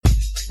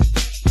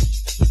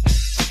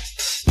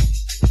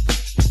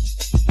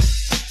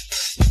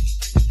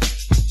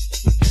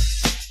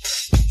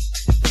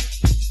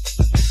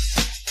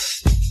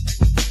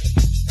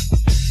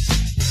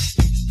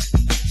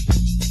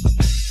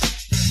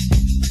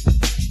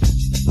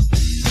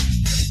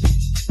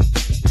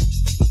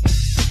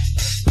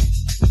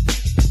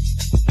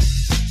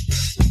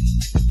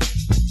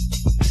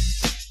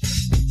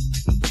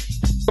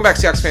Welcome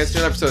back, Seahawks fans, to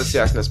another episode of the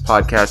Seahawks Nest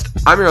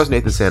Podcast. I'm your host,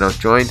 Nathan Santos,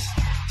 joined,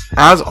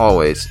 as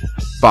always,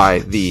 by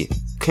the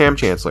Cam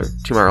Chancellor,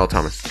 to my Earl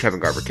Thomas, Kevin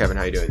Garber. Kevin,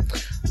 how you doing?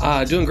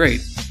 Doing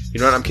great.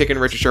 You know what? I'm kicking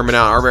Richard Sherman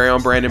out. Our very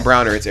own Brandon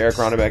Browner. It's Eric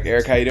Ronnebeck.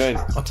 Eric, how you doing?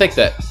 I'll take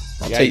that.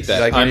 I'll take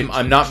that.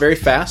 I'm not very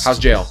fast. How's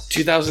jail?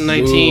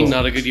 2019, Ooh.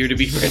 Not a good year to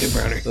be Brandon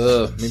Browner.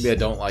 Maybe I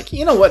don't like it.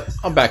 You know what?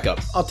 I'll back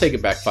up. I'll take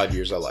it back 5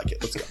 years. I like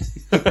it. Let's go.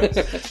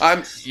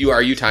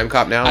 Are you time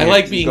cop now? I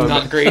like being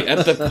not great on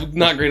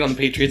the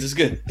Patriots. Is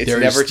good. It's There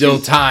never is still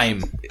too,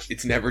 time.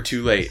 It's never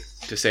too late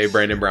to save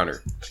Brandon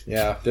Browner.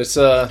 Yeah.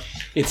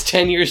 It's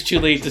 10 years too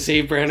late to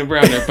save Brandon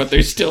Browner, but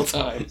there's still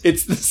time.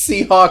 It's the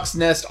Seahawks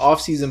Nest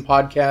off-season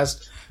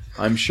podcast.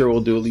 I'm sure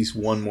we'll do at least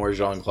one more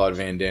Jean-Claude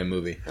Van Damme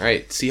movie. All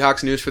right,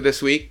 Seahawks news for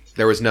this week.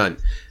 There was none.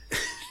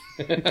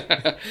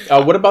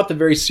 What about the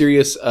very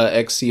serious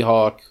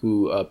ex-Seahawk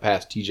who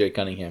passed, T.J.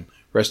 Cunningham?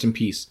 Rest in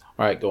peace.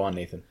 All right, go on,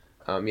 Nathan.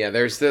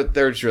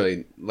 There's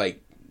really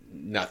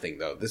nothing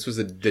though. This was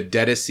the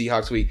deadest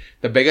Seahawks week.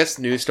 The biggest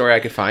news story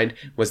I could find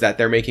was that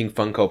they're making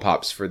Funko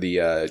Pops for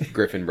the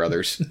Griffin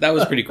brothers. That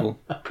was pretty cool.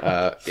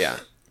 Yeah.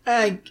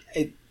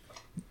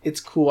 It's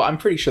cool. I'm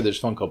pretty sure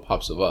there's Funko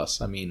Pops of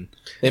us. I mean,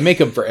 they make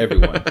them for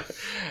everyone.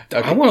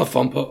 I want a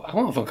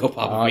Funko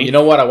Pop of me. You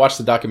know what? I watched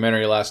the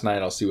documentary last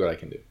night. I'll see what I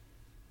can do.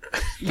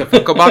 The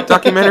Funko Pop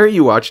documentary,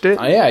 you watched it?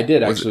 Yeah, I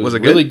did actually. Was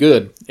it really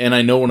good? And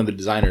I know one of the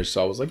designers,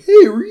 so I was like,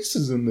 "Hey, Reese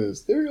is in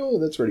this."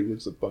 That's right. He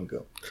looks like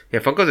Funko. Yeah,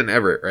 Funko's in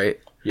Everett, right?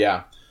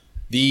 Yeah,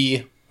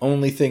 the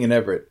only thing in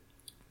Everett,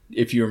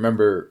 if you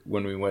remember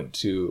when we went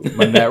to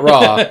Monday Night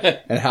Raw,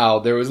 and how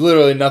there was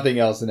literally nothing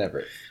else in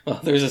Everett. Well,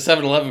 there's a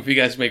 7-Eleven for you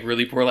guys to make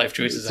really poor life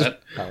choices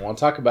at. I don't want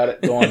to talk about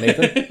it. Go on,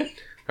 Nathan.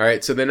 All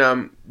right, so then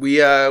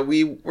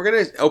we're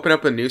gonna open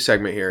up a new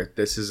segment here.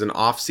 This is an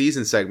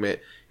off-season segment.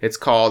 It's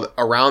called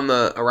Around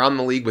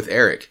the League with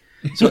Eric.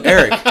 So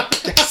Eric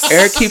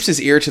keeps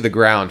his ear to the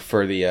ground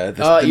for the ear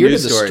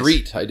news to the stories.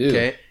 street. I do.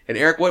 Okay, and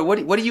Eric, what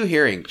are you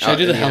hearing? Should I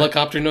do the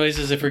helicopter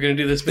noises if we're going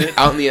to do this bit?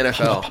 Out in the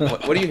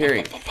NFL? What are you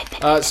hearing?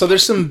 So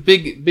there's some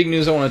big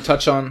news I want to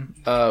touch on.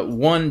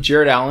 One,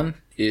 Jared Allen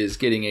is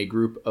getting a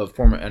group of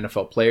former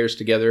NFL players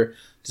together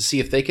to see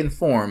if they can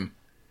form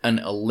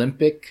an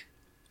Olympic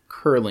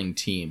curling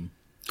team.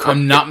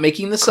 I'm not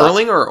making this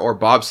curling up. or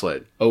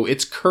bobsled? Oh,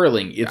 it's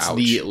curling. It's Ouch.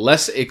 the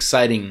less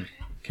exciting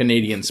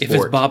Canadian sport. If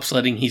it's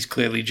bobsledding, he's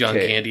clearly John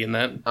Candy in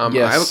that.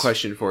 Yes. I have a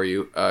question for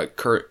you,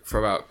 Kurt,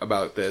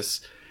 about this.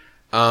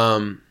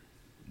 What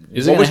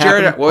was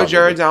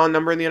Jared Allen's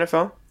number in the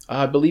NFL?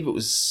 I believe it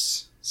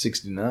was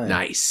 69.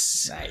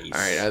 Nice. All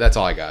right, that's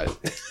all I got.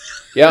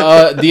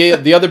 Yeah,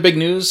 the other big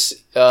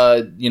news,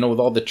 with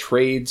all the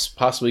trades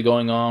possibly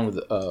going on, with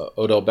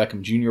Odell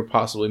Beckham Jr.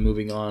 possibly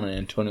moving on, and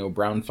Antonio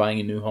Brown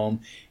finding a new home.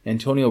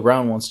 Antonio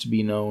Brown wants to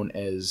be known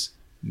as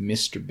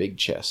Mr. Big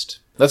Chest.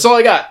 That's all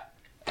I got.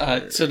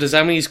 So does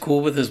that mean he's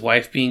cool with his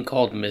wife being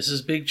called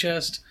Mrs. Big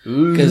Chest?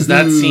 Because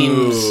that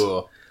seems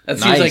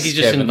like he's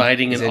just Kevin.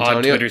 inviting an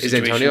odd Twitter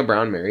situation. Is Antonio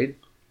Brown married?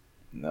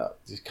 No,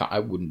 I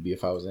wouldn't be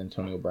if I was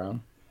Antonio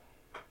Brown.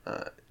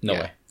 No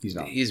way. He's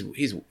not. He's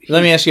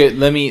Let me ask you.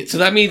 So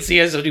that means he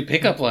has a new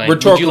pickup line.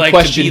 Rhetorical Would you like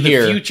question to be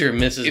here. the future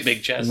Mrs.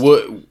 Big Chest?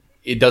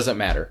 It doesn't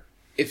matter.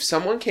 If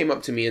someone came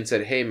up to me and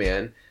said, "Hey,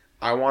 man,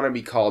 I want to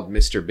be called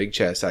Mr. Big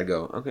Chest," I'd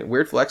go, "Okay,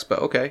 weird flex, but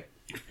okay."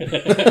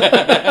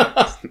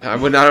 I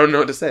don't know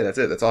what to say. That's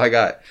it. That's all I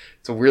got.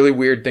 It's a really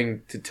weird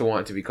thing to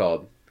want to be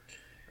called.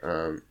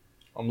 I'm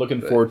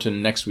looking forward to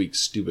next week's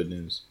stupid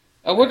news.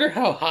 I wonder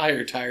how high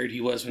or tired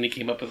he was when he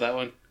came up with that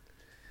one.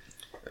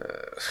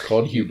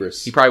 Called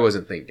hubris. He probably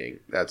wasn't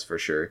thinking. That's for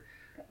sure.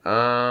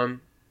 There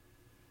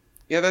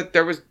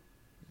was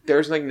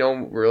no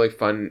really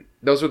fun.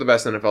 Those were the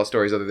best NFL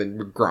stories, other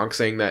than Gronk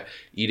saying that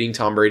eating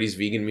Tom Brady's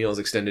vegan meals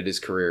extended his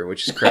career,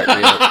 which is correct.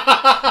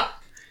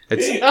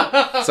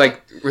 It's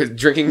like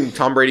drinking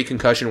Tom Brady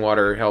concussion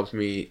water helps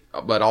me,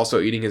 but also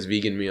eating his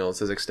vegan meals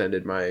has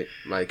extended my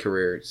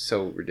career. It's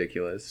so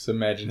ridiculous. So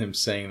imagine him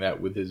saying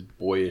that with his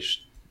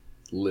boyish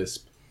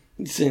lisp.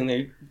 He's sitting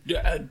there,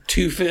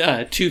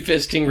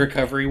 two-fisting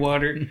recovery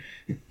water,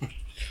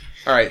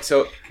 All right,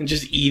 so and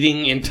just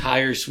eating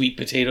entire sweet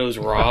potatoes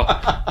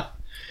raw.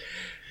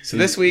 So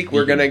this week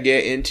we're gonna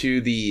get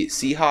into the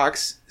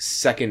Seahawks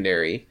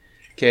secondary.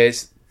 Okay,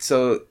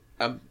 so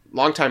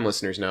longtime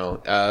listeners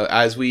know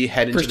as we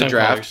head into the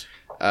draft,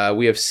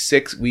 we have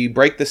six. We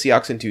break the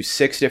Seahawks into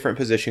 6 different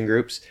position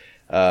groups: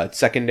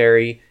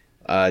 secondary,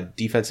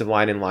 defensive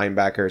line and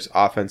linebackers,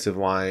 offensive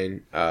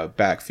line,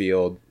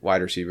 backfield,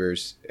 wide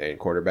receivers, and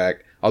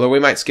quarterback. Although we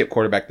might skip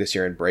quarterback this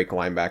year and break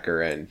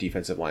linebacker and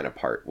defensive line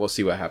apart. We'll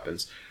see what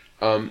happens.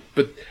 We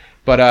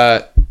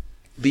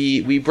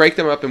break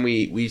them up and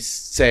we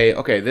say,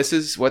 okay, this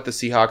is what the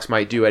Seahawks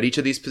might do at each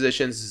of these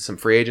positions. This is some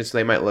free agents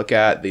they might look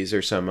at. These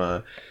are some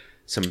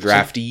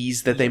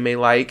draftees that they may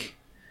like.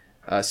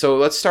 So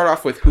let's start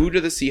off with, who do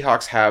the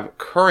Seahawks have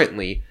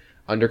currently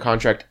under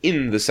contract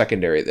in the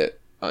secondary? That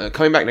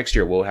coming back next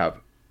year, we will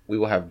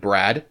have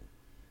Brad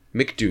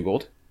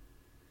McDougald.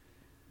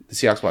 The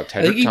Seahawks will have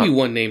I think you give me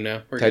one name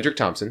now. Tedrick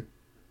Thompson,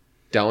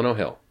 Delano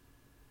Hill,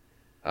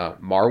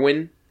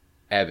 Marwin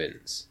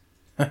Evans.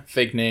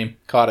 Fake name.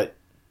 Caught it.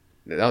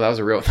 No, that was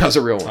a real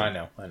one. I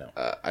know.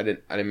 I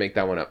didn't make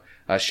that one up.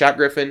 Shaq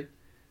Griffin,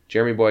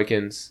 Jeremy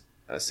Boykins,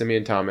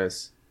 Simeon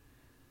Thomas,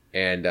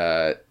 and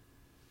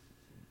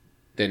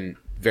then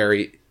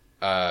very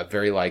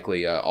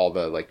likely all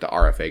the the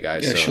RFA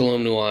guys. Yeah, so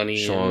Shalom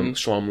Luani.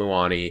 Shalom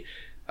Luani,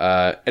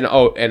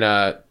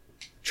 and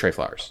Trey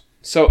Flowers.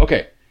 So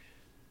okay,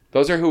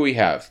 those are who we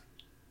have.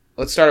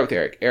 Let's start with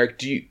Eric. Eric,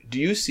 do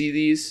you see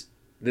these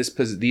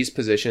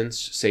positions,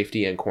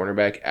 safety and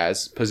cornerback,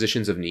 as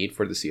positions of need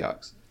for the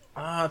Seahawks?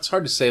 It's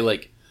hard to say.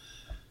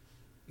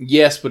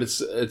 Yes, but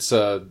it's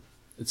a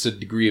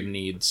degree of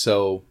need.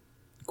 So,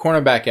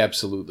 cornerback,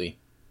 absolutely.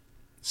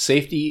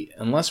 Safety,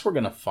 unless we're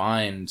going to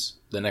find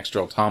the next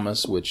Earl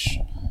Thomas, which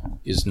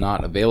is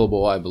not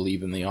available, I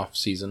believe, in the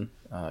offseason.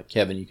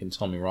 Kevin, you can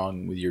tell me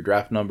wrong with your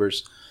draft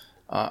numbers.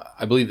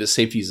 I believe that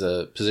safety is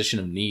a position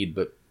of need,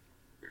 but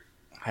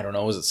I don't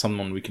know. Is it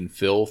someone we can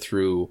fill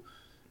through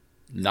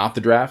not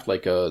the draft,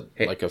 like a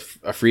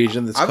free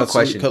agent that's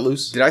cut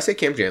loose? Did I say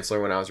Cam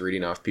Chancellor when I was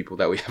reading off people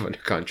that we have under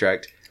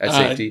contract at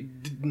safety?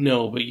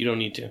 No, but you don't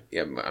need to.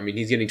 Yeah, I mean,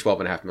 he's getting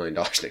 $12.5 million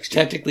next year.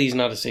 Technically, he's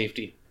not a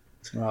safety.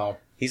 Wow.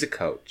 He's a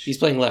coach. He's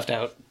playing left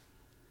out.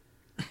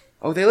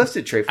 Oh, they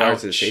listed Trey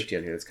Flowers as a safety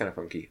on here. That's kind of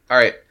funky. All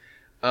right.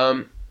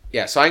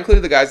 Yeah, so I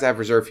included the guys that have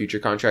reserved future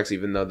contracts,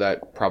 even though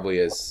that probably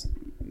is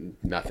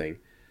nothing.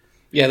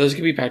 Yeah, those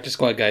could be practice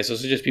squad guys.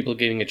 Those are just people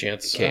getting a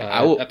chance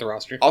at the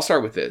roster. I'll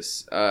start with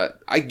this.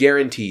 I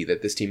guarantee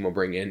that this team will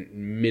bring in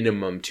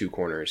minimum 2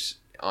 corners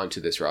onto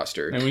this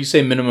roster. And when you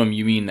say minimum,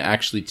 you mean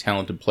actually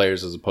talented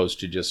players as opposed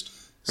to just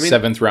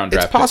 7th round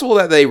draft. It's possible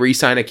that they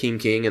re-sign a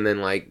King and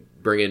then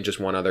bring in just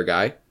one other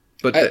guy.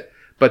 But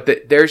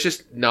there's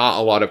just not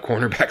a lot of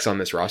cornerbacks on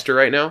this roster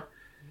right now.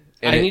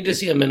 And I need to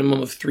see a minimum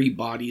of 3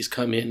 bodies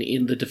come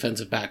in the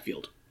defensive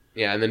backfield.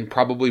 Yeah, and then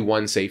probably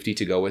 1 safety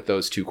to go with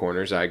those 2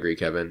 corners. I agree,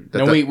 Kevin.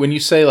 When you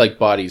say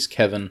bodies,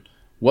 Kevin,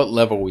 what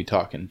level are we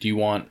talking? Do you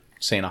want,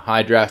 saying, a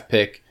high draft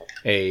pick,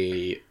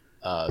 a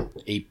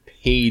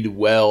paid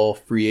well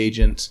free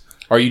agent?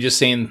 Or are you just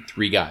saying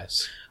 3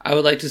 guys? I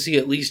would like to see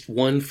at least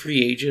 1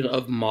 free agent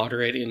of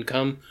moderate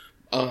income,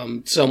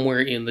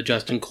 somewhere in the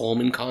Justin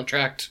Coleman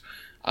contract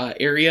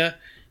area,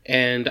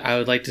 and I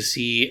would like to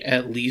see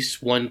at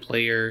least 1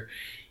 player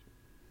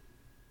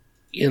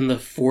in the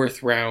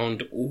 4th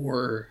round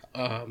or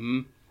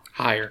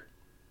higher.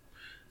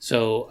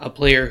 So a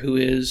player who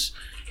is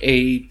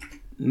a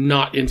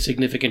not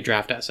insignificant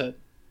draft asset.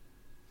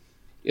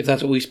 If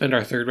that's what we spend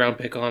our 3rd round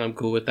pick on, I'm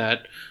cool with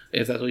that.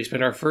 If that's what we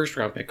spend our 1st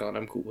round pick on,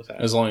 I'm cool with that.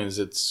 As long as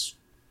it's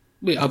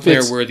up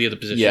there worthy of the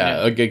position.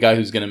 Yeah, a good guy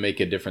who's going to make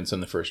a difference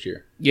in the first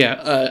year.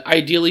 Yeah,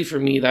 ideally for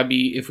me, that'd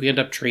be if we end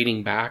up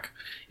trading back,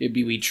 it'd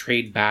be we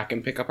trade back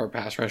and pick up our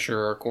pass rusher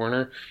or our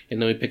corner,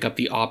 and then we pick up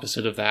the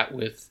opposite of that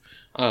with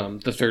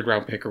the 3rd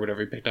round pick or whatever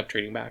we picked up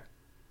trading back.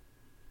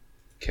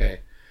 Okay.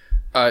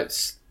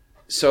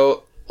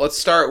 So let's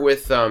start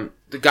with the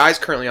guys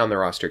currently on the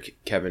roster,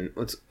 Kevin.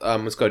 Let's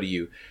go to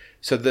you.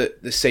 So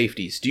the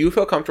safeties. Do you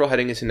feel comfortable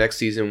heading into next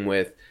season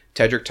with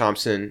Tedrick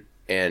Thompson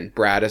and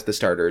Brad as the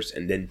starters,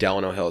 and then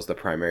Delano Hill as the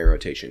primary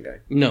rotation guy?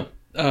 No.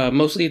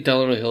 Mostly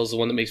Delano Hill is the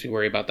one that makes me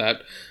worry about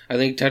that. I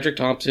think Tedrick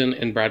Thompson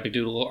and Brad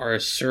McDougald are a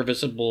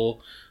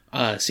serviceable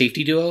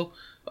safety duo.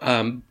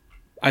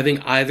 I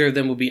think either of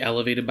them will be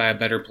elevated by a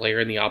better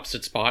player in the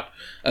opposite spot,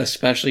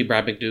 especially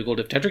Brad McDougald.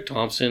 If Tedrick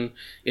Thompson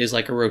is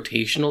like a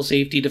rotational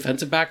safety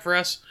defensive back for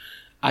us,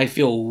 I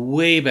feel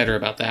way better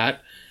about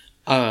that.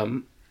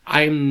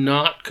 I'm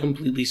not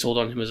completely sold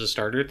on him as a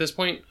starter at this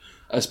point,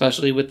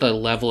 especially with the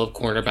level of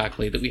cornerback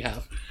play that we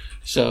have.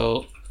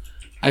 So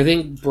I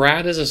think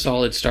Brad is a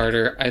solid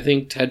starter. I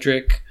think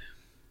Tedrick,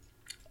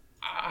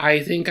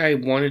 I think I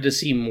wanted to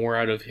see more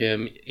out of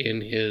him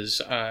in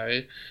his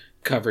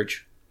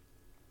coverage.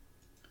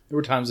 There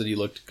were times that he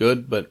looked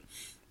good, but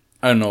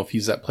I don't know if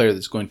he's that player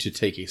that's going to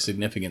take a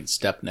significant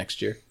step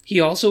next year. He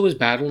also was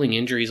battling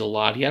injuries a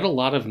lot. He had a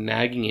lot of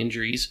nagging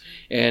injuries,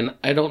 and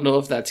I don't know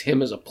if that's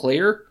him as a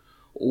player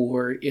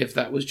or if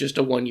that was just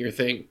a one-year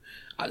thing.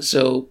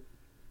 So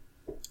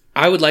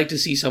I would like to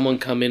see someone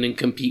come in and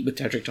compete with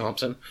Tedrick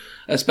Thompson,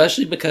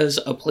 especially because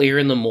a player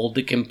in the mold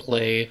that can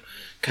play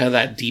kind of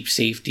that deep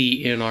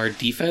safety in our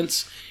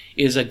defense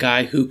is a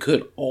guy who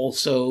could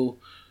also,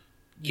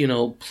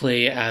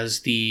 play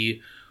as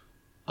the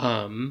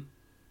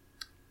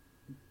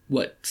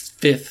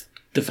 5th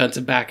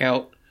defensive back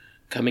out,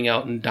 coming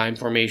out in dime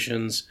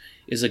formations,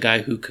 is a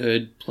guy who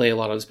could play a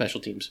lot on special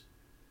teams.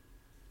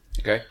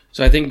 Okay.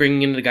 So I think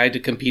bringing in a guy to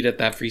compete at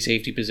that free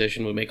safety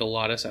position would make a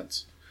lot of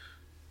sense.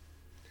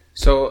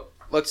 So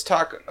let's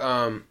talk.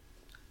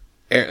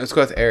 Let's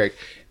go with Eric.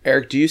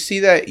 Eric, do you see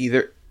that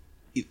either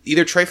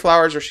Trey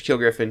Flowers or Shaquille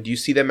Griffin? Do you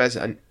see them as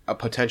a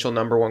potential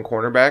number 1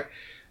 cornerback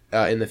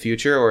in the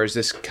future, or is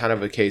this kind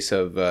of a case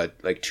of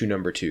 2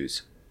 number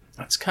 2s?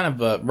 That's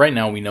kind of right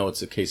now. We know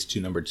it's a case of 2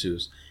 number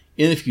 2s.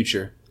 In the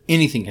future,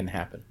 anything can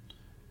happen.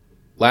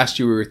 Last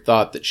year, we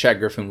thought that Shaq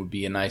Griffin would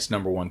be a nice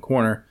number 1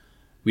 corner.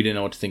 We didn't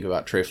know what to think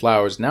about Trey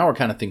Flowers. Now we're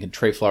kind of thinking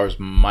Trey Flowers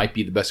might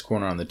be the best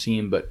corner on the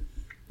team, but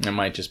It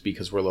might just be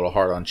because we're a little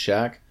hard on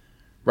Shaq.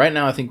 Right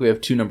now, I think we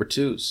have 2 number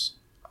 2s.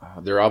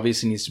 There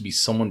obviously needs to be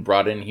someone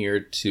brought in here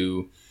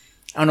to...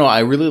 I don't know, I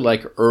really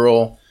like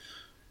Earl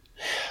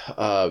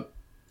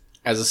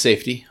as a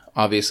safety,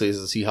 obviously as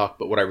a Seahawk,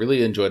 but what I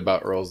really enjoyed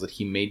about Earl is that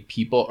he made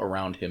people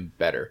around him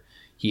better.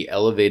 He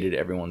elevated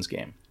everyone's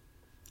game.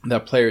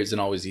 That player isn't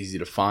always easy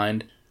to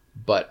find,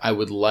 but I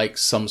would like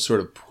some sort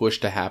of push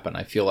to happen.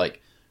 I feel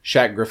like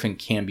Shaq Griffin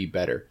can be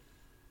better.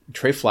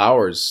 Trey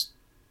Flowers,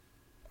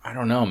 I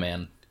don't know,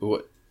 man.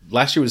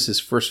 Last year was his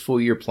first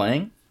full year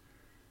playing.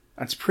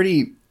 That's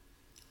pretty...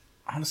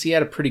 Honestly, he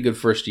had a pretty good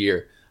first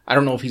year. I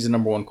don't know if he's a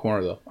number 1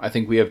 corner, though. I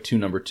think we have 2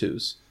 number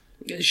 2s.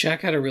 Shaq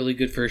had a really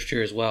good first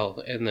year as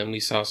well, and then we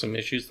saw some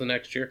issues the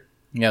next year.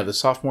 Yeah, the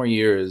sophomore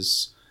year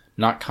is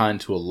not kind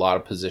to a lot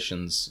of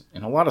positions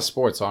in a lot of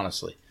sports,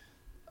 honestly.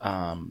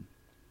 I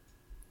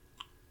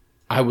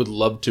would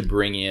love to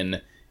bring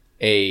in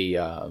a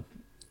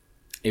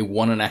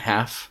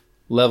 1.5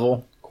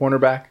 level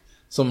cornerback,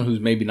 someone who's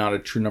maybe not a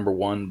true number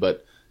 1,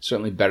 but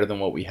certainly better than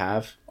what we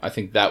have. I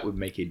think that would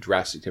make a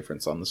drastic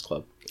difference on this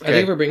club. Okay. I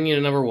think if we're bringing in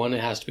a number 1,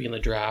 it has to be in the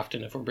draft,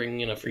 and if we're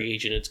bringing in a free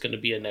agent, it's going to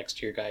be a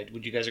next year guy.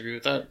 Would you guys agree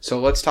with that? So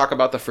let's talk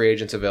about the free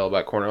agents available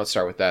at corner. Let's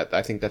start with that.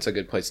 I think that's a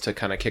good place to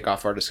kind of kick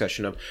off our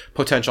discussion of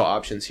potential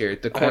options here.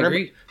 The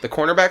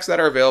cornerbacks that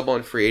are available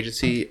in free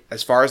agency,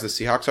 as far as the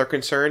Seahawks are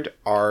concerned,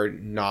 are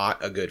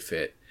not a good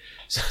fit.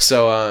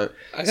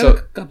 I got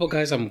a couple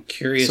guys I'm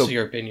curious to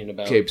your opinion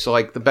about. Okay, so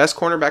like the best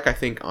cornerback I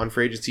think on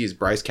free agency is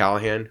Bryce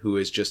Callahan, who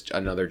is just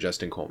another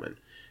Justin Coleman.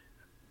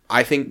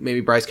 I think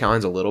maybe Bryce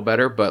Callahan's a little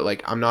better, but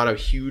like I'm not a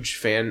huge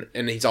fan,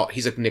 and he's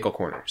a nickel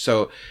corner.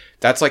 So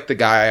that's like the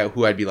guy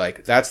who I'd be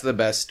like, that's the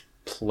best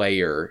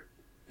player.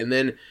 And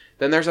then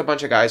there's a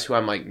bunch of guys who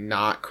I'm like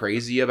not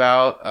crazy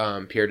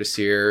about. Pierre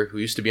Desir, who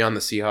used to be on the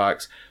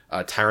Seahawks,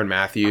 Tyrann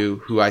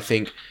Mathieu, who I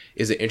think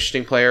is an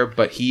interesting player,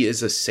 but he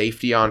is a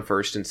safety on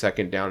first and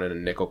second down and a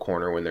nickel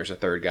corner when there's a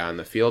third guy on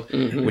the field,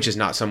 which is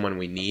not someone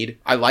we need.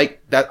 I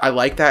like that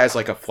as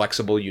like a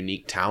flexible,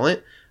 unique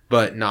talent,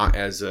 but not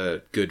as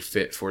a good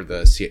fit for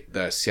the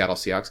Seattle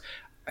Seahawks.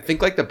 I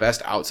think like the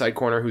best outside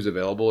corner who's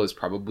available is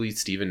probably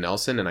Steven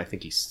Nelson, and I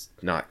think he's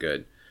not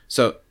good.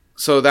 So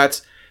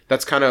that's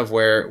kind of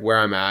where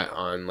I'm at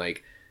on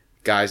like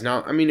guys.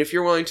 Now, I mean, if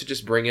you're willing to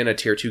just bring in a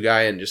tier 2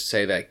 guy and just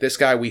say that this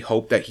guy, we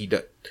hope that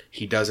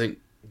he doesn't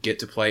get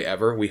to play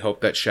ever. We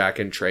hope that Shaq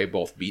and Trey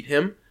both beat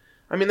him.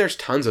 I mean, there's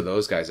tons of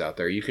those guys out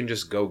there. You can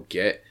just go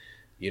get,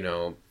 I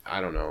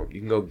don't know. You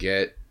can go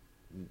get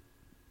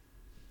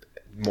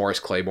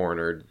Morris Claiborne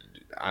or,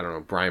 I don't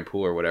know, Brian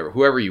Poole or whatever.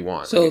 Whoever you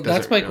want. So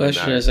that's my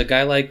question is a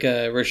guy like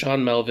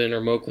Rashawn Melvin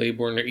or Mo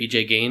Claiborne or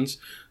EJ Gaines,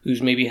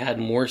 who's maybe had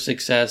more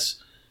success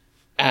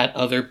at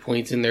other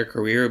points in their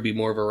career, would be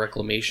more of a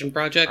reclamation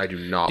project. I do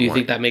not. Do you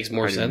think that makes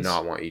more sense? I do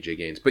not want EJ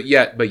Gaines. But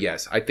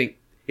yes, I think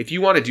if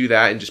you want to do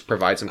that and just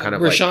provide some kind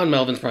of Rashawn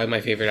Melvin's probably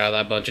my favorite out of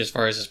that bunch as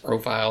far as his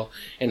profile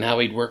and how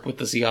he'd work with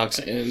the Seahawks,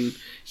 and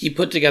he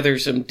put together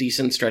some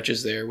decent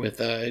stretches there with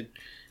the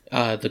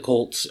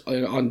Colts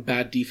on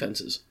bad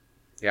defenses.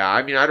 Yeah,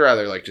 I mean, I'd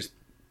rather like just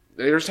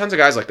there's tons of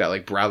guys like that,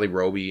 like Bradley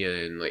Roby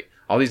and like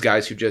all these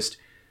guys who just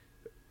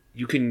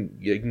you can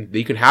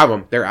have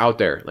them. They're out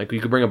there. Like you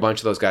could bring a bunch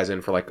of those guys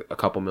in for like a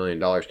couple $1 million.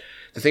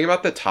 The thing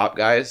about the top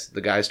guys,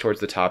 the guys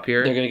towards the top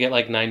here, they're gonna get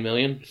like $9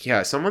 million.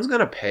 Yeah, someone's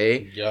gonna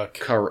pay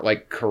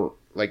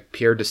like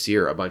Pierre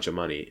Desir a bunch of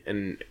money,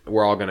 and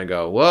we're all gonna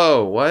go,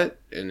 whoa, what?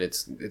 And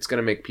it's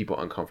gonna make people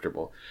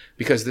uncomfortable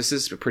because this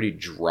is a pretty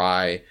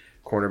dry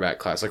cornerback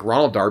class. Like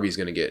Ronald Darby's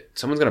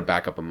someone's gonna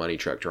back up a money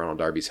truck to Ronald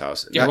Darby's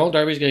house. Yeah, Ronald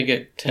Darby's gonna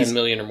get $10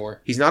 million or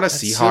more. He's not a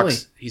Seahawks. Silly.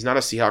 He's not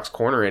a Seahawks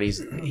corner, and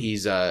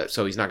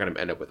so he's not gonna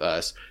end up with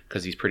us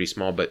because he's pretty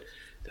small. But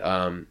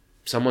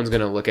someone's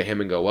going to look at him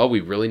and go, well,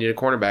 we really need a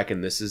cornerback,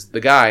 and this is the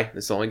guy.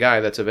 This is the only guy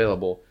that's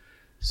available.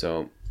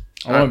 So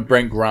I want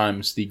Brent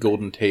Grimes, the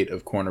Golden Tate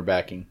of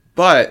cornerbacking.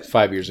 But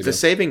 5 years ago. The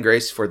saving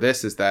grace for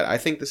this is that I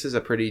think this is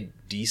a pretty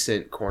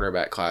decent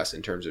cornerback class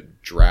in terms of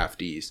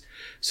draftees.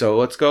 So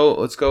let's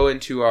go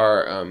into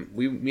our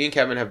me and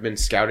Kevin have been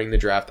scouting the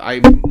draft.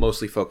 I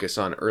mostly focus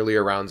on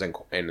earlier rounds and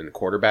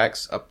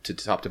quarterbacks up to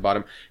top to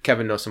bottom.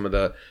 Kevin knows some of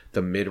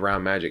the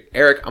mid-round magic.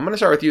 Eric, I'm going to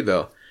start with you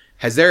though.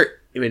 Has there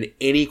been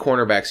any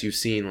cornerbacks you've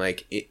seen,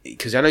 like,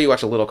 because I know you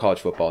watch a little college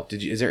football.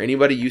 Is there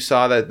anybody you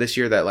saw that this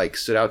year that like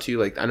stood out to you?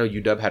 Like, I know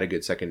UW had a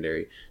good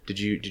secondary. Did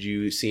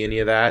you see any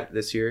of that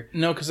this year?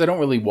 No, because I don't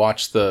really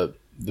watch the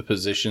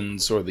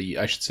positions or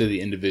I should say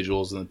the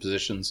individuals in the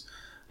positions.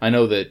 I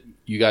know that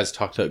you guys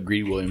talked to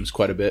Greedy Williams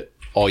quite a bit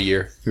all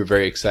year. You were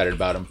very excited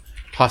about him,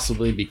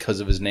 possibly because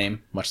of his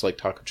name, much like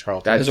Taco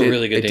Charlton. That was a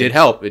really good name. It did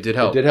help. It did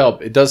help.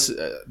 It does.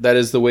 That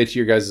is the way to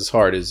your guys'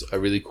 heart. Is a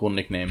really cool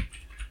nickname.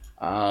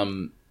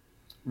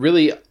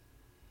 Really,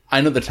 I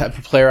know the type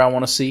of player I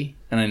want to see,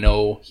 and I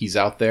know he's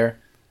out there.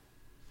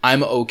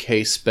 I'm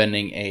okay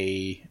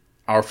spending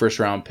our first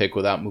round pick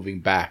without moving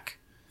back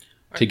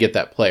to get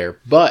that player,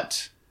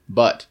 but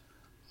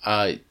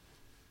that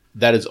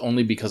is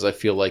only because I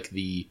feel like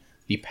the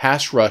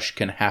pass rush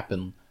can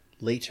happen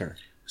later.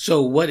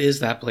 So, what is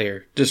that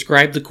player?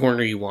 Describe the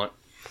corner you want.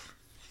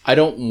 I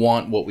don't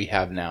want what we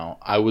have now.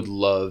 I would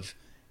love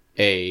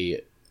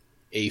a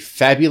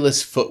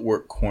fabulous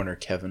footwork corner,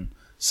 Kevin.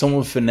 Someone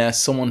with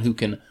finesse, someone who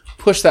can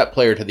push that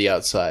player to the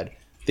outside.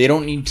 They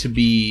don't need to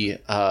be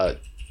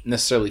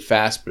necessarily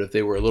fast, but if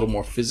they were a little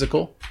more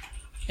physical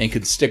and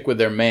could stick with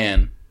their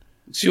man.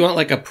 So you want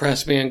like a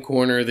press man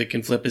corner that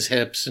can flip his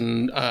hips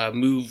and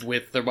move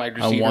with the wide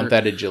receiver. I want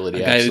that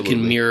agility. A guy who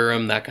can mirror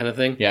him, that kind of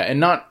thing. Yeah, and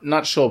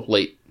not show up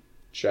late,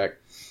 Shaq.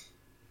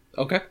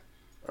 Okay.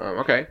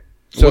 Okay.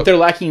 So what they're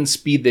lacking in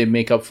speed, they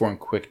make up for in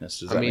quickness.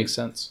 Does that make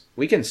sense?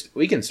 We can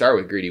start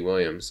with Greedy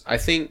Williams. I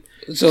think.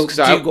 So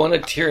do you want to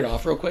tear it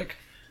off real quick?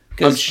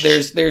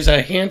 Because there's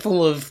a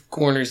handful of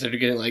corners that are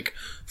getting like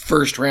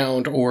first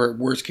round or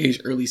worst case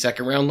early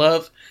second round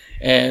love,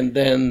 and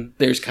then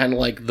there's kind of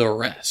like the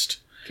rest.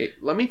 Okay,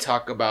 let me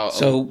talk about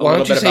why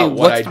don't you say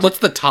what's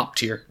the top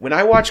tier? When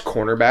I watch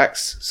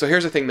cornerbacks, so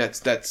here's the thing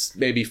that's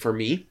maybe for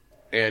me,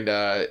 and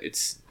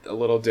it's a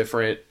little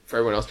different for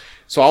everyone else.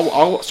 So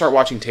I'll start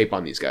watching tape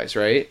on these guys,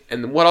 right?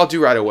 And what I'll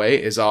do right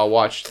away is I'll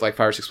watch like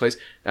 5 or 6 plays,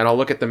 and I'll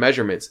look at the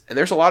measurements. And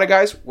there's a lot of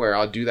guys where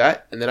I'll do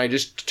that, and then I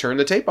just turn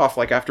the tape off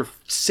like after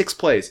 6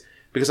 plays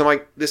because I'm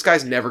like, this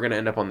guy's never going to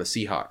end up on the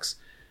Seahawks.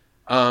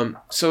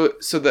 So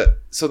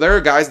there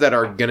are guys that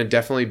are going to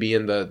definitely be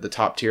in the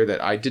top tier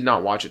that I did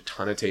not watch a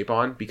ton of tape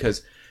on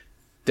because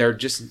they're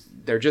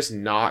just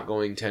not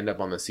going to end up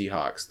on the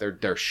Seahawks.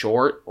 They're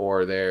short,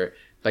 or they're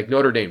like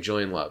Notre Dame,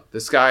 Julian Love.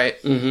 This guy,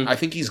 I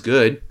think he's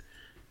good.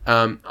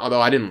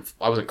 Although I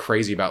wasn't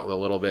crazy about the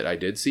little bit I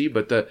did see,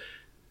 but the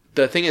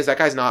thing is that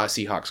guy's not a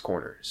Seahawks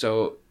corner.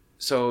 So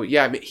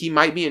yeah, he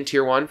might be in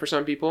tier 1 for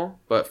some people,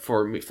 but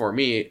for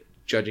me,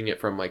 judging it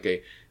from like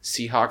a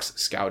Seahawks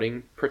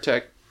scouting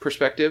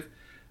perspective,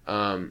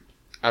 I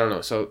don't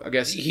know. So I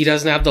guess he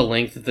doesn't have the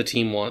length that the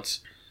team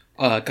wants.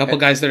 A couple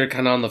guys that are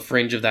kind of on the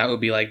fringe of that would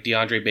be like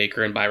DeAndre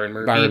Baker and Byron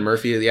Murphy. Byron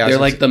Murphy, yeah, they're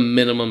like the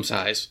minimum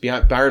size.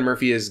 Byron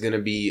Murphy is going to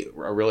be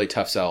a really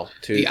tough sell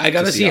too. I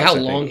got to see how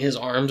long his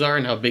arms are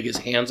and how big his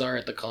hands are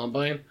at the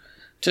combine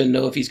to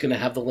know if he's going to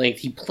have the length.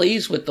 He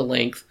plays with the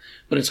length,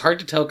 but it's hard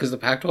to tell because the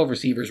Pac-12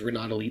 receivers were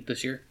not elite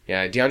this year.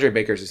 Yeah, DeAndre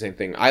Baker's the same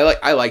thing. I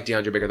like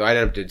DeAndre Baker though. I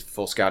didn't have to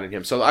full scout in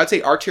him. So I'd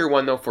say our tier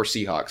 1 though for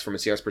Seahawks from a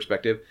Seahawks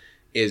perspective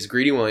is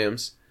Greedy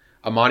Williams,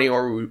 Amani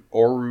Oruwariye.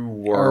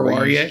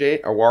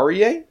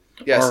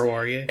 Yes.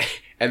 Oruwariye.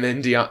 And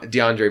then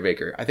DeAndre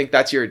Baker. I think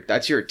that's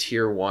your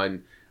tier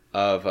 1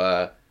 of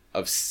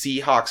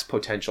Seahawks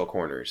potential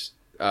corners.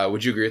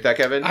 Would you agree with that,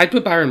 Kevin? I'd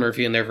put Byron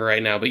Murphy in there for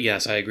right now, but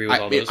yes, I agree with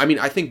all those. I mean,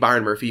 I think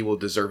Byron Murphy will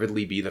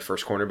deservedly be the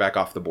first cornerback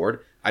off the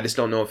board. I just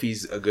don't know if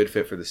he's a good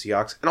fit for the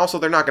Seahawks. And also,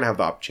 they're not going to have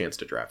the chance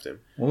to draft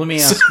him. Well, let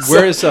me ask,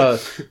 where's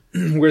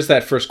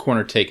that first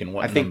corner taken?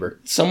 What number?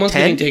 Someone's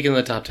getting taken in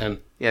the top 10.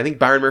 Yeah, I think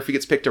Byron Murphy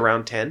gets picked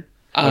around 10.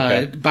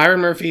 Okay. Byron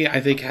Murphy, I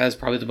think, has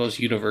probably the most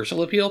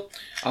universal appeal.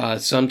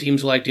 Some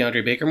teams like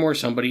DeAndre Baker more.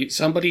 Somebody's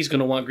going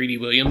to want Greedy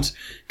Williams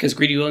because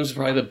Greedy Williams is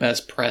probably the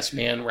best press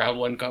man round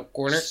 1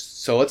 corner.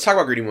 So let's talk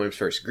about Greedy Williams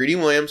first. Greedy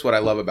Williams, what I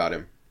love about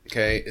him,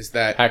 okay, is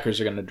that Packers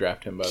are going to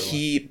draft him. By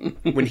the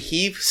way, when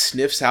he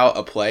sniffs out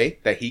a play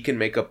that he can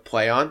make a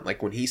play on,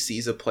 like when he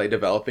sees a play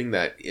developing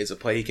that is a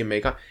play he can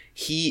make on,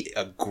 he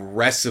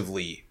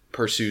aggressively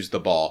pursues the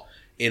ball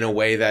in a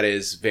way that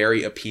is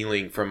very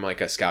appealing from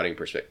like a scouting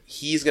perspective.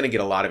 He's going to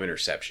get a lot of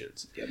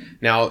interceptions. Yep.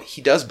 Now he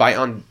does bite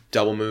on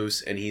double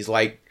moves, and he's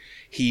like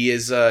he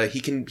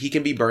can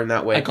be burned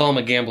that way. I call him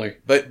a gambler.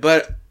 But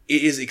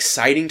it is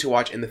exciting to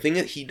watch, and the thing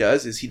that he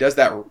does is he does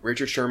that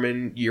Richard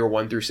Sherman year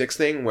 1 through 6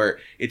 thing where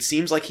it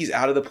seems like he's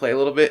out of the play a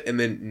little bit, and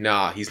then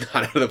he's not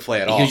out of the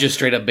play at all. He was just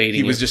straight up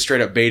baiting. He was just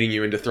straight up baiting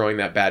you into throwing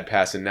that bad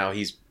pass, and now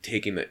he's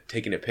taking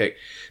a pick.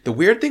 The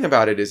weird thing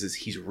about it is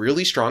he's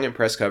really strong in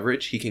press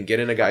coverage. He can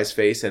get in a guy's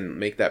face and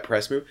make that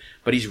press move,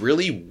 but he's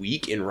really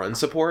weak in run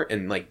support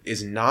and like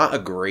is not a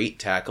great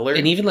tackler.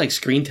 And even like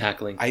screen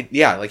tackling.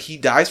 Like he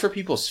dives for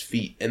people's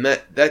feet, and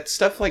that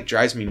stuff like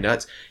drives me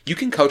nuts. You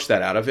can coach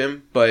that out of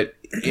him, but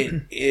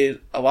a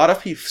lot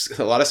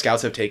of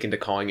scouts have taken to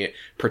calling it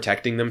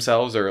protecting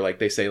themselves, or like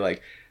they say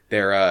like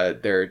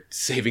they're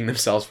saving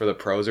themselves for the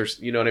pros, or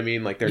you know what I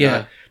mean? Like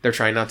they're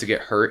trying not to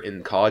get hurt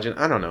in college, and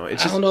I don't know. I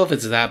don't know if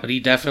it's that, but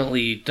he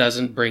definitely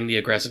doesn't bring the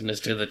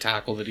aggressiveness to the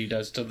tackle that he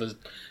does to the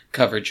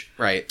coverage.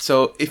 Right.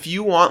 So if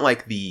you want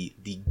like the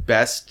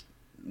best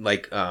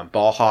like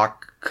ball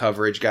hawk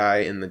coverage guy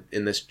in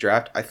this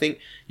draft, I think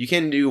you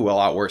can do a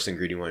lot worse than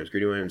Greedy Williams.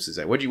 Greedy Williams is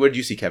that. What did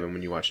you see, Kevin,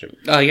 when you watched him?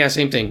 Yeah,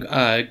 same thing.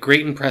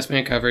 Great in press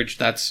man coverage.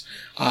 That's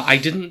I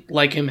didn't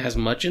like him as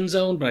much in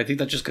zone, but I think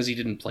that's just because he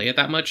didn't play it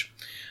that much.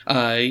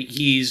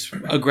 He's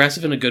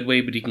aggressive in a good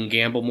way, but he can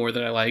gamble more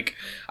than I like.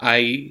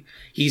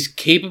 He's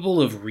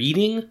capable of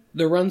reading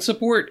the run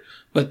support,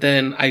 but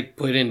then I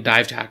put in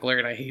dive tackler,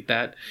 and I hate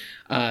that.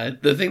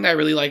 The thing that I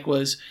really like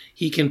was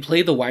he can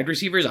play the wide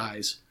receiver's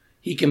eyes,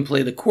 he can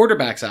play the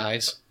quarterback's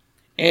eyes,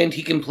 and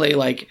he can play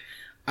like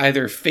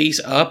either face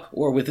up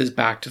or with his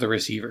back to the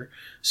receiver.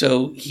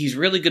 So he's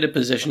really good at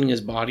positioning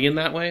his body in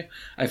that way.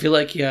 I feel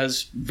like he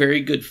has very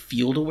good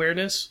field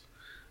awareness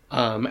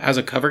as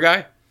a cover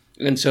guy.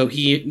 And so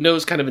he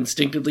knows kind of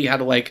instinctively how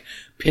to like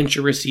pinch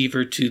a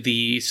receiver to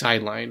the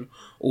sideline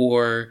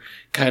or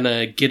kind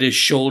of get his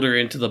shoulder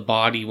into the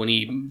body when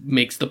he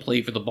makes the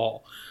play for the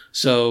ball.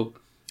 So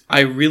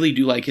I really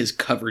do like his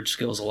coverage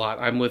skills a lot.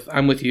 I'm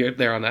with you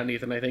there on that,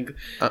 Nathan. I think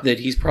that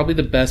he's probably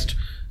the best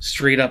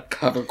straight up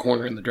cover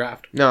corner in the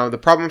draft. No, the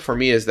problem for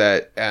me is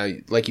that,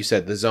 like you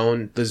said, the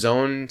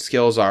zone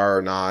skills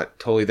are not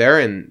totally there,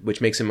 and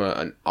which makes him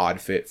an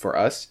odd fit for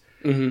us.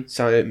 Mm-hmm.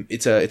 So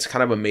it's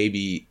kind of a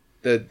maybe.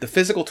 The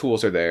physical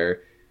tools are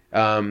there,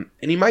 and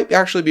he might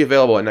actually be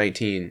available at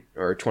 19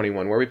 or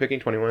 21. Were we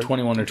picking 21?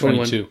 21 or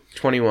 22.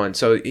 21.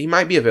 So he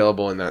might be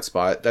available in that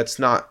spot. That's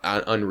not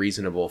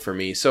unreasonable for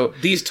me. So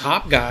these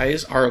top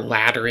guys are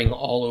laddering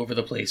all over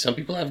the place. Some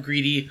people have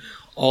Greedy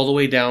all the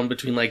way down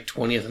between like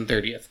 20th and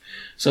 30th.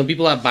 Some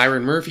people have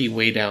Byron Murphy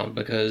way down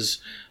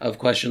because of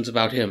questions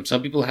about him.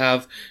 Some people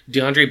have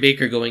DeAndre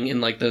Baker going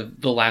in like the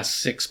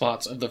last 6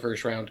 spots of the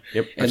first round.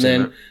 Yep, and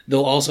then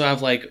they'll also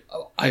have like,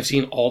 I've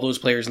seen all those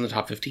players in the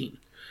top 15.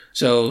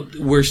 So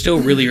we're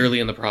still really early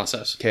in the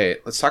process. Okay,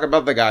 let's talk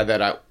about the guy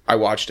that I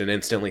watched and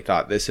instantly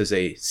thought this is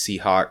a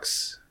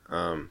Seahawks.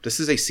 This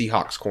is a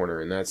Seahawks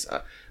corner, and that's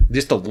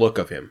just the look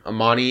of him.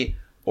 Amani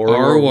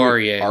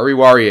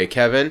Oruwariye.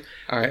 Kevin,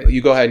 all right,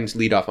 you go ahead and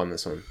lead off on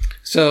this one.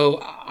 So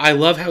I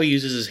love how he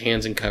uses his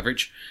hands in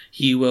coverage.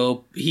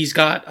 He's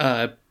got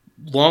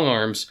long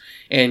arms,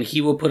 and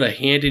he will put a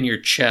hand in your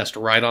chest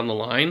right on the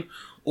line.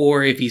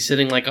 Or if he's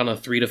sitting like on a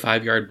 3 to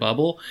 5 yard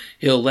bubble,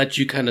 he'll let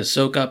you kind of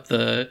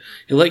he'll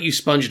let you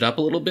sponge it up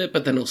a little bit,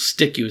 but then he'll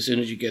stick you as soon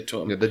as you get to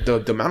him. Yeah,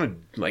 the amount of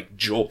like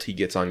jolt he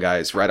gets on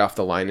guys right off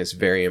the line is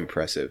very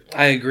impressive.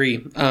 I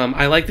agree.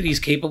 I like that he's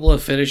capable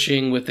of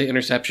finishing with the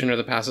interception or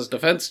the passes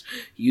defense.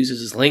 He uses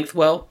his length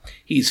well.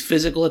 He's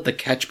physical at the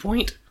catch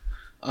point.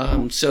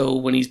 So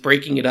when he's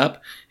breaking it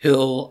up,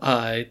 he'll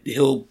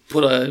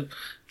put a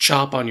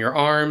chop on your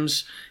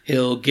arms.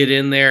 He'll get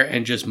in there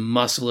and just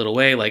muscle it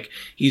away. Like,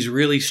 he's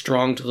really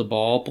strong to the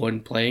ball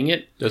when playing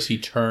it. Does he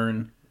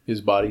turn his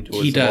body towards the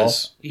ball? He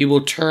does. He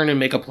will turn and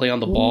make a play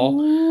on the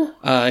ball.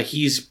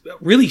 He's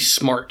really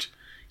smart.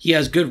 He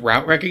has good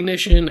route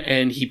recognition,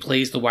 and he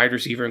plays the wide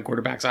receiver and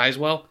quarterback's eyes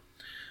well.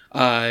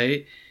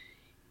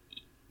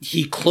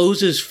 He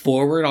closes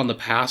forward on the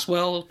pass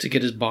well to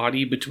get his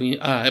body between,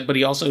 but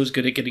he also is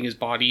good at getting his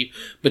body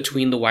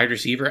between the wide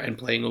receiver and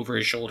playing over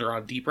his shoulder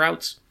on deep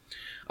routes.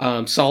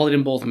 Solid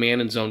in both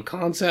man and zone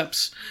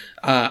concepts.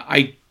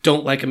 I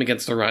don't like him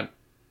against the run.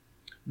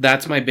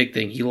 That's my big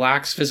thing. He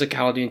lacks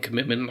physicality and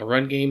commitment in the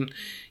run game.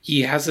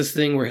 He has this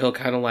thing where he'll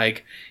kind of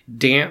like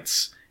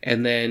dance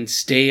and then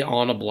stay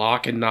on a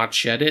block and not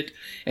shed it,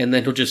 and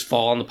then he'll just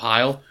fall on the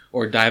pile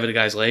or dive at a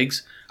guy's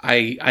legs.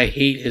 I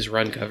hate his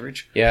run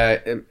coverage. Yeah,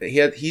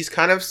 he's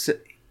kind of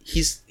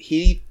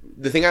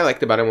the thing I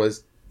liked about him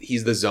was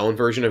he's the zone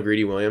version of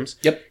Greedy Williams.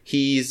 Yep.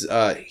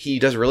 He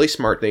does really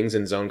smart things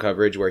in zone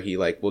coverage where he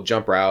like will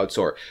jump routes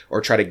or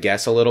try to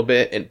guess a little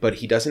bit, but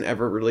he doesn't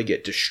ever really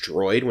get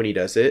destroyed when he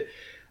does it.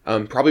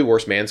 Probably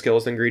worse man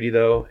skills than Greedy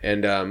though,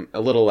 and a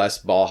little less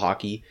ball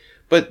hockey.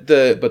 But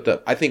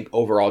the I think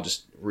overall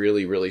just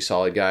really, really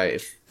solid guy.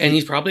 And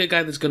he's probably a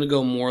guy that's going to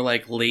go more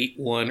like late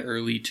 1,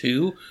 early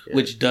 2,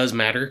 which does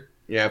matter.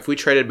 Yeah, if we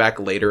traded back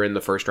later in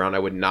the first round, I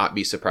would not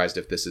be surprised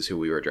if this is who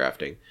we were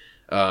drafting.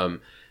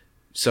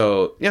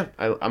 So yeah,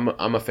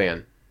 I'm a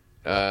fan.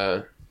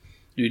 Do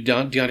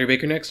DeAndre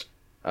Baker next?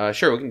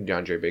 Sure, we can do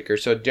DeAndre Baker.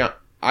 So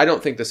I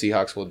don't think the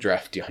Seahawks will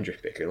draft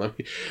DeAndre Baker. Let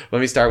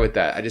me start with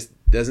that. I just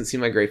doesn't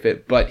seem like a great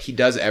fit, but he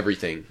does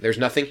everything. There's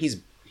nothing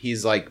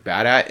he's like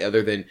bad at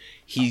other than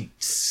he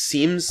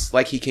seems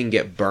like he can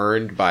get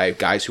burned by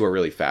guys who are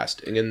really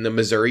fast. And in the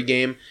Missouri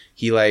game,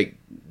 he like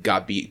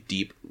got beat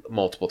deep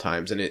multiple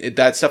times, and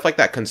that stuff like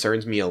that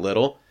concerns me a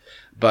little.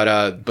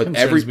 But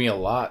concerns me a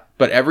lot.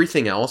 But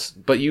everything else,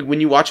 when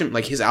you watch him,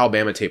 like his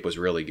Alabama tape was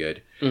really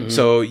good. Mm-hmm.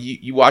 So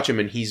you watch him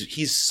and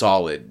he's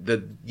solid.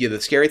 The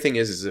scary thing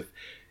is if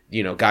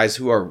guys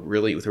who are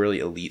with really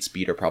elite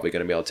speed are probably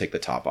going to be able to take the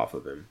top off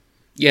of him.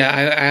 Yeah,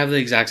 I have the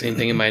exact same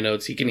thing in my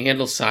notes. He can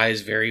handle size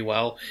very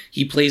well.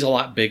 He plays a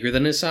lot bigger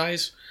than his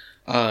size.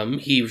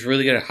 He was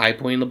really good at high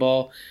pointing the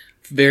ball.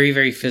 Very,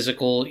 very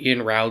physical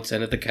in routes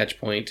and at the catch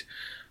point.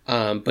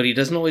 But he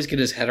doesn't always get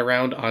his head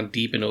around on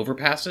deep and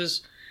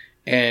overpasses.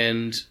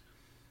 And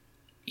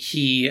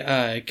he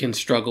can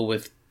struggle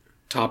with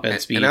top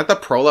end speed. And at the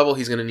pro level,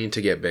 he's going to need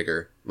to get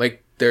bigger.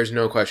 Like, there's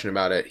no question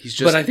about it.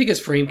 But I think his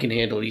frame can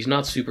handle it. He's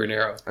not super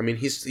narrow. I mean,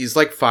 he's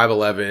like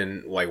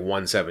 5'11", like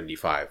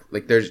 175.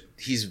 Like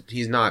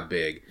he's not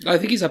big. I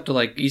think he's up to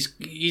like he's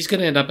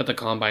going to end up at the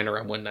combine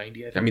around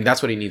 190. I mean,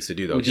 that's what he needs to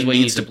do though. Which is what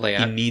he needs to play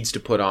at. He needs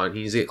to put on.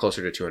 He needs to get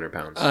closer to 200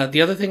 pounds.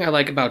 The other thing I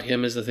like about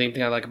him is the same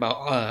thing I like about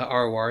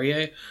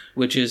Oruwariye,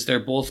 which is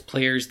they're both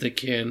players that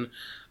can,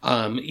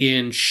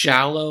 in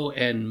shallow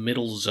and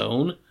middle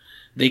zone,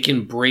 they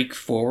can break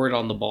forward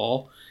on the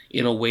ball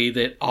in a way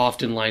that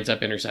often lines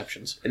up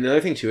interceptions. And the other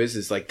thing too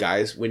is like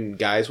when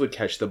guys would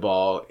catch the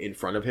ball in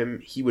front of him,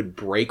 he would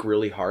break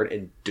really hard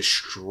and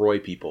destroy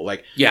people.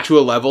 Like to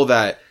a level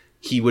that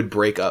he would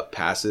break up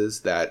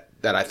passes that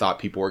I thought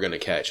people were going to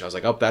catch. I was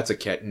like, oh, that's a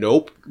catch.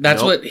 Nope.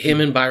 That's what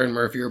him and Byron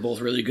Murphy are both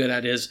really good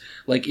at is,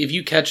 like, if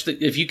you catch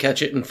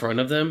it in front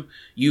of them,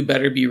 you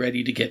better be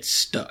ready to get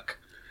stuck.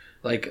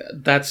 Like,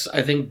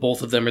 I think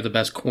both of them are the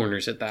best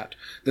corners at that.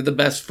 They're the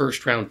best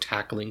first-round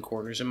tackling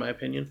corners, in my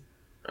opinion.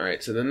 All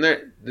right, so then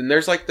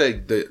there's like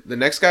the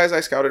next guys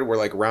I scouted were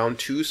like round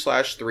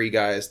 2/3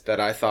 guys that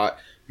I thought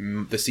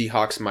the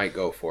Seahawks might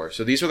go for.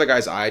 So these are the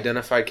guys I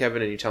identified,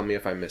 Kevin, and you tell me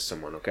if I missed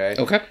someone, okay?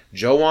 Okay.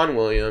 Joejuan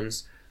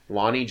Williams,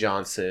 Lonnie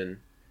Johnson,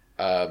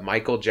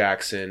 Michael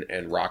Jackson,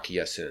 and Rocky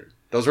Ya-Sin.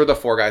 Those were the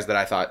 4 guys that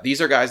I thought.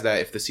 These are guys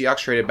that if the Seahawks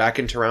traded back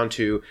into round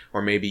 2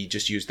 or maybe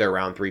just used their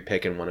round 3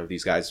 pick and one of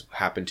these guys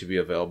happened to be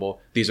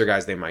available, these are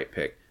guys they might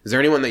pick. Is there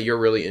anyone that you're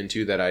really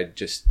into that I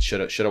just should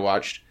have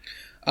watched?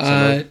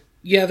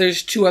 Yeah,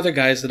 there's 2 other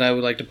guys that I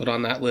would like to put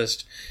on that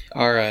list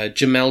are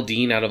Jamel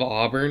Dean out of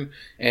Auburn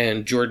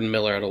and Jordan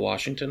Miller out of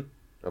Washington.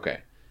 Okay,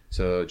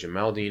 so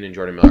Jamel Dean and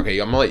Jordan Miller. Okay,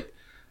 I'm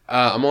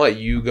gonna let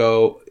you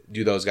go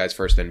do those guys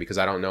first then because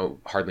I don't know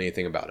hardly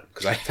anything about them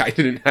because I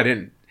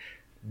didn't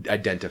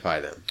identify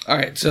them. All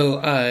right,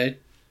 so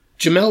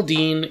Jamel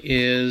Dean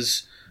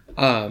is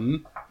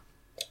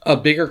a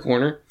bigger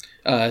corner.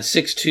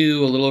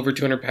 6'2", a little over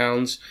 200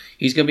 pounds.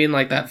 He's going to be in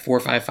like that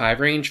 4.55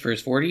 range for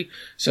his 40.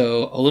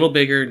 So a little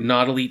bigger,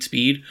 not elite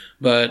speed,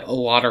 but a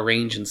lot of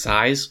range and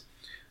size.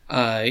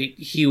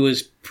 He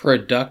was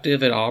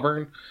productive at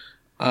Auburn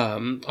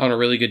on a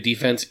really good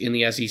defense in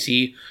the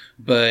SEC,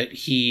 but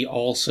he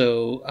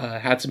also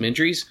had some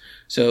injuries,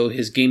 so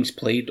his games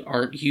played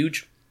aren't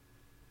huge.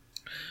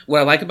 What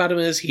I like about him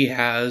is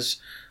he's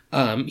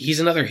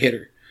another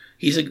hitter.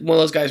 He's like one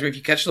of those guys where if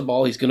you catch the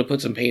ball, he's going to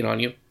put some pain on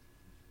you.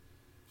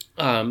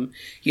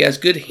 He has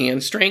good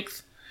hand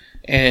strength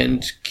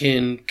and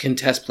can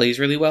contest plays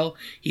really well.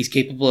 He's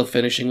capable of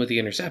finishing with the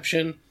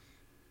interception.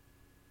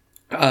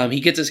 He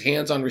gets his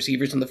hands on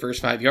receivers in the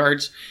first 5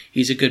 yards.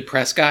 He's a good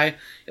press guy,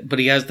 but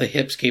he has the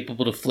hips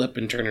capable to flip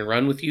and turn and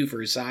run with you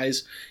for his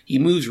size. He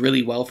moves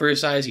really well for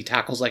his size. He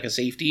tackles like a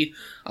safety.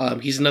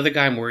 He's another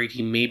guy I'm worried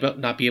he may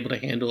not be able to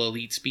handle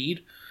elite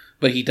speed,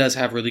 but he does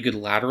have really good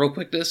lateral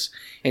quickness,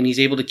 and he's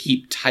able to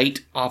keep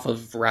tight off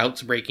of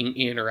routes breaking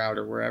in or out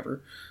or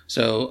wherever.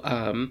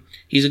 So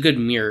he's a good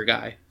mirror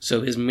guy.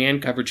 So his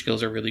man coverage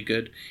skills are really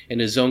good, and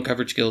his zone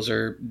coverage skills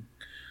are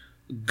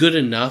good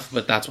enough,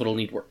 but that's what'll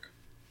need work.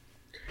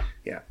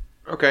 Yeah.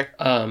 Okay.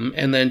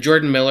 And then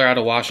Jordan Miller out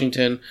of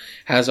Washington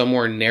has a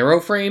more narrow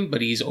frame,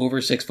 but he's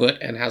over 6 foot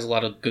and has a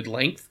lot of good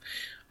length.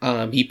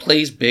 He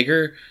plays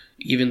bigger,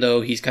 even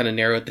though he's kind of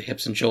narrow at the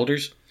hips and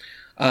shoulders.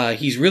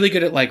 He's really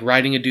good at like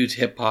riding a dude's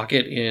hip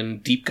pocket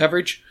in deep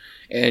coverage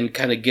and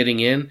kind of getting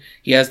in.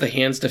 He has the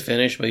hands to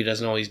finish, but he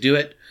doesn't always do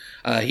it.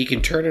 He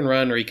can turn and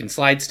run or he can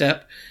slide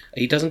step.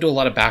 He doesn't do a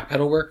lot of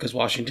backpedal work because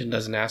Washington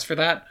doesn't ask for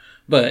that,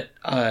 but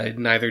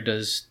neither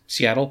does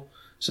Seattle,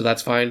 so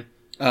that's fine.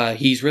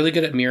 He's really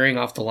good at mirroring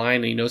off the line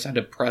and he knows how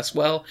to press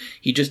well.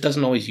 He just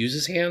doesn't always use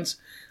his hands.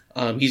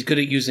 He's good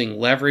at using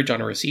leverage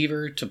on a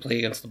receiver to play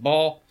against the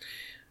ball.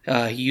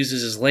 He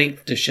uses his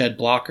length to shed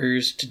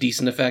blockers to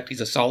decent effect.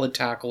 He's a solid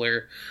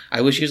tackler.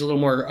 I wish he was a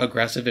little more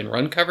aggressive in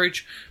run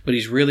coverage, but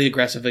he's really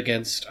aggressive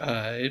against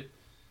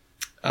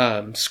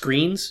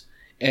screens.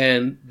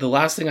 And the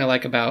last thing I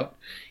like about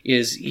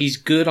is he's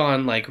good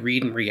on like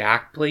read and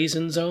react plays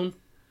in zone.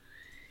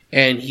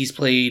 And he's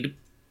played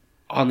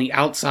on the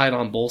outside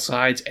on both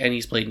sides, and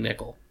he's played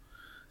nickel.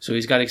 So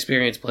he's got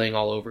experience playing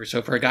all over.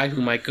 So for a guy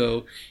who might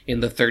go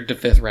in the 3rd to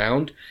 5th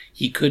round,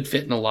 he could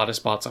fit in a lot of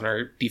spots on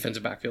our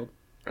defensive backfield.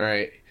 All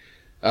right.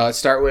 Let's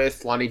start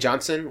with Lonnie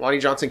Johnson. Lonnie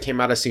Johnson came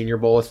out of Senior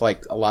Bowl with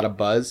like a lot of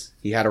buzz.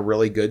 He had a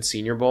really good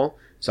Senior Bowl.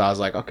 So I was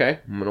like, okay,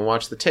 I'm going to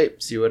watch the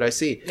tape, see what I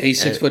see. And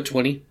he's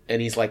 6'20".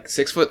 And he's like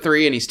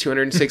 6'3", and he's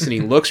 206, and he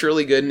looks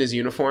really good in his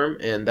uniform.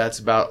 And that's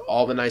about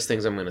all the nice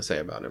things I'm going to say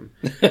about him.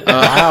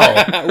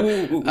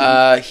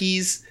 Wow.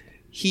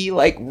 He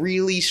like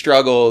really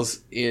struggles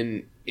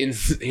in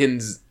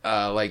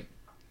like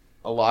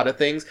a lot of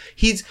things.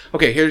 Here's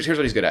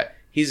what he's good at.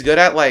 He's good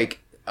at like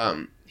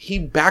he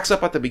backs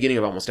up at the beginning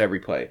of almost every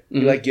play.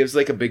 Mm-hmm. He like gives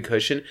like a big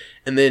cushion,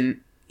 and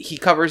then he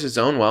covers his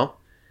zone well.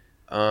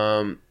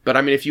 But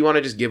I mean, if you want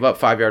to just give up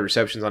 5-yard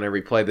receptions on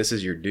every play, this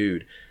is your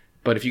dude.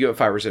 But if you give up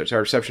 5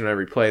 reception on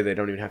every play, they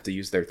don't even have to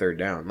use their 3rd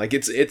down. Like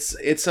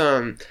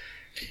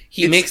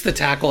he makes the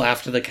tackle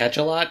after the catch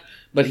a lot,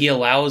 but he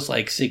allows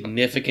like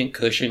significant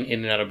cushion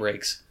in and out of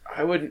breaks.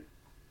 I wouldn't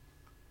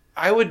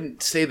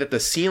say that the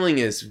ceiling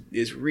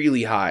is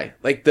really high.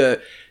 Like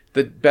the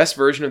best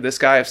version of this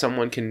guy, if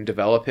someone can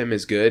develop him,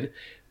 is good.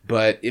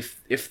 But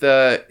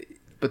the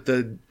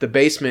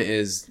basement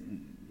is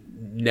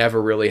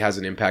never really has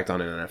an impact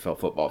on an NFL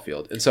football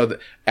field. And so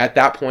at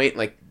that point,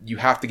 like you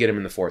have to get him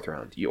in the 4th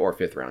round or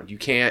 5th round. You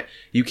can't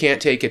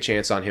take a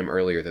chance on him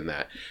earlier than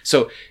that.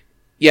 So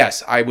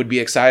yes, I would be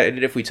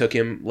excited if we took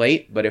him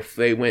late, but if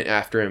they went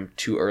after him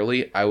too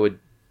early, I would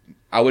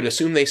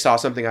assume they saw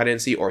something I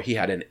didn't see, or he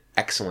had an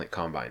excellent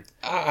combine.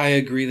 I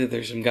agree that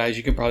there's some guys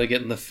you could probably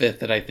get in the 5th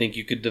that I think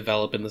you could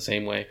develop in the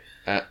same way.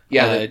 Do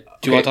you want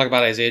to talk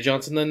about Isaiah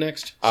Johnson then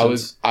next? I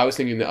was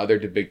thinking the other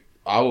big.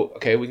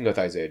 Okay, we can go with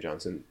Isaiah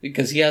Johnson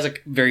because he has a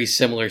very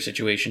similar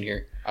situation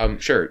here.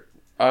 Sure.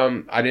 I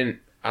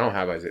don't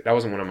have Isaiah. That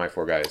wasn't one of my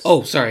 4 guys.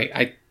 Oh,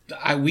 sorry.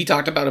 We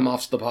talked about him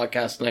off the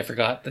podcast, and I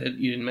forgot that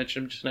you didn't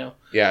mention him just now.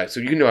 Yeah, so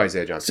you can do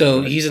Isaiah Johnson.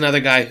 So he's another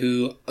guy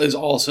who is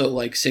also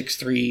like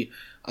 6'3".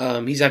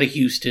 He's out of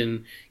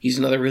Houston. He's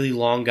another really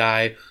long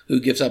guy who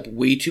gives up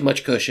way too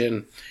much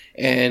cushion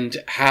and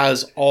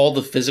has all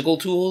the physical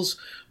tools,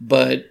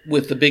 but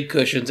with the big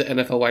cushions,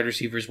 NFL wide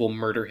receivers will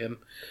murder him.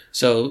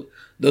 So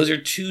those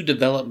are 2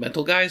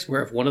 developmental guys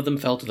where if one of them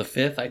fell to the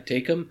 5th, I'd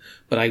take them,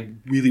 but I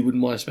really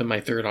wouldn't want to spend my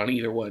 3rd on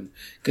either one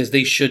because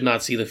they should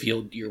not see the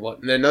field year 1.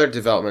 And another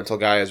developmental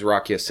guy is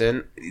Rock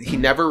Ya-Sin. He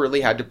never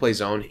really had to play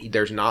zone.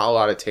 There's not a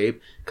lot of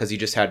tape because he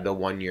just had the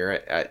 1 year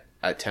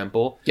at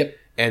Temple. Yep.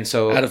 And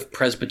so out of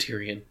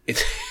Presbyterian.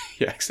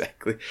 Yeah,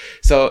 exactly.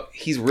 So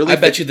he's really. I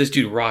bet you this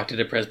dude rocked at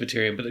a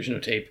Presbyterian, but there's no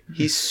tape.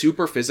 He's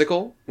super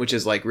physical, which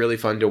is like really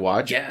fun to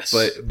watch. Yes.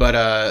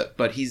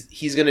 But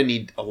he's gonna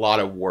need a lot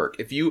of work.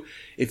 If you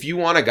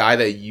want a guy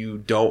that you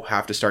don't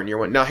have to start in year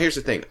 1. Now here's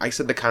the thing. I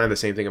said the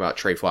same thing about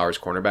Trey Flowers'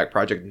 cornerback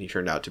project, and he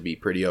turned out to be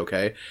pretty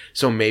okay.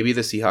 So maybe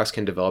the Seahawks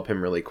can develop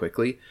him really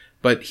quickly.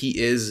 But he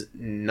is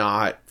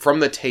not,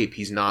 from the tape,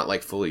 he's not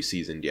like fully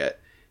seasoned yet.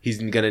 He's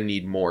gonna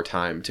need more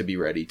time to be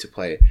ready to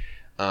play.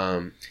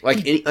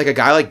 Like a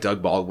guy like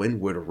Doug Baldwin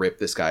would rip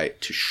this guy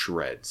to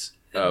shreds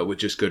with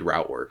just good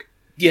route work.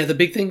 Yeah, the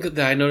big thing that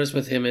I noticed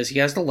with him is he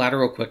has the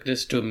lateral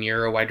quickness to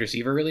mirror a wide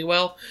receiver really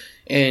well,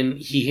 and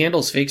he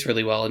handles fakes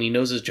really well, and he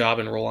knows his job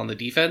and role on the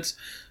defense.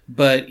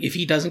 But if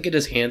he doesn't get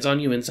his hands on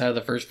you inside of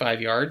the first 5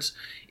 yards,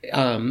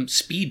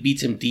 speed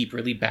beats him deep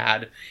really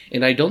bad.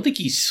 And I don't think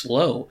he's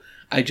slow.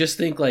 I just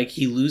think like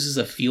he loses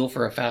a feel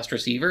for a fast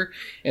receiver,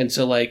 and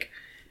so like.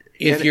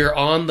 If you're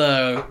on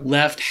the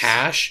left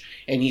hash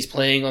and he's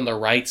playing on the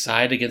right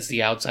side against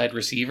the outside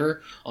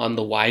receiver on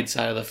the wide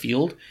side of the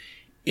field,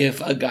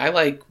 if a guy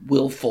like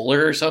Will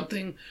Fuller or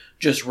something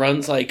just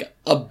runs like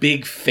a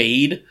big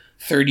fade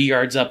 30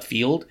 yards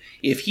upfield,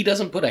 if he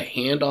doesn't put a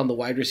hand on the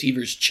wide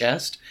receiver's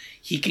chest,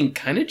 he can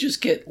kind of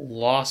just get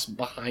lost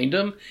behind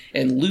him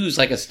and lose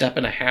like a step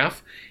and a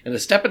half. And a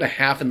step and a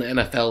half in the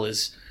NFL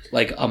is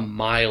like a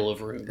mile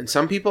of room. And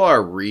some people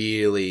are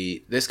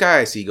really... This guy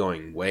I see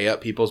going way up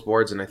people's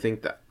boards, and I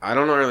think that... I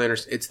don't really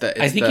understand.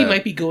 I think he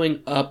might be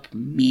going up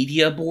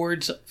media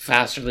boards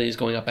faster than he's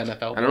going up NFL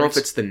boards. I don't know if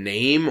it's the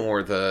name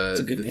or the...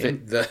 It's a good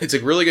name. It's a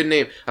really good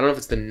name. I don't know if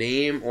it's the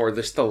name or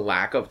just the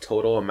lack of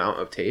total amount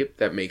of tape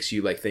that makes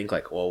you like think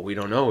like, well, we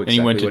don't know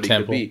exactly what he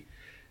could be.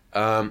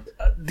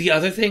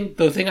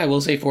 The thing I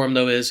will say for him,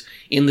 though, is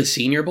in the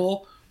Senior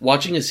Bowl,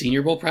 watching his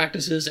Senior Bowl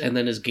practices and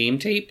then his game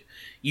tape,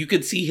 you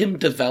could see him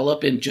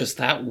develop in just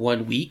that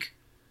 1 week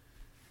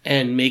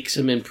and make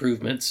some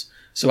improvements.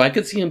 So I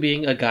could see him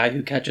being a guy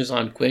who catches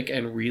on quick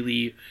and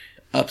really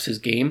ups his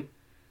game.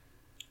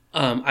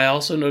 I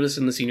also noticed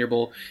in the Senior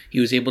Bowl, he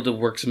was able to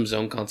work some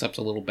zone concepts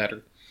a little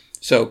better.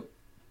 So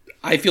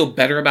I feel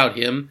better about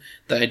him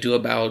than I do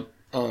about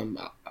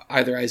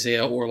either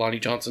Isaiah or Lonnie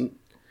Johnson.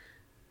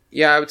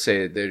 Yeah, I would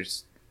say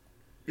there's...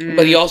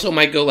 But he also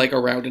might go like a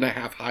round and a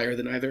half higher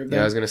than either of them.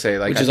 Yeah, I was gonna say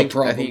like I think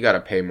you got to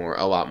pay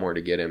a lot more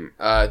to get him.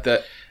 All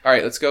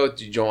right, let's go with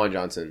Juwan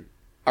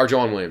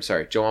Williams.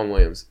 Sorry, Juwan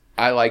Williams.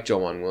 I like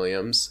Juwan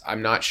Williams.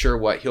 I'm not sure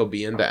what he'll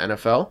be in the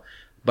NFL,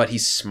 but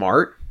he's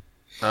smart.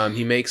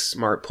 He makes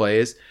smart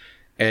plays,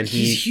 and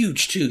he's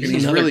huge too.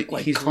 He's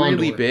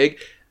really big.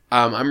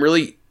 I'm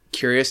really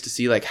curious to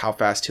see like how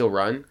fast he'll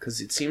run because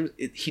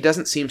he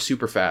doesn't seem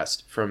super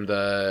fast from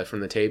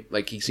the tape.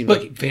 Like he seems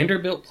like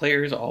Vanderbilt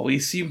players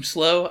always seem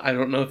slow. I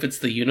don't know if it's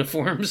the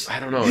uniforms. I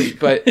don't know,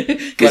 but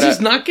because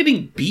he's not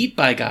getting beat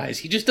by guys.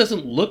 He just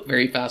doesn't look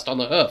very fast on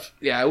the hoof.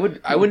 Yeah,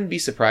 I wouldn't be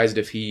surprised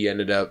if he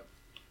ended up.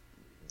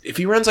 If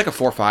he runs like a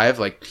 4.5,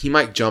 like he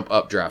might jump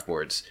up draft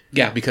boards.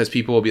 Yeah, because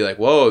people will be like,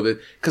 "Whoa!"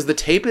 Because the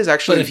tape is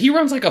actually. But if he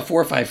runs like a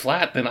 4.5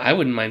 flat, then I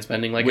wouldn't mind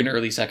spending like an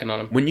early second on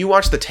him. When you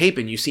watch the tape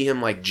and you see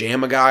him like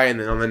jam a guy, and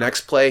then on the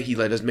next play he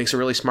like just makes a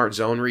really smart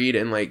zone read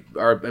and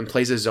and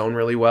plays his zone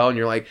really well, and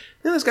you're like,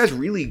 "Yeah, this guy's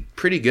really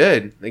pretty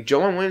good." Like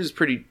Juwan Williams is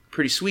pretty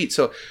sweet.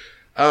 So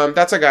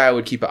that's a guy I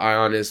would keep an eye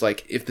on. Is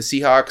like if the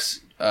Seahawks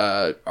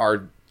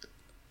are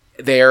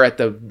there at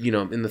the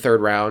in the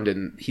third round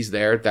and he's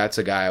there, that's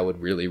a guy I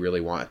would really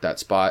want at that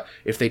spot.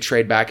 If they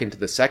trade back into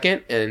the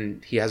second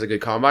and he has a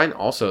good combine,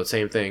 also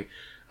same thing.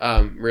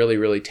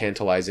 Really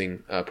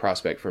tantalizing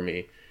prospect for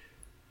me.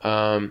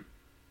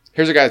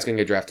 Here's a guy that's gonna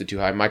get drafted too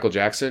high, Michael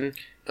Jackson.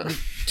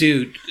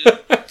 Dude,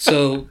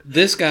 so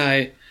this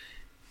guy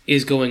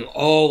is going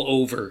all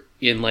over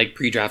in like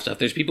pre-draft stuff.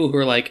 There's people who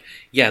are like,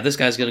 yeah, this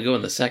guy's gonna go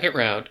in the second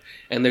round,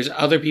 and there's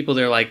other people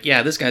that are like,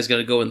 yeah, this guy's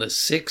gonna go in the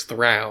 6th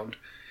round.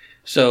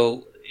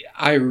 So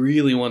I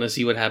really want to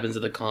see what happens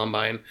at the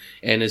combine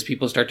and as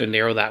people start to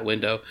narrow that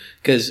window.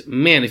 Because,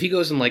 man, if he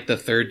goes in like the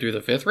 3rd through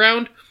the 5th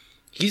round,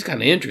 he's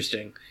kind of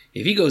interesting.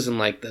 If he goes in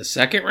like the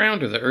 2nd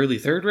round or the early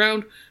 3rd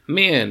round,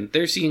 man,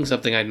 they're seeing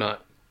something I'm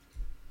not.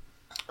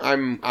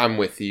 I'm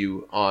with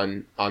you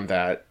on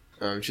that.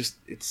 Just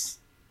it's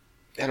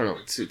I don't know.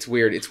 It's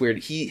weird. It's weird.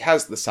 He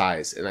has the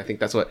size, and I think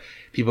that's what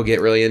people get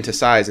really into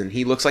size. And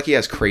he looks like he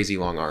has crazy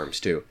long arms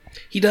too.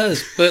 He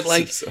does, but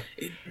like,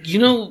 you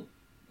know,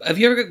 have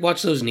you ever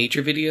watched those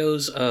nature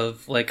videos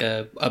of like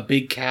a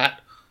big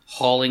cat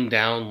hauling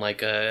down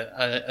like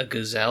a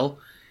gazelle,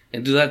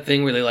 and do that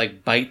thing where they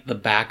like bite the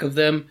back of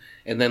them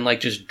and then like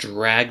just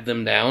drag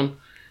them down?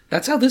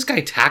 That's how this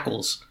guy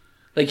tackles.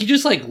 Like he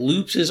just like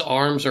loops his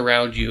arms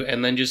around you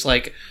and then just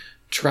like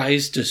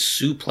tries to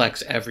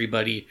suplex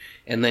everybody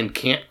and then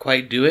can't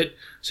quite do it,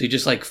 so he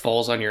just like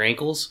falls on your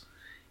ankles.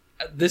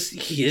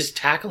 His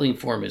tackling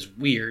form is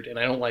weird and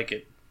I don't like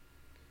it.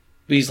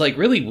 But he's like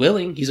really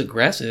willing, he's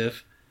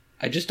aggressive.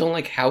 I just don't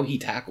like how he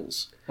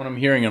tackles. What I'm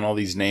hearing on all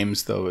these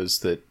names though is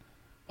that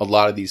a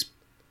lot of these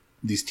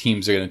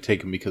teams are going to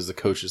take him because the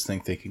coaches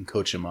think they can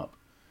coach him up.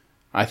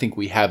 I think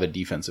we have a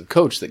defensive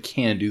coach that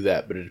can do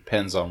that, but it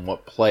depends on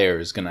what player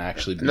is going to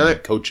actually be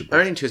coachable.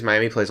 Another thing too is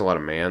Miami plays a lot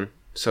of man,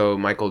 so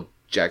Michael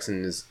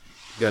Jackson is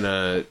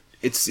gonna.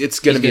 It's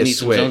gonna be a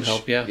switch. Zone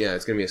help, yeah,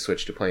 it's gonna be a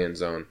switch to play in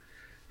zone.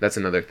 That's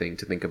another thing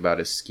to think about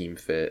is scheme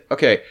fit.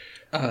 Okay,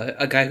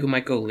 a guy who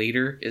might go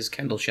later is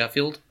Kendall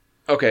Sheffield.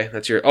 Okay,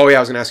 that's your. Oh yeah, I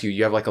was gonna ask you.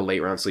 You have like a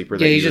late round sleeper.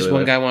 Yeah, he's just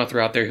one guy I want to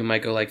throw out there who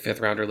might go like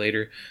 5th round or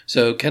later.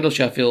 So Kendall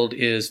Sheffield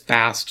is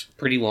fast,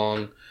 pretty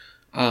long.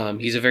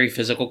 He's a very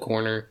physical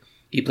corner.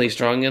 He plays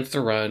strong against the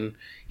run.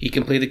 He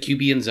can play the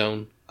QB in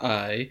zone.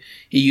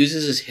 He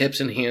uses his hips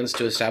and hands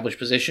to establish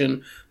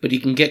position, but he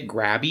can get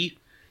grabby.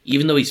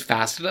 Even though he's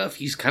fast enough,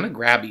 he's kind of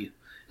grabby.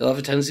 He'll have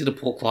a tendency to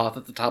pull cloth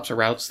at the tops of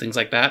routes, things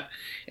like that.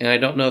 And I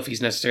don't know if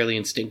he's necessarily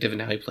instinctive in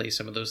how he plays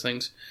some of those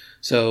things.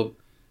 So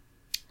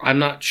I'm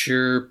not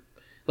sure.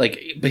 But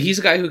he's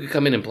a guy who could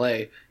come in and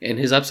play, and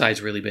his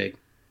upside's really big.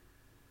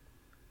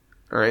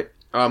 All right.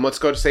 Let's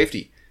go to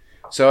safety.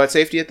 So at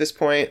safety at this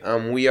point,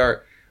 we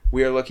are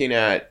looking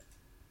at,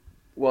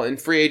 well, in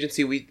free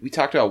agency, we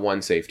talked about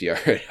one safety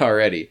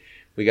already.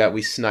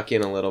 We snuck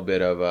in a little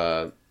bit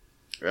of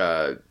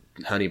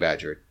Honey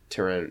Badger,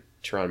 Tyrann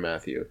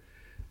Mathieu.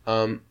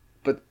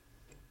 But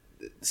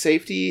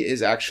safety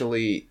is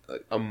actually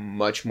a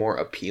much more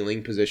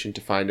appealing position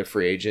to find a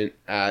free agent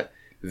at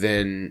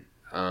than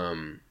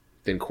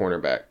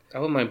cornerback. I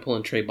wouldn't mind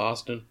pulling Trey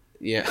Boston.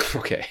 Yeah,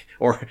 okay.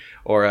 Or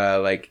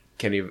like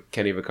Kenny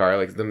Vaccaro,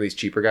 like some of these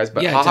cheaper guys.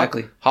 But yeah,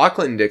 exactly.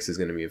 Clinton Dix is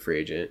going to be a free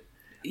agent.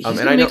 He's going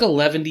to make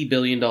 $11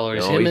 billion. No,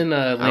 him and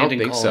Landon Collins. I don't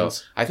think so.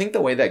 I think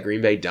the way that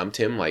Green Bay dumped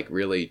him, like,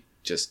 really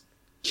just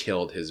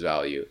killed his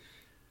value.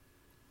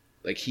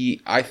 Like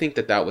I think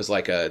that was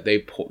like they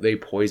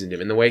poisoned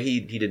him, and the way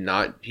he did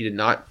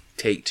not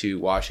take to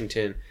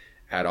Washington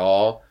at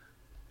all.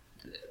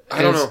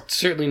 I don't know.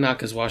 Certainly not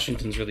because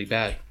Washington's really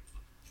bad.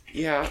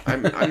 Yeah,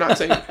 I'm not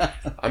saying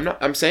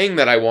I'm saying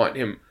that I want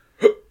him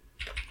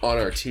on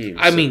our team.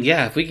 I mean,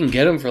 yeah, if we can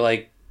get him for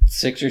like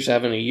 6 or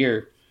 7 a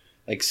year,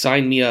 like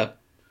sign me up.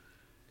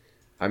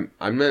 I'm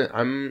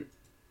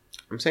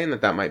saying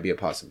that might be a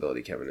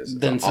possibility, Kevin.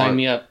 Then sign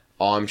me up.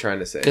 All I'm trying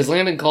to say. Because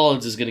Landon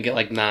Collins is going to get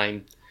like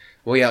 9.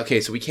 Well, yeah, okay,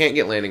 so we can't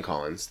get Landon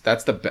Collins.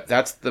 That's the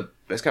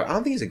best guy. I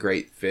don't think he's a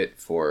great fit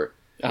for.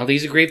 I don't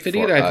think he's a great fit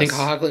either. I think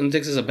Clinton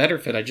Dix is a better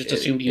fit. I just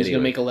assumed he was going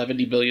to make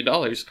 $11 billion.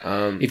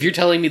 If you're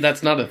telling me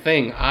that's not a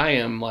thing, I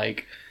am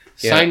like,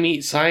 sign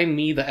me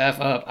the F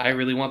up. I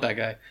really want that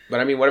guy. But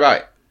I mean, what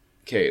about?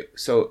 Okay,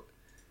 so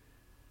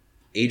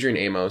Adrian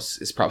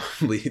Amos is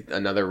probably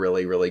another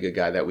really, really good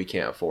guy that we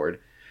can't afford.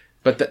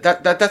 But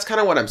that's kind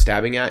of what I'm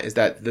stabbing at, is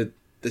that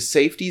the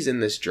safeties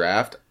in this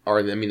draft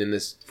in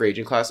this free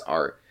agent class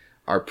are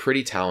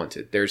pretty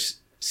talented.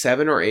 There's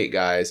 7 or 8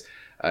 guys.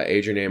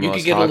 Adrian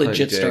Amos, Clinton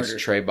Dix,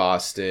 Trey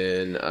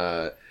Boston.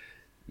 All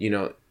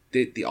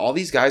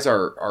these guys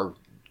are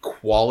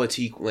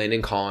quality.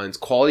 Landon Collins,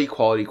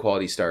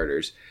 quality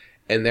starters,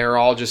 and they're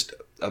all just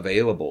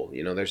available.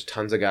 There's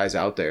tons of guys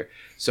out there.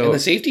 So and the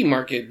safety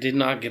market did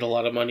not get a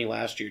lot of money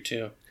last year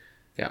too.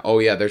 Yeah. Oh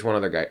yeah. There's one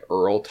other guy,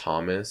 Earl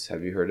Thomas.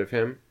 Have you heard of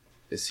him?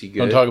 Is he good?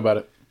 Don't talk about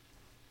it.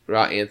 What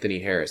about Anthony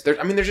Harris? There's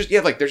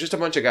just a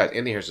bunch of guys.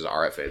 Anthony Harris is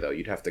RFA though.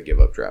 You'd have to give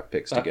up draft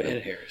picks to get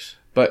him. Harris.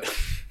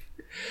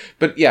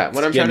 But yeah,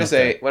 what I'm trying to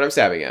say, what I'm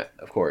stabbing at,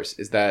 of course,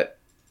 is that,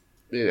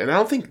 and I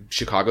don't think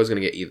Chicago's going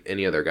to get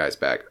any other guys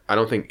back. I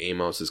don't think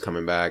Amos is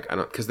coming back.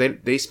 Because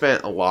they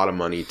spent a lot of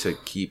money to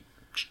keep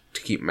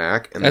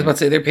Mack. And I was about to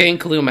say they're paying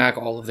Khalil Mack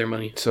all of their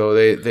money. So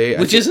they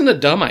which isn't a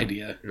dumb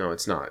idea. No,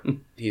 it's not.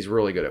 He's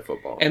really good at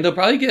football, and they'll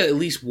probably get at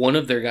least one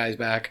of their guys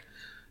back,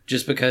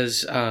 just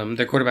because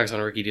their quarterback's on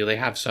a rookie deal. They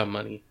have some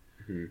money.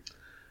 Mm-hmm.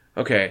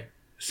 Okay,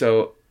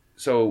 so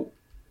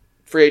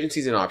free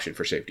agency is an option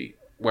for safety.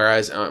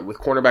 Whereas with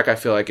cornerback, I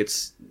feel like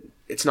it's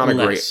not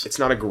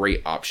a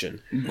great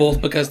option.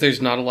 Both because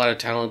there's not a lot of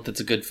talent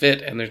that's a good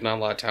fit, and there's not a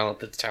lot of talent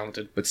that's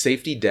talented. But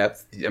safety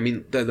depth, I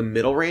mean, the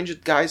middle range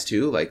of guys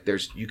too. Like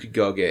you could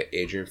go get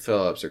Adrian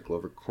Phillips or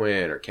Glover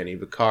Quinn or Kenny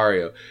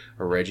Vaccaro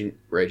or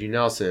Reggie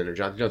Nelson or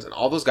Jonathan Jones, and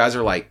all those guys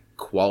are like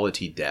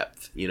quality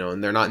depth,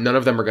 and they're not. None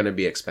of them are going to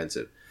be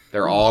expensive.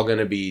 They're all going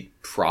to be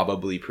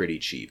probably pretty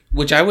cheap.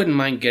 Which I wouldn't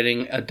mind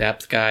getting a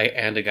depth guy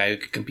and a guy who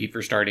could compete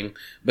for starting,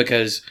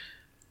 because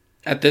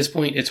At this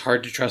point, it's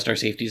hard to trust our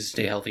safeties to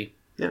stay healthy.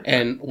 Yeah.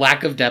 And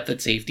lack of depth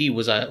at safety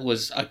was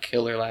a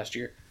killer last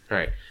year. All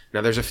right.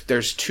 Now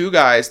there's two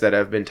guys that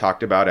have been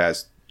talked about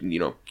as,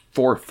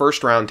 for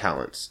first round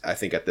talents, I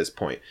think, at this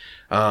point.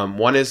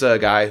 One is a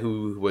guy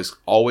who was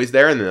always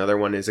there, and the other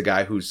one is a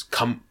guy who's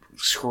come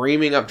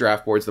screaming up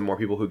draft boards the more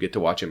people who get to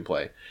watch him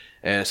play.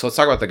 And so let's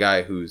talk about the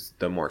guy who's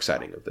the more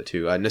exciting of the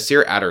two.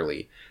 Nasir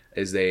Adderley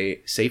is a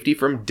safety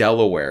from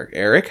Delaware.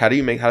 Eric, how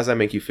does that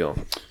make you feel?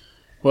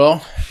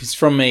 Well, he's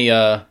from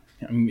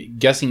I'm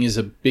guessing he's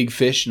a big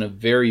fish in a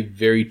very,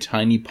 very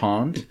tiny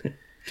pond.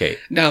 Okay.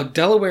 Now,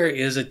 Delaware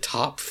is a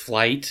top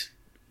flight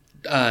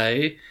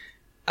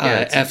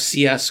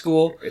FCS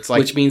school,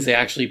 which means they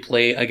actually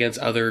play against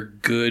other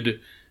good,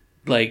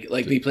 like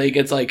they play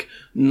against like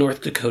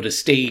North Dakota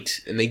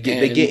State, and they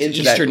get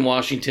into Eastern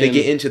Washington. They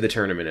get into the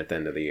tournament at the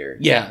end of the year.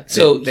 Yeah,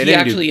 so he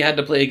actually had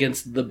to play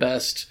against the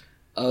best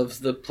of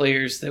the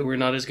players that were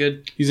not as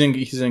good. He's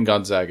in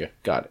Gonzaga.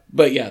 Got it.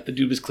 But yeah, the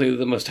dude was clearly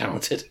the most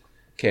talented.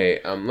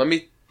 Okay, let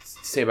me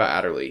say about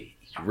Adderley.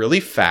 He's really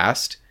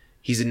fast.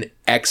 He's an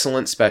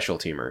excellent special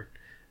teamer.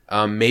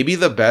 Maybe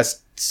the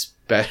best,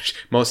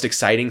 most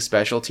exciting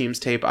special teams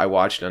tape I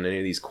watched on any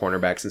of these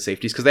cornerbacks and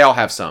safeties, because they all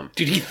have some.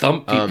 Dude, he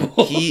thumped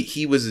people.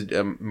 He was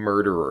a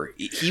murderer.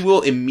 He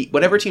will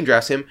whatever team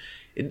drafts him.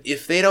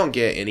 If they don't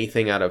get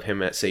anything out of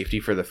him at safety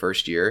for the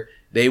first year,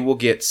 they will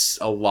get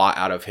a lot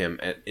out of him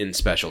in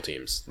special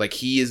teams. Like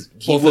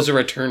both as a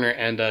returner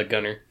and a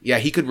gunner. Yeah,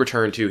 he could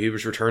return too.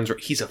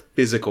 He's a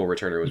physical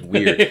returner. It was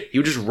weird. He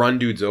would just run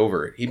dudes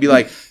over. He'd be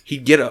like,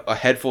 he'd get a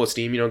head full of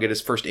steam, get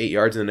his first 8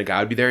 yards, and then the guy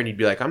would be there, and he'd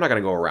be like, I'm not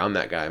gonna go around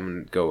that guy. I'm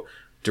gonna go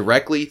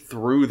directly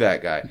through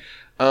that guy.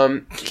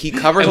 He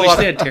covers a lot.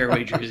 They had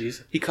tearaway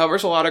jerseys. He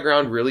covers a lot of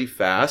ground really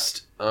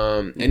fast.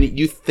 And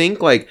you think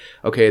like,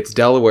 okay, it's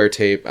Delaware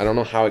tape. I don't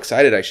know how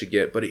excited I should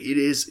get, but it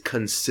is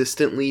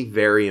consistently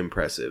very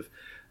impressive.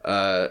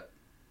 Yeah,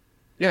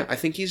 I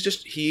think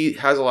he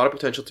has a lot of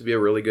potential to be a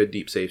really good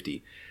deep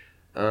safety.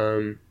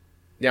 Now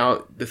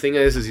the thing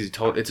is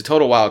it's a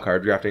total wild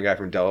card drafting a guy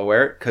from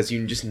Delaware, because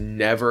you just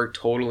never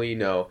totally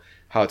know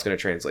how it's going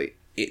to translate.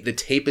 The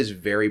tape is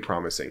very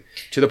promising,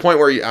 to the point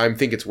where I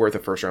think it's worth a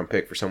first round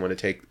pick for someone to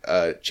take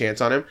a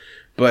chance on him.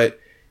 But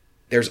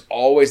there's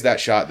always that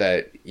shot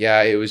that,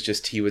 it was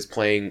just he was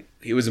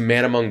a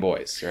man among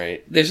boys,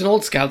 right? There's an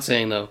old scout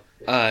saying, though,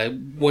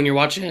 when you're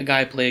watching a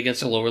guy play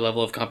against a lower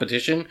level of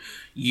competition,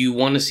 you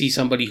want to see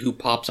somebody who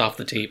pops off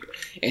the tape.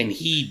 And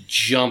he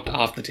jumped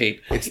off the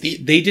tape.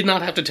 They did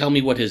not have to tell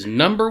me what his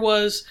number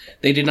was.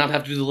 They did not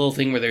have to do the little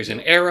thing where there's an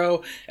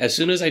arrow. As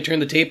soon as I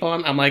turned the tape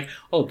on, I'm like,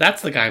 oh,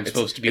 that's the guy I'm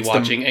supposed to be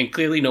watching, and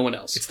clearly no one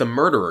else. It's the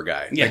murderer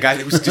guy. Yeah. The guy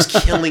that was just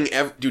killing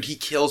dude, he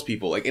kills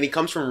people. And he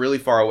comes from really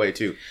far away,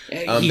 too.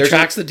 He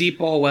tracks the deep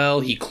ball well.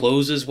 He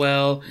closes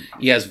well.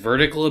 He has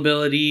vertical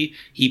ability.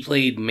 He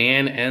played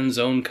man and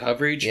zone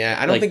coverage. Yeah,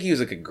 I don't think he was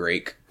like a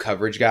great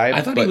coverage guy.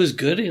 I thought he was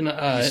good in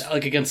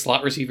against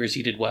slot receivers.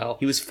 He did well.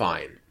 He was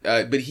fine.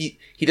 But he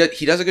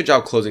does a good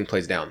job closing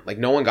plays down. Like,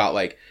 no one got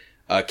like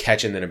a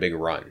catch and then a big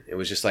run. It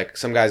was just like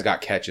some guys got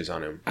catches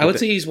on him. I would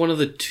say he's one of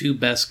the two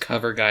best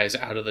cover guys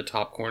out of the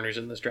top corners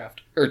in this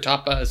draft, or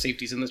top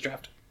safeties in this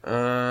draft.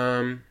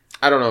 I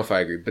don't know if I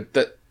agree, but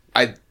the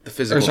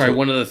physical. Or sorry,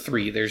 one of the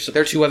three. There's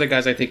two other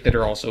guys I think that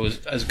are also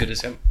as good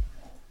as him.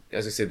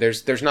 As I said,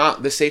 there's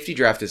not, the safety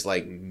draft is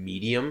like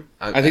medium.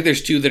 I think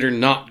there's two that are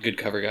not good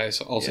cover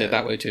guys. I'll say it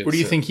that way too. Where do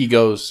you think he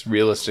goes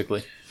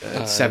realistically?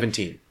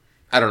 17.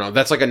 I don't know.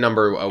 That's like a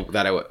number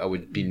that I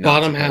would be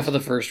bottom half of the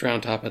first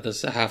round, top of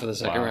the half of the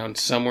second round,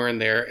 somewhere in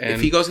there. And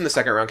if he goes in the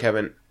second round,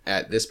 Kevin,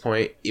 at this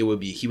point, he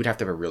would have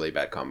to have a really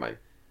bad combine.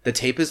 The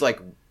tape is like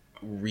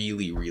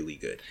really, really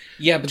good.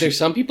 Yeah, but there's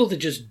some people that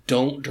just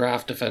don't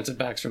draft defensive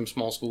backs from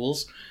small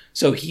schools.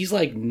 So he's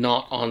like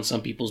not on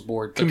some people's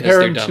board because compare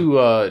they're him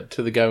dumb.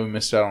 to the guy we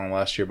missed out on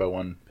last year by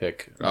one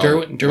pick.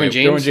 Derwin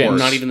James,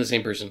 not even the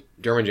same person.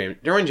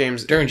 Derwin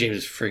James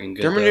is freaking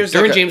good.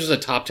 Derwin James was a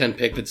top 10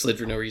 pick that slid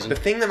for no reason. The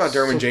thing about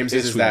Derwin James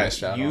is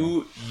that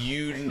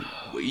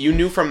you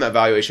knew from the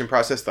evaluation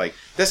process, like,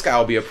 this guy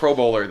will be a Pro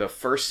Bowler the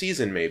first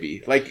season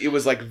maybe. Like, it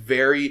was like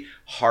very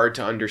hard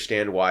to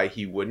understand why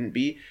he wouldn't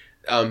be.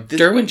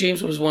 Derwin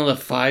James was one of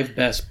the 5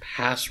 best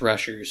pass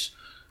rushers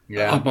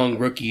among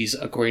rookies,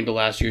 according to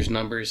last year's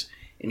numbers.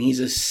 And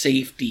he's a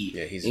safety.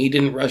 Yeah, he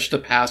didn't rush the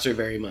passer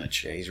very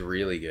much. Yeah, he's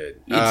really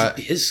good.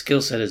 His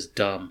skill set is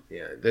dumb.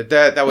 Yeah,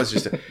 that was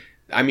just.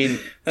 I mean,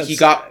 he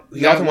got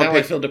from one pick.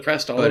 I feel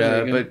depressed all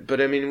over again. But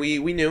I mean,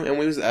 we knew,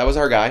 and that was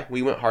our guy.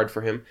 We went hard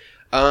for him.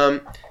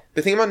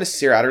 The thing about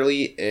Nasir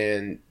Adderley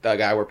and the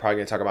guy we're probably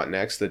going to talk about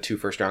next, the 2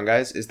 first-round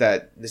guys, is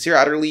that Nasir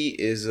Adderley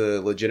is a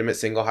legitimate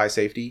single-high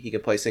safety. He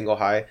can play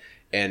single-high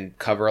and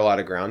cover a lot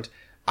of ground.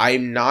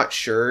 I'm not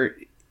sure.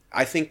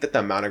 I think that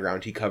the amount of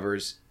ground he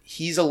covers,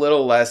 he's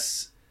slightly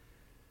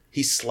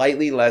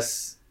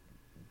less,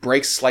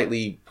 breaks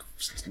slightly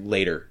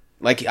later.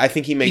 Like, I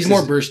think he's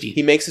more bursty.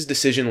 He makes his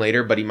decision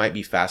later, but he might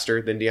be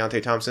faster than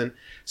Deontay Thompson.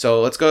 So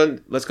let's go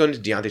into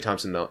Deontay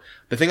Thompson, though.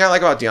 The thing I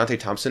like about Deontay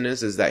Thompson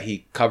is that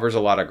he covers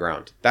a lot of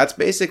ground. That's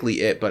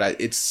basically it, but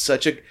it's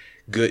such a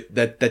good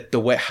that the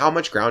way how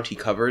much ground he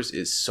covers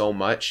is so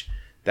much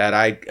that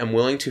I am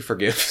willing to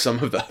forgive some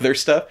of the other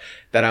stuff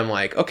that I'm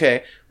like,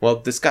 okay, well,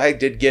 this guy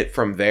did get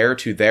from there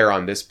to there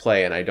on this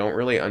play, and I don't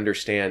really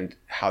understand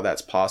how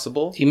that's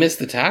possible. He missed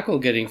the tackle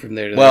getting from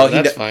there to there, but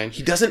that's fine.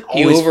 He doesn't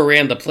always... He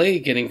overran the play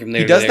getting from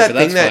there to there, but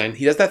that's fine.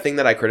 He does that thing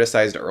that I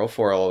criticized Earl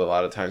for a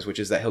lot of times, which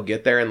is that he'll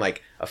get there and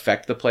like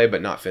affect the play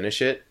but not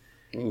finish it.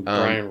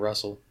 Brian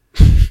Russell.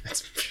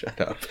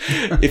 Shut up.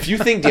 If you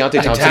think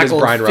Deontay Thompson is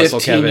Brian Russell,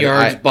 Kevin,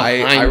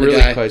 I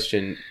really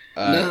question...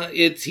 no,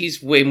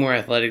 he's way more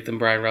athletic than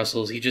Brian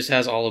Russell's. He just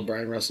has all of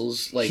Brian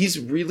Russell's he's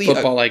really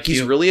football IQ.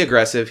 He's really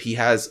aggressive. He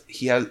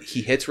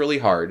hits really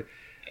hard.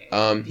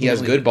 He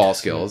has good ball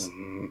skills.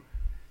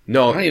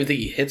 No, I don't even think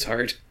he hits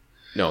hard.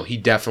 No, he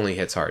definitely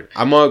hits hard.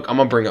 I'm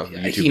gonna bring up the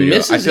YouTube he video.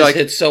 Misses his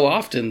hits so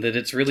often that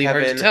it's really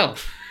hard to tell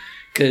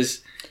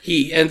because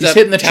he's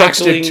hitting the truck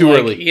stick too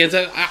early.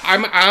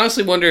 I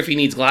honestly wonder if he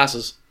needs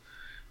glasses.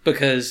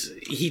 Because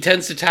he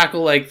tends to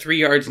tackle 3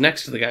 yards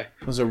next to the guy.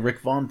 It was a Rick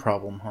Vaughn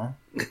problem, huh?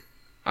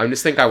 I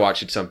just think I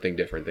watched something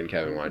different than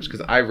Kevin watched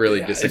because I really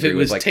disagree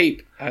with If it was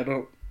tape, I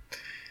don't.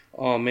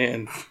 Oh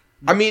man.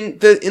 I mean,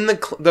 his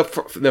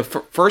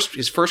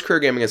first career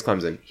game against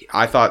Clemson,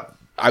 I thought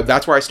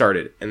that's where I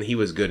started, and he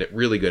was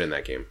really good in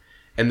that game.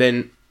 And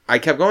then I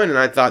kept going, and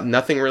I thought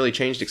nothing really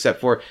changed except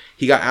for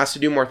he got asked to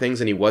do more things,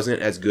 and he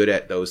wasn't as good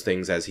at those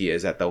things as he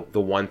is at the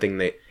one thing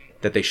that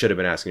they should have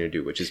been asking him to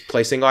do, which is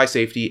play single eye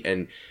safety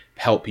and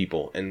help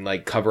people and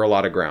cover a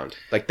lot of ground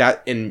like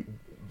that and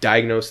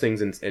diagnose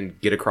things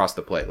and get across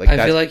the play.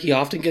 I feel like he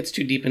often gets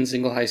too deep in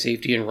single high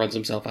safety and runs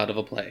himself out of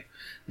a play.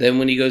 Then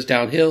when he goes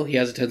downhill, he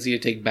has a tendency to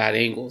take bad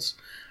angles.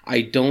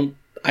 I don't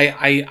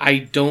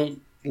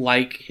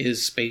like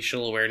his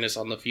spatial awareness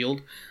on the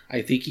field.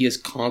 I think he is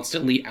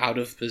constantly out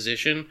of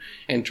position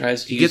and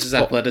tries to use his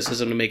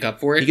athleticism to make up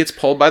for it. He gets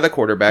pulled by the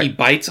quarterback. He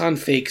bites on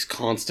fakes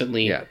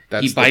constantly. Yeah,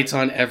 he bites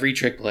on every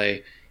trick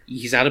play.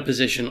 He's out of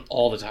position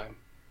all the time.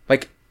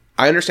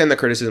 I understand the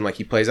criticism.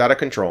 He plays out of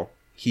control.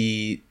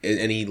 He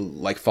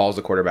follows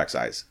the quarterback's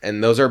eyes,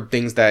 and those are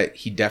things that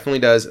he definitely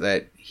does.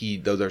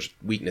 Those are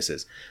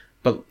weaknesses,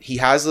 but he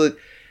has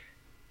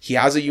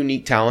a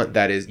unique talent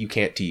that is you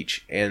can't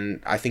teach,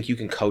 and I think you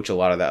can coach a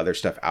lot of the other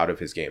stuff out of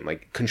his game.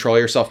 Control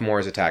yourself more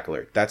as a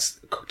tackler. That's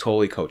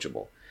totally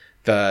coachable.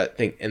 The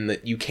thing, and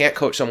that you can't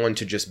coach someone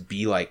to just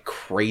be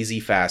crazy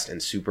fast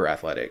and super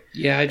athletic.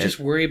 Yeah, I just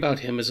worry about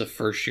him as a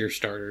first year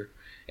starter,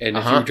 and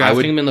if you're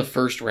drafting him in the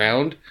first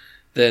round,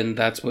 then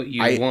that's what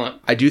you want.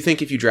 I do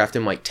think if you draft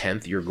him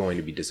 10th, you're going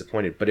to be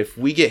disappointed. But if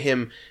we get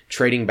him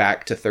trading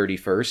back to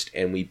 31st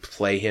and we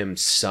play him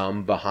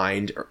some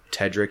behind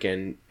Tedrick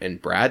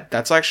and Brad,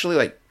 that's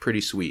actually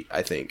pretty sweet,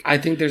 I think. I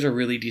think there's a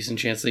really decent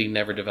chance that he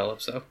never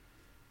develops, though.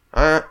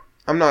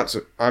 I'm not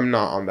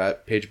on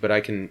that page, but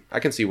I can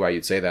see why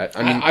you'd say that.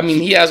 I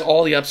mean, he has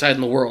all the upside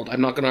in the world.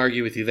 I'm not going to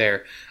argue with you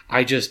there.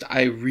 I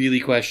really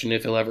question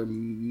if he'll ever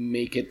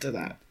make it to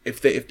that.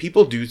 If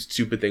people do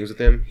stupid things with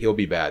him, he'll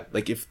be bad.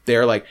 If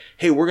they're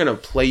hey, we're gonna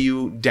play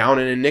you down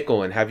in a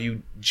nickel and have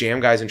you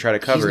jam guys and try to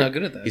cover. He's not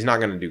good at that. He's not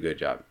gonna do a good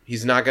job.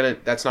 He's not gonna.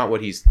 That's not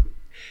what he's.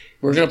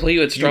 We're gonna play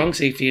you at strong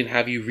safety and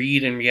have you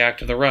read and react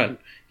to the run.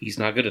 He's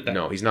not good at that.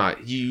 No, he's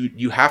not.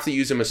 You have to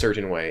use him a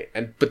certain way.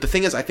 But the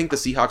thing is, I think the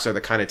Seahawks are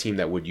the kind of team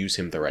that would use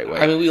him the right way.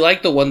 I mean, we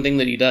like the one thing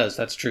that he does.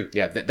 That's true.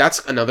 Yeah,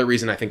 that's another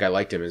reason I think I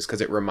liked him is because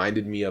it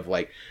reminded me of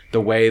the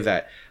way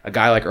that a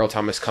guy like Earl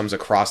Thomas comes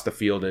across the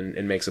field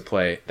and makes a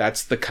play.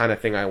 That's the kind of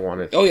thing I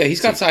wanted. Oh yeah,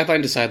 he's got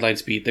sideline to sideline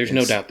speed. There's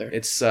no doubt there.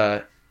 It's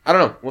I don't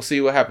know. We'll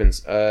see what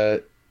happens.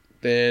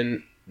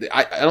 Then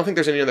I don't think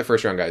there's any other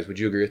first round guys. Would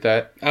you agree with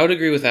that? I would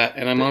agree with that,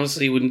 and I'm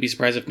honestly wouldn't be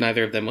surprised if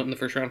neither of them went in the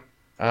first round.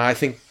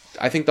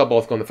 I think they'll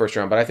both go in the first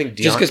round, but I think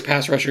just because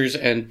pass rushers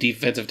and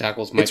defensive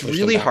tackles might. It's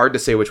really hard to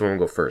say which one will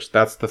go first.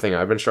 That's the thing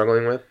I've been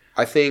struggling with.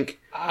 I think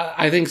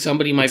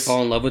somebody might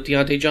fall in love with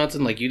Deontay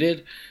Johnson like you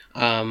did.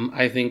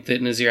 I think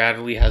that Nasir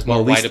Adderley has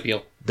more wide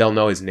appeal. They'll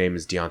know his name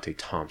is Deontay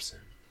Thompson,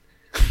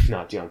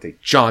 not Deontay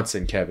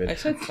Johnson. Kevin, I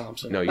said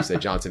Thompson. No, you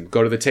said Johnson.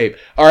 Go to the tape.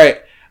 All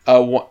right,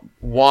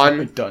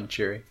 Juan Don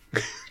Cherry.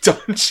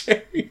 Don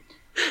Cherry.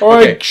 All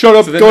right, shut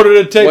up. So go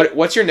to the tape.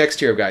 What's your next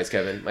tier of guys,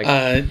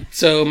 Kevin?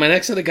 So my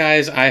next set of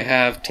guys, I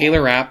have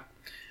Taylor Rapp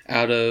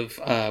out of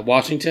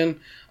Washington,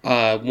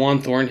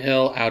 Juan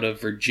Thornhill out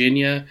of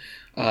Virginia,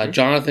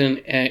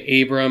 Jonathan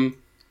Abram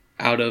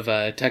out of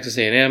Texas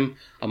A&M,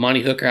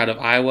 Amani Hooker out of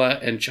Iowa,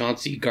 and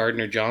Chauncey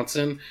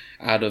Gardner-Johnson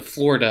out of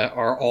Florida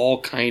are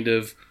all kind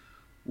of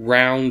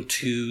round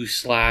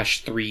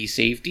 2/3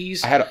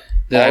 safeties.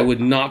 I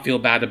would not feel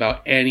bad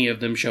about any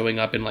of them showing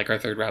up in our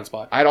third round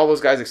spot. I had all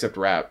those guys except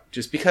Rapp,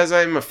 just because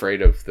I'm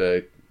afraid of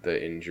the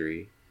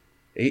injury.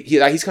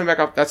 He's coming back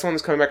off. That's the one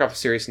that's coming back off a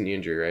serious knee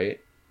injury, right?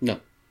 No.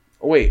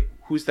 Oh wait,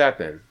 who's that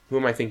then? Who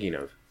am I thinking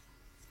of?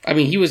 I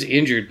mean, he was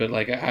injured, but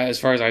as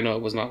far as I know,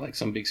 it was not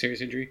some big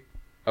serious injury.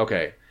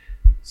 Okay,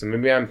 so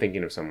maybe I'm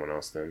thinking of someone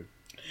else then.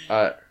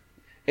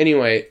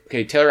 Anyway,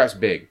 okay, Taylor Rapp's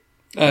big.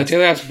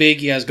 Taylor Rapp's big.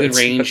 He has good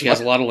range. He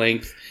has a lot of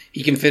length.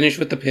 He can finish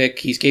with the pick.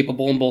 He's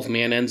capable in both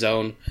man and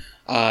zone.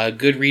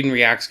 Good read and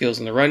react skills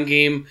in the run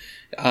game.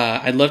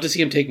 I'd love to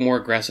see him take more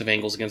aggressive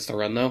angles against the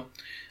run, though.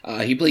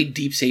 He played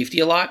deep safety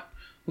a lot,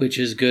 which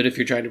is good if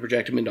you're trying to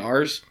project him into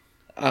ours.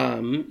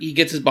 He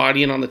gets his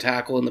body in on the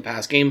tackle in the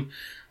pass game.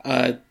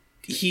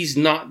 He's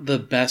not the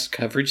best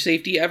coverage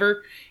safety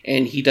ever,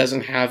 and he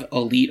doesn't have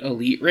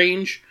elite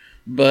range,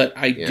 but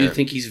I do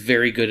think he's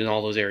very good in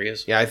all those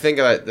areas. Yeah, I think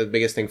the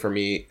biggest thing for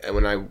me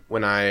when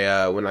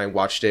I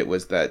watched it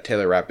was that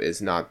Taylor Rapp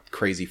is not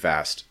crazy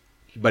fast,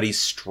 but he's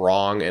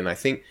strong, and I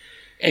think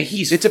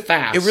he's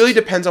fast. It really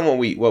depends on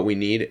what we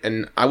need,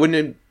 and I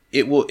wouldn't.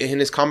 It will in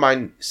his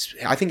combine.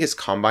 I think his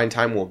combine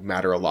time will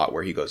matter a lot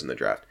where he goes in the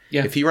draft.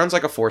 Yeah. If he runs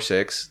like a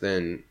 4.6,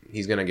 then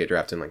he's gonna get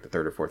drafted in like the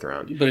 3rd or 4th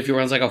round. But if he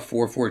runs like a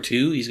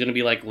 4.42, he's gonna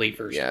be like late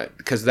first. Yeah,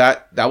 because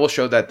that will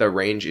show that the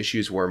range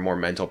issues were more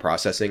mental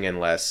processing and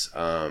less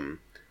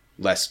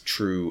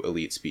true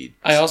elite speed.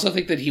 I also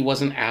think that he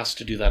wasn't asked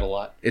to do that a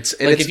lot.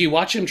 If you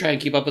watch him try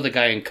and keep up with a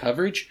guy in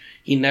coverage,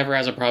 he never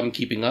has a problem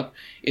keeping up.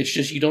 It's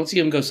just you don't see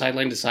him go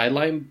sideline to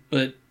sideline.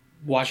 But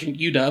watching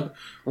UW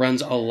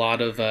runs a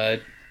lot of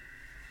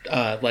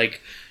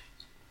like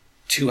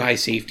too high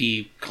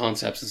safety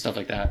concepts and stuff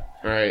like that.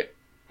 All right,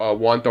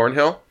 Juan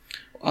Thornhill.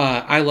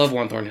 I love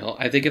Juan Thornhill.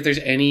 I think if there's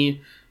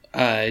any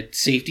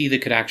safety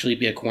that could actually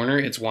be a corner,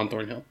 it's Juan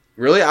Thornhill.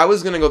 Really, I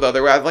was gonna go the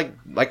other way. I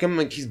like him.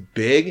 Like he's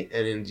big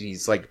and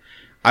he's like.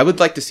 I would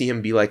like to see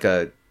him be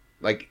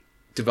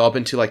develop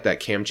into like that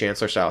Cam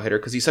Chancellor style hitter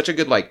because he's such a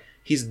good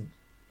he's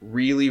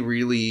really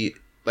really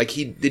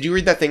did you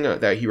read that thing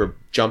that he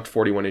jumped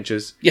 41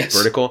 inches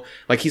vertical?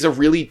 Like he's a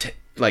really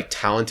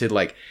talented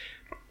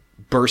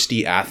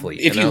bursty athlete.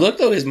 If you look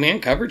though, his man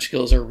coverage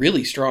skills are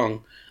really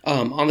strong.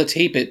 On the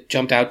tape, it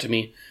jumped out to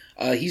me.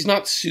 He's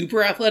not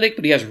super athletic,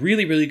 but he has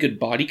really really good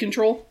body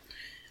control.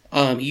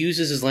 He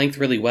uses his length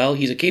really well.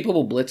 He's a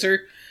capable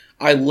blitzer.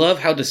 I love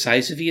how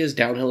decisive he is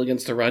downhill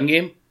against the run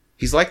game.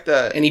 He's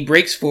and he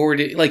breaks forward.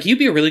 He'd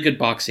be a really good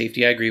box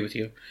safety. I agree with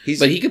you.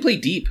 But he could play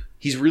deep.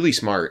 He's really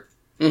smart.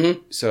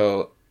 Mm-hmm.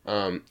 So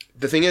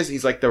the thing is,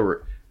 he's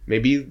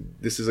maybe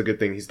this is a good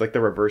thing. He's like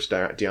the reverse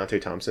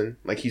Deontay Thompson.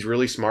 Like he's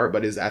really smart,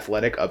 but his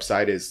athletic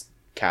upside is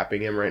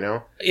capping him right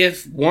now.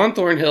 If Juan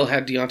Thornhill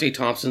had Deontay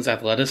Thompson's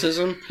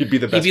athleticism, he'd be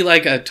the best. He'd be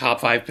like a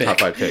top 5 pick. Top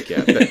 5 pick,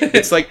 yeah.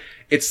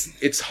 It's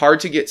it's hard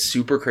to get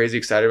super crazy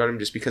excited about him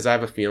just because I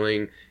have a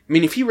feeling. I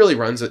mean, if he really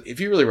runs a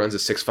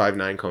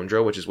 6.59 cone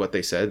drill, which is what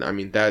they said, I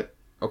mean that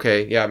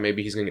okay, yeah,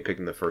 maybe he's gonna get picked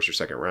in the 1st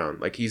or 2nd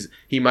round. Like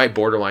he might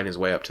borderline his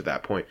way up to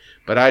that point.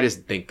 But I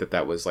just think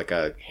that was like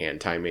a hand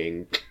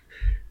timing.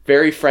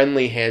 Very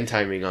friendly hand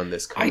timing on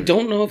this cone. I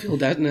don't know if he'll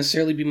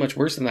necessarily be much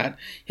worse than that.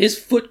 His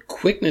foot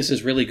quickness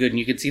is really good, and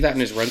you can see that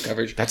in his run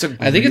coverage. I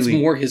think it's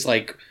more his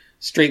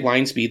straight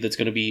line speed that's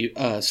going to be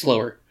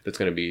slower. That's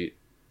going to be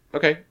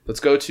okay. Let's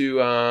go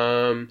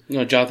to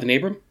Jonathan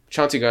Abram.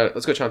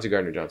 Let's go Chauncey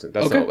Gardner Johnson.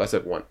 That's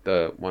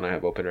the one I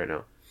have open right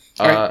now.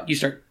 All right, you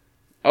start.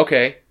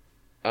 Okay.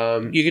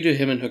 You could do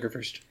him and Hooker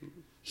first.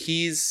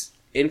 He's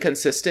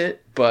inconsistent,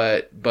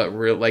 but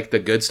real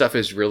the good stuff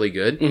is really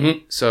good. Mm-hmm.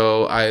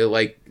 So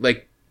I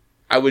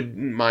I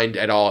wouldn't mind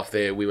at all if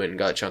we went and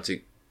got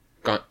Chauncey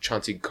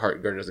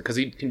Gardner because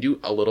he can do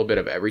a little bit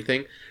of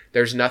everything.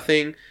 There's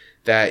nothing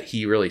that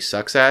he really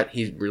sucks at.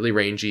 He's really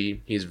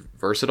rangy. He's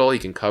versatile. He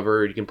can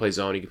cover. He can play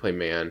zone. He can play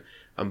man.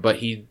 But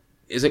he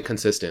isn't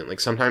consistent.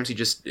 Sometimes he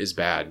just is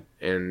bad,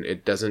 and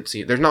it doesn't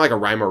seem there's not a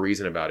rhyme or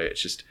reason about it.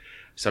 It's just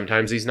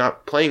sometimes he's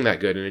not playing that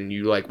good, and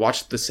you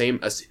watch the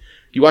same.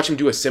 You watch him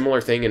do a similar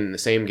thing in the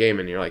same game,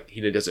 and you're like,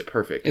 he does it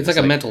perfect. It's like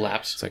a mental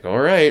lapse. It's like, all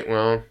right,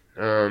 well,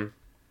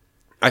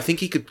 I think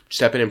he could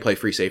step in and play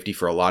free safety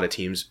for a lot of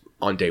teams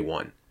on day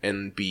one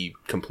and be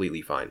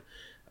completely fine,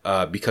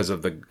 because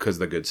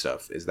the good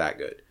stuff is that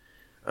good.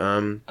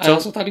 I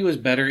also thought he was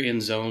better in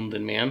zone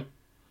than man.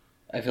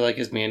 I feel like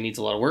his man needs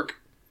a lot of work.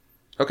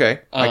 Okay,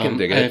 I can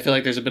dig it. I feel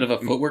like there's a bit of a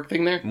footwork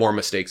thing there. More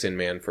mistakes in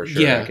man for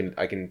sure. Yeah.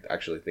 I can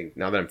actually think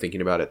now that I'm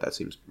thinking about it, that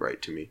seems right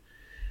to me.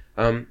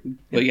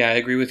 But yeah, I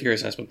agree with your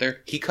assessment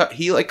there. He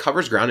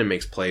covers ground and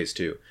makes plays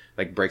too.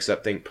 Breaks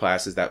up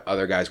passes that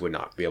other guys would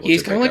not be able to.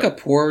 He's kind of like a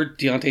poor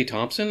Deontay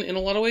Thompson in a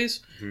lot of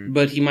ways,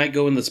 but he might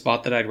go in the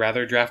spot that I'd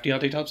rather draft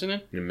Deontay Thompson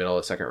in the middle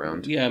of the 2nd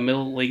round. Yeah,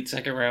 late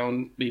 2nd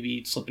round,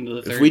 maybe slip into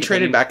the 3rd. If we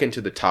traded back into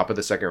the top of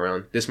the 2nd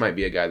round, this might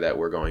be a guy that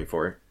we're going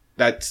for.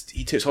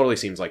 He totally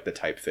seems like the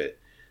type fit.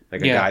 A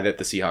guy that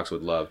the Seahawks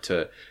would love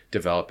to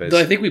develop as. Though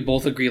I think we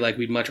both agree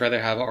we'd much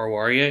rather have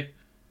Arouarieh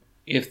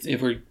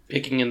if we're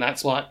picking in that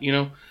slot,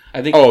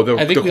 I think the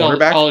we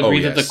cornerback? all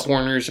agree that the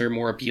corners are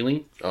more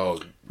appealing.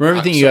 Oh, from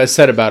everything you guys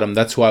said about him,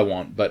 that's who I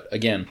want. But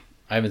again,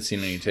 I haven't seen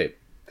any tape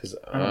because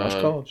I don't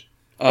watch college.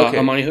 Okay.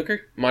 Amani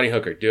Hooker? Amani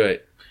Hooker, do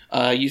it.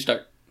 You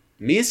start.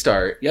 Me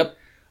start? Yep.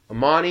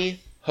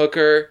 Amani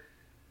Hooker.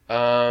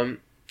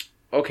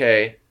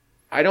 Okay.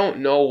 I don't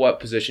know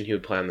what position he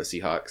would play on the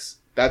Seahawks.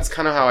 That's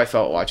kind of how I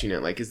felt watching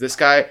it. Is this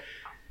guy...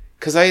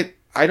 Because I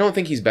don't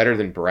think he's better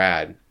than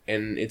Brad.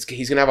 And he's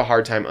going to have a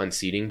hard time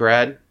unseating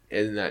Brad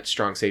in that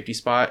strong safety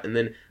spot. And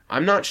then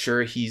I'm not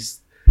sure he's...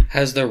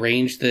 Has the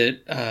range that...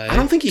 I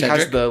don't think he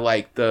has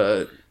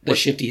the The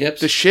shifty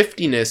hips? The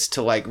shiftiness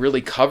to, like,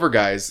 really cover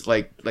guys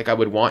like I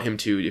would want him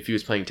to if he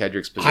was playing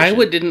Tedric's position.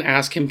 Iowa didn't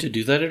ask him to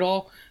do that at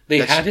all. They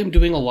had him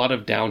doing a lot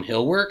of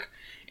downhill work,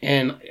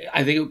 and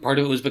I think part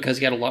of it was because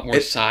he had a lot more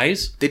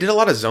size. They did a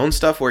lot of zone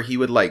stuff where he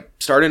would, like,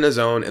 start in a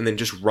zone and then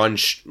just run,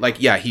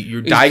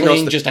 you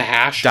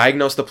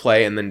diagnose the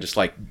play and then just,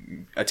 like,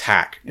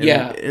 attack. And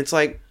it's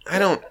like, I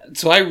don't...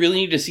 So I really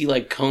need to see,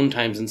 like, cone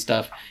times and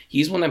stuff.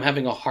 He's one I'm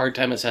having a hard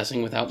time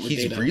assessing without the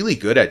data. He's really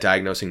good at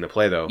diagnosing the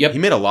play, though. Yep. He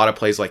made a lot of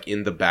plays, like,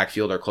 in the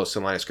backfield or close to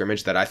the line of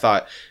scrimmage that I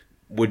thought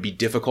would be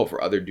difficult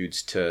for other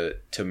dudes to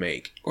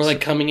make. Or, like,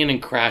 coming in and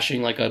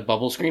crashing, like, a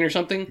bubble screen or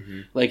something.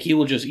 Mm-hmm. Like, he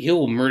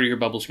will murder your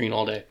bubble screen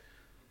all day.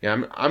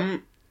 Yeah,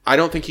 I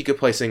don't think he could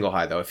play single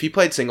high, though. If he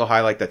played single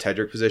high like the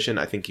Tedric position,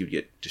 I think he'd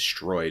get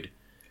destroyed.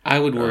 I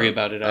would worry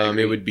about it.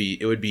 It would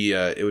be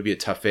a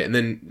tough fit. And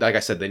then, like I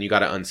said, then you got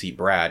to unseat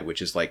Brad,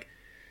 which is, like,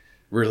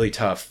 really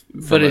tough.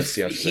 But if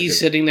he's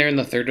sitting there in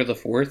the third or the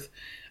fourth,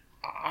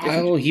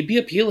 he'd be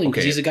appealing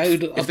because he's a guy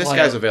who. If this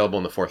guy's available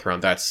in the fourth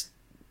round, that's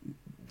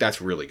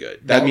really good.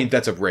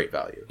 That's a great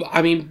value.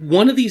 I mean,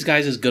 one of these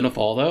guys is gonna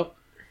fall, though.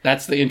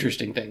 That's the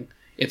interesting thing.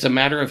 It's a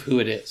matter of who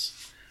it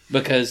is,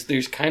 because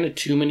there's kind of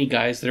too many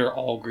guys that are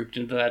all grouped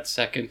into that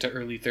second to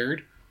early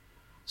third.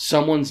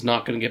 Someone's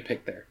not gonna get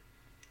picked there.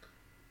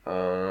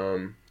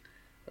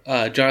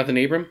 Jonathan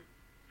Abram.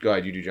 Go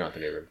ahead, you do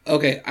Jonathan Abram.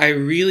 Okay, I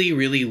really,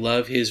 really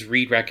love his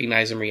read,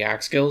 recognize, and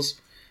react skills.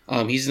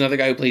 He's another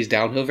guy who plays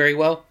downhill very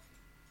well.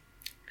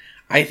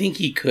 I think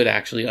he could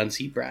actually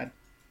unseat Brad.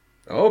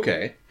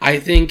 Okay. I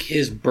think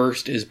his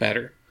burst is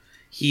better.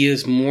 He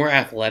is more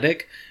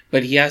athletic,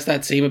 but he has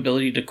that same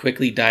ability to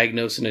quickly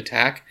diagnose and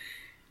attack.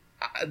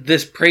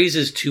 This praise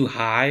is too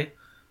high,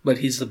 but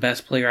he's the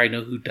best player I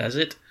know who does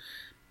it.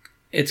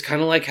 It's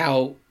kind of like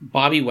how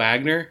Bobby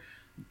Wagner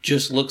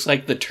just looks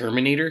like the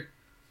Terminator.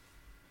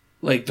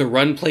 Like, the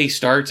run play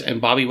starts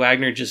and Bobby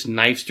Wagner just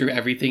knifes through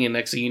everything, and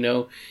next thing you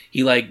know,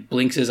 he, like,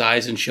 blinks his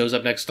eyes and shows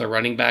up next to the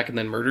running back and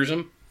then murders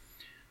him.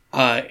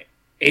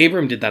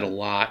 Abram did that a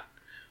lot,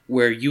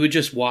 where you would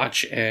just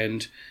watch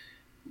and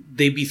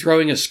they'd be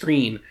throwing a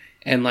screen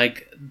and,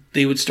 like,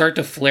 they would start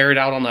to flare it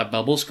out on that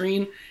bubble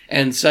screen,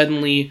 and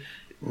suddenly,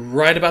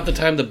 right about the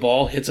time the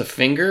ball hits a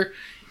finger,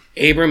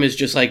 Abram is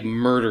just, like,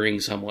 murdering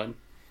someone.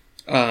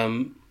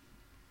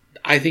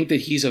 I think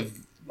that he's a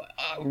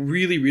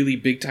really, really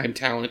big-time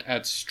talent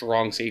at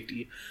strong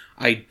safety.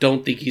 I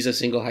don't think he's a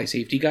single high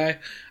safety guy.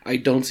 I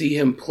don't see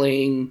him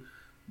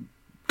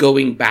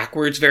going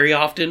backwards very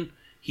often.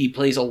 He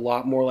plays a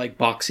lot more like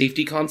box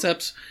safety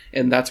concepts,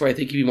 and that's where I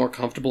think he'd be more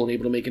comfortable and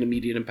able to make an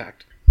immediate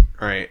impact.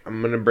 All right,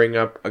 I'm going to bring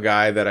up a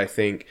guy that I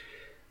think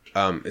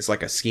is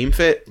like a scheme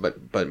fit,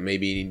 but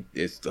maybe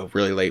it's a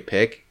really late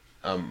pick,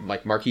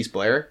 like Marquise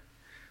Blair.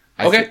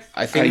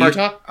 I think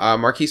Utah?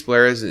 Marquise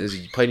Blair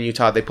is played in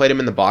Utah. They played him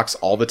in the box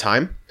all the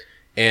time.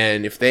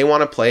 And if they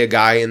want to play a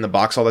guy in the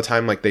box all the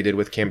time like they did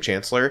with Cam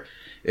Chancellor,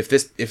 if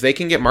they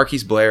can get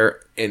Marquise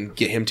Blair and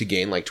get him to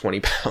gain like 20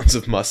 pounds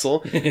of muscle,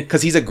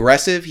 because he's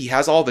aggressive, he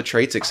has all the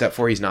traits except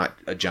for he's not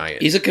a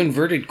giant. He's a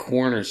converted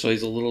corner, so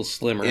he's a little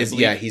slimmer. He's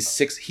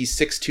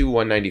 6'2",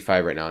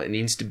 195 right now.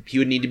 He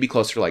would need to be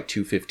closer to like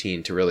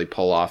 215 to really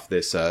pull off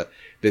this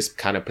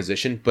kind of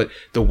position. But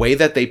the way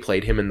that they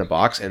played him in the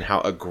box and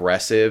how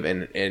aggressive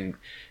and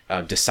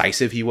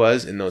decisive he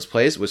was in those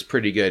plays was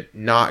pretty good.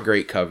 Not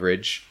great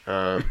coverage.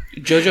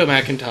 JoJo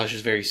McIntosh is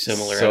very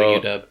similar at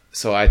UW.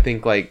 So I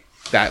think like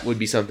that would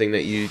be something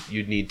that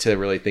you'd need to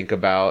really think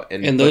about.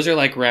 And those are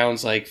like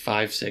rounds like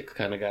 5, 6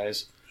 kind of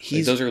guys.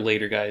 Those are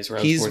later guys.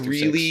 Rounds 4 through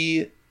 6. He's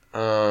really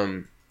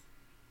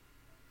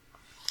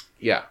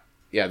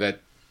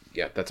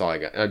that's all I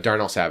got.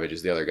 Darnell Savage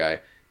is the other guy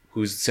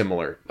who's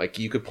similar. Like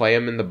you could play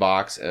him in the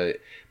box,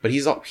 but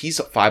he's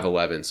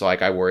 5'11", so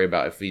like I worry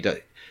about if he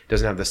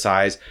doesn't have the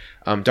size.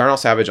 Darnell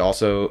Savage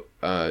also,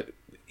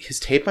 his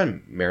tape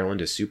on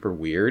Maryland is super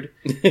weird,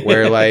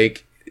 where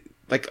like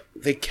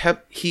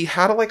he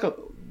had like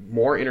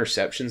more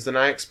interceptions than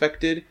I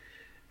expected,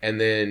 and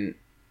then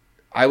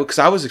because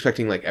I was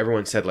expecting, like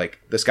everyone said,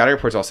 like the scouting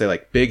reports all say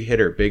like big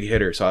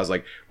hitter, so I was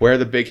like, where are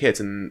the big hits?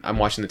 And I'm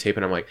watching the tape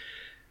and I'm like,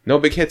 no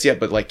big hits yet,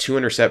 but like 2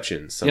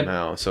 interceptions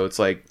somehow. Yep. So it's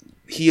like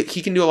he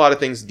can do a lot of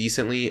things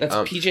decently. That's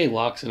PJ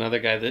Locke's another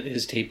guy that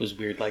his tape was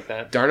weird like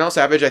that. Darnell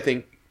Savage, I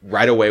think,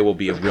 right away will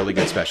be a really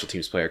good special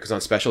teams player, because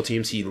on special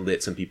teams he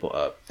lit some people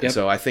up. Yep. And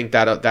so I think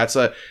that's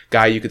a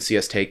guy you could see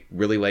us take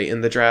really late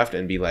in the draft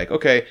and be like,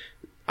 okay,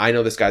 I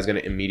know this guy's going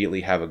to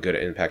immediately have a good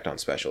impact on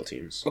special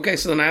teams. Okay,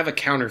 so then I have a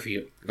counter for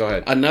you. Go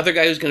ahead. Another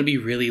guy who's going to be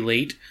really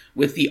late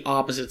with the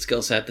opposite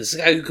skill set. This is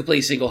a guy who could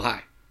play single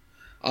high.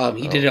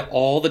 He did it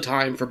all the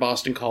time for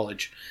Boston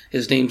College.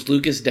 His name's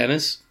Lucas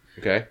Dennis.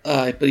 Okay.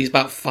 But he's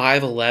about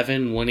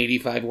 5'11",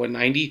 185,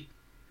 190.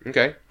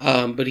 Okay.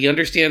 But he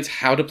understands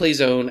how to play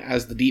zone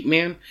as the deep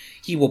man.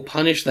 He will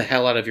punish the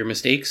hell out of your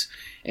mistakes.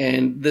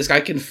 And this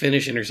guy can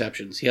finish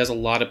interceptions. He has a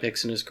lot of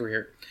picks in his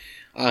career.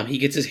 He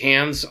gets his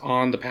hands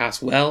on the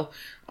pass well,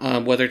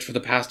 whether it's for the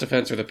pass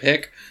defense or the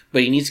pick.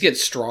 But he needs to get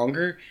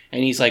stronger,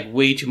 and he's like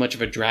way too much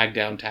of a drag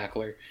down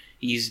tackler.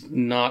 He's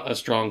not a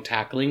strong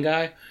tackling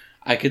guy.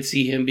 I could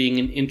see him being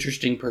an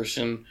interesting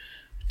person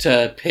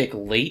to pick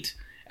late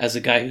as a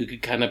guy who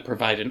could kind of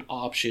provide an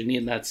option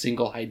in that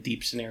single high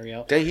deep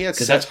scenario. Dang,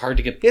 because that's hard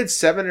to get. He had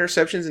 7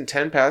 interceptions and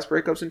 10 pass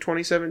breakups in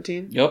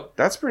 2017. Yep,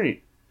 that's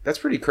pretty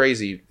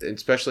crazy,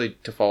 especially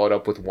to follow it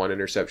up with 1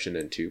 interception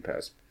and 2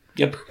 pass.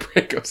 Yep,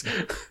 breakups.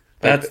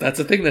 That's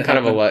a thing that kind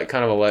of a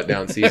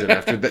letdown season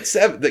after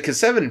that. Because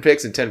 7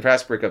 picks and 10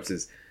 pass breakups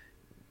is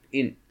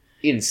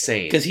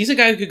insane. Because he's a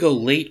guy who could go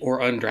late or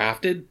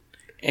undrafted,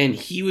 and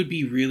he would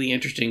be really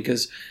interesting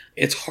because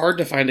it's hard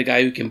to find a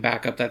guy who can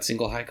back up that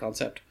single high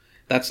concept.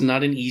 That's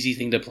not an easy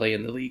thing to play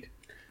in the league.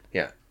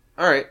 Yeah.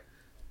 All right.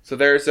 So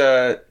there's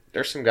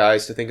some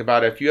guys to think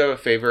about. If you have a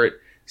favorite,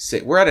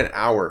 we're at an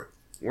hour.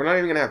 We're not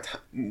even gonna have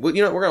time. We're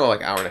gonna go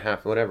like hour and a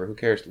half, whatever. Who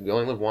cares? We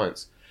only live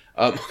once.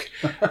 Okay.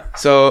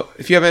 So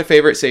if you have a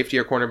favorite safety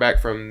or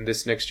cornerback from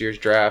this next year's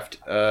draft,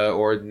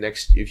 or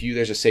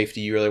there's a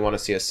safety you really want to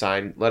see us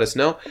sign, let us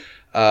know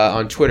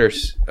on Twitter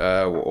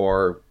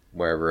or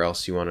wherever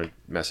else you want to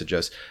message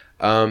us.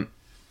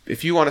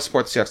 If you want to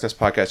support the Seahawks Nest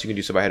podcast, you can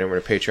do so by heading over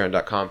to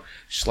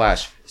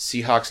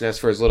patreon.com/SeahawksNest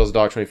for as little as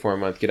 $1.24 a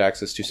month. Get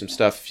access to some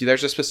stuff. If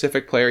there's a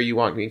specific player you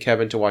want me and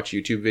Kevin to watch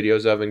YouTube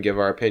videos of and give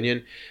our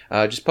opinion,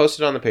 just post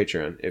it on the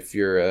Patreon. If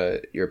you're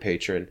a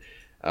patron,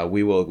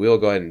 we will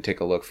go ahead and take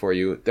a look for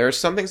you. There are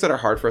some things that are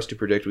hard for us to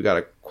predict. We got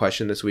a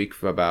question this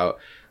week about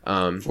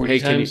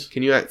 40 times?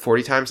 Can you at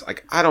 40 times?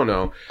 Like, I don't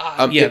know.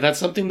 That's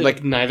something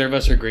that neither of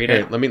us are great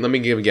at. Let me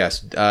give a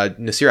guess.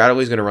 Nasir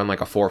Adderley is going to run like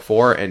a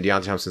 4.4, and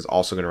Deontay Thompson is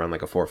also going to run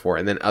like a 4.4.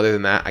 And then other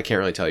than that, I can't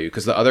really tell you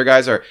because the other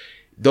guys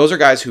those are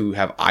guys who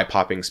have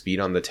eye-popping speed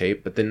on the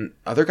tape, but then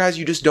other guys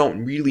you just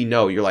don't really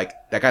know. You're like,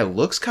 that guy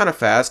looks kind of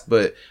fast,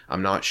 but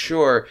I'm not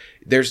sure.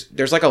 There's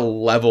like a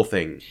level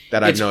thing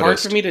that I've noticed. It's hard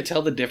for me to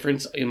tell the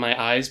difference in my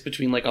eyes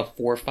between like a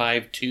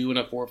 4.52 and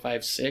a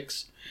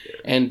 4.56,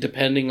 and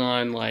depending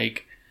on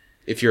like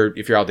if you're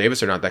Al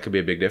Davis or not, that could be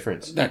a big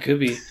difference. That could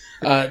be.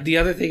 The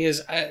other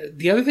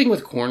thing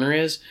with corner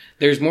is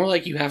there's more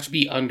like you have to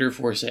be under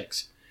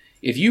 4.6.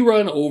 If you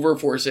run over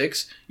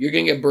 4.6, you're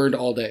gonna get burned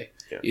all day.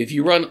 Yeah. If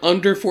you run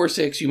under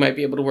 4.6, you might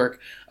be able to work.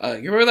 You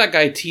remember that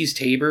guy Tease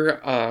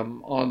Tabor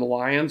on the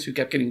Lions who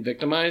kept getting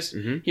victimized?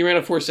 Mm-hmm. He ran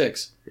a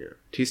 4.6. Yeah,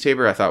 Tease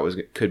Tabor I thought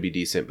could be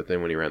decent, but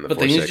then when he ran the 4.6, but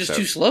then he was just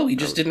too slow. He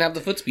just didn't have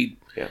the foot speed.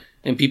 Yeah,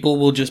 and people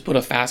will just put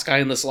a fast guy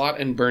in the slot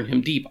and burn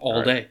him deep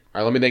all day. All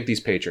right, let me thank these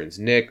patrons: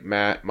 Nick,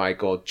 Matt,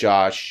 Michael,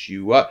 Josh,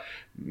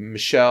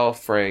 Michelle,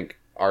 Frank,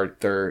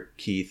 Arthur,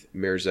 Keith,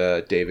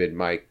 Mirza, David,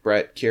 Mike,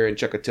 Brett, Kieran,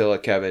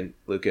 Chukatilla, Kevin,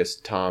 Lucas,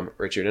 Tom,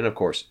 Richard, and of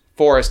course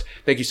Forrest.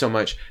 Thank you so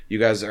much. You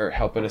guys are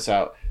helping us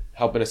out,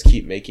 helping us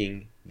keep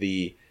making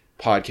the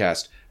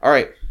podcast. All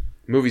right,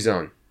 Movie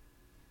Zone.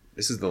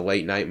 This is the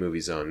late night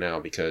Movie Zone now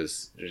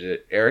because there's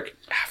Eric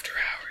after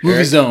hours.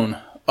 Movie Zone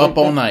up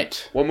all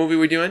night. What movie are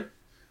we doing?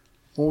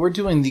 Well, we're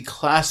doing the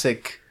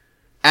classic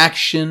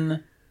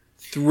action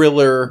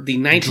thriller, the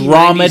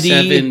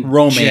 1997 dramedy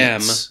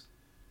romance, gem.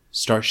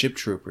 Starship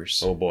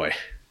Troopers. Oh boy!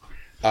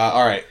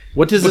 All right,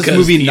 what does this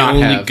movie not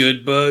have? The only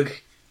good bug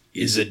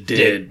is a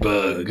dead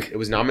bug. It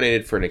was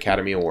nominated for an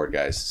Academy Award,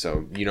 guys.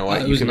 So you know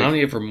what? It was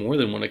nominated for more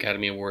than one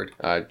Academy Award.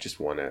 Just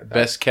one.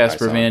 Best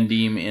Casper Van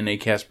Diem in a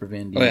Casper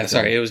Van Diem. Oh yeah,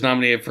 sorry. It was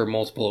nominated for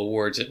multiple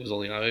awards. It was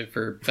only nominated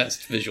for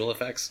Best Visual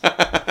Effects.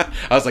 I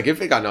was like, if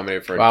it got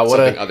nominated for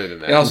something other than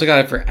that. It also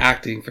got it for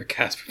acting for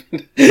Casper.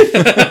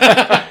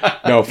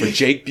 No, for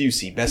Jake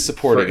Busey, Best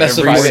Supporting. Best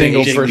every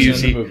single Jake person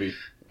Busey. In the movie.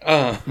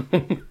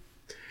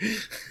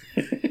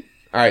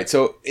 All right,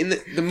 so in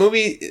the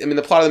movie, I mean,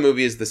 the plot of the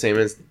movie is the same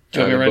as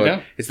the book.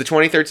 Now? It's the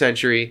 23rd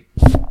century.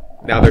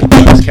 Now there's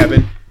bugs,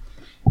 Kevin.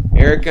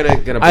 Eric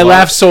gonna. I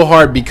laughed so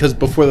hard because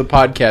before the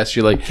podcast,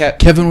 you're like,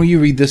 Kevin, will you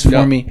read this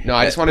for me? No,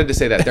 I just wanted to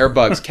say that there are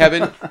bugs.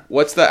 Kevin,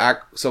 what's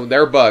so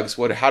there are bugs.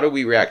 How do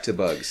we react to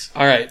bugs?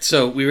 All right,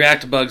 so we react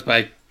to bugs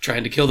by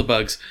trying to kill the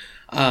bugs.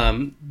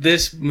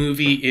 This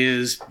movie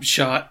is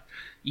shot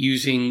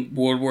using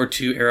World War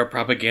II era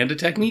propaganda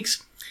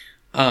techniques.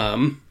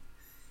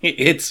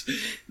 There's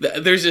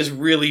this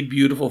really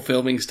beautiful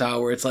filming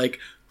style where it's like,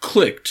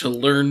 click to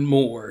learn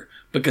more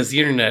because the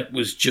internet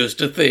was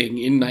just a thing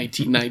in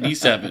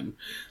 1997.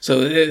 So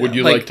would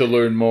you like to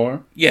learn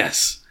more?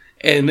 Yes.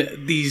 And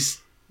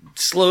these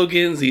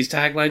slogans, these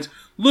taglines,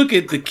 look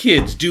at the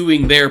kids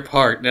doing their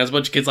part. And there's a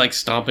bunch of kids like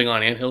stomping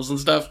on anthills and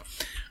stuff.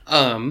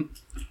 But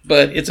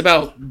it's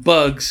about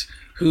bugs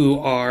who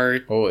are...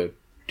 Oh,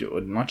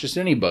 not just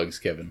any bugs,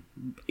 Kevin.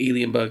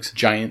 Alien bugs.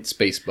 Giant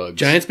space bugs.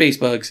 Giant space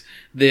bugs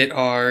that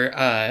are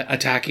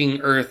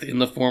attacking Earth in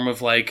the form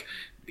of like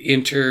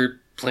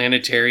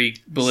interplanetary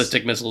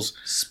ballistic missiles.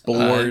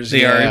 Spores.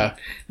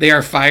 They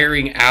are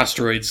firing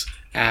asteroids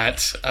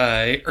at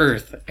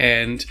Earth,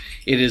 and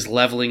it is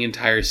leveling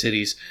entire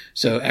cities.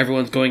 So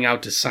everyone's going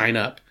out to sign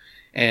up,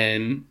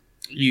 and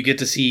you get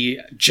to see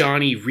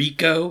Johnny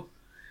Rico.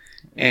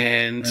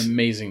 And an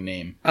amazing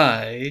name.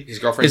 His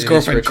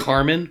girlfriend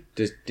Carmen.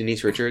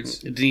 Denise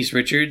Richards.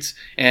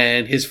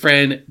 And his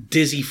friend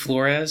Dizzy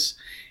Flores.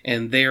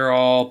 and they're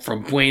all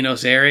from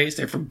Buenos Aires.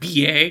 They're from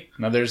BA.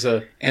 Now there's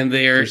a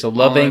there's a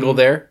love angle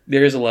there.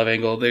 There is a love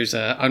angle. There's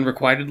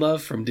Unrequited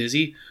Love from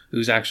Dizzy,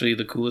 who's actually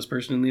the coolest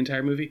person in the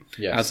entire movie,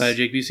 outside of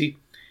Jake Busey,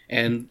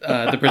 and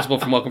the principal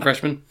from Welcome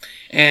Freshman.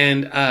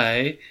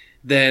 And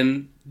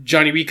then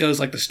Johnny Rico's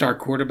like the star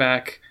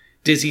quarterback.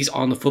 Dizzy's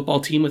on the football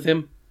team with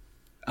him.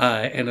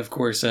 And of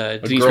course,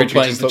 Denise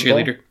Richards is the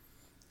cheerleader.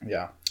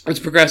 Yeah. It's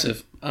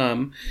progressive.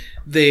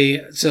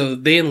 They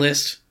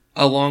enlist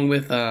along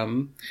with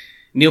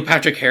Neil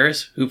Patrick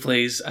Harris, who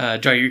plays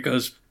Johnny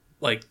Rico's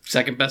like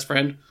second best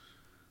friend.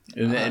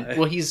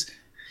 And he's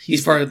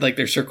part of like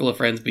their circle of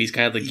friends, but he's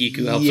kind of the geek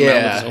who helps them out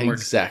with his homework.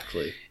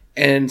 Exactly.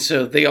 And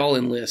so they all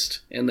enlist,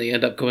 and they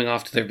end up going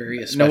off to their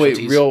various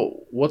specialties.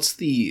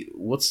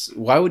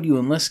 Why would you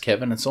enlist,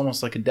 Kevin? It's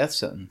almost like a death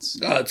sentence.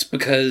 It's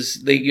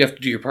because you have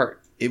to do your part.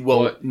 You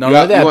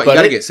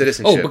gotta get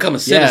citizenship. Oh, become a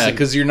citizen. Yeah,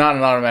 because you're not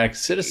an automatic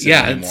citizen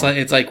anymore.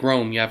 It's like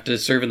Rome. You have to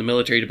serve in the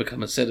military to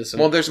become a citizen.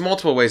 Well, there's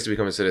multiple ways to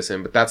become a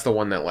citizen, but that's the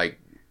one that like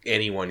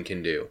anyone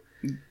can do.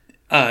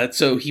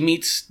 So he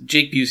meets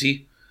Jake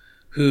Busey,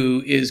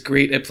 who is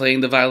great at playing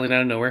the violin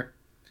out of nowhere.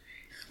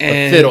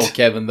 And the fiddle,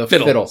 Kevin. The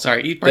fiddle.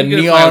 Sorry. The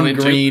neon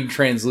green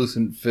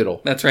translucent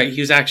fiddle. That's right.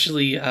 He was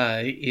actually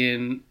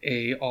in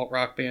a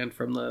alt-rock band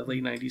from the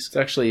late 90s. It's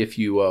actually, if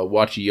you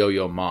watch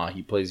Yo-Yo Ma,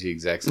 he plays the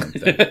exact same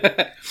thing.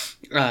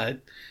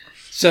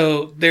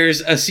 So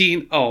there's a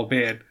scene... Oh,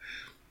 man.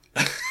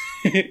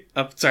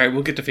 I'm sorry,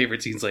 we'll get to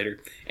favorite scenes later.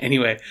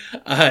 Anyway,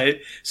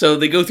 so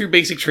they go through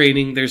basic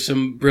training. There's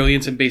some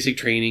brilliance in basic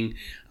training.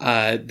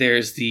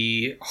 There's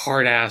the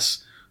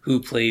hard-ass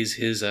who plays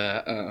his...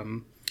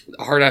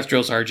 hard-ass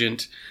drill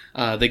sergeant.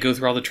 They go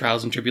through all the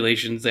trials and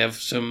tribulations. They have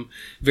some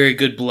very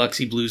good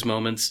Biloxi Blues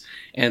moments,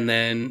 and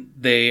then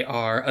they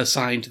are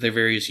assigned to their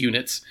various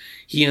units.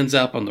 He ends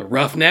up on the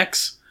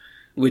Roughnecks,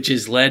 which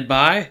is led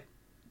by...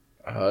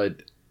 actor.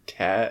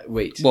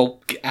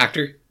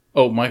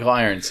 Oh, Michael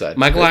Ironside.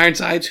 Michael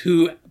Ironsides,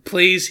 who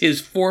plays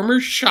his former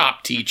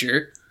shop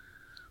teacher.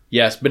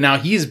 Yes, but now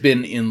he's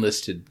been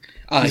enlisted.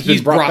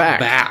 He's brought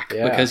back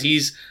because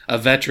he's a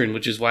veteran,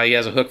 which is why he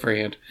has a hook for a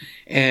hand.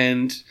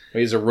 And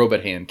he's a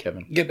robot hand,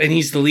 Kevin. Yep, and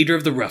he's the leader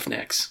of the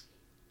Roughnecks,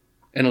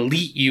 an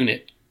elite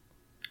unit.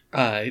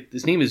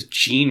 His name is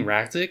Gene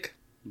Ratzik.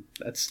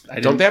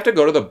 Don't they have to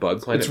go to the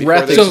bug planet? It's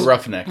Rathic's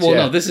Roughnecks. Well,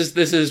 no, this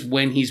is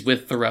when he's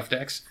with the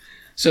Roughnecks.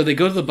 So they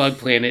go to the bug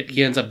planet.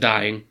 He ends up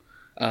dying.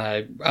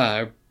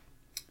 The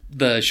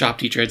shop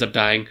teacher ends up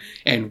dying,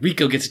 and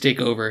Rico gets to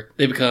take over.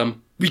 They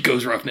become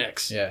Rico's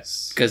Roughnecks.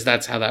 Yes, because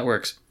that's how that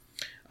works.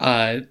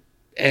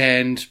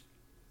 And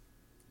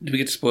do we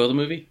get to spoil the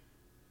movie?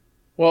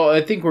 Well,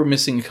 I think we're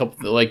missing a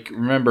couple. Like,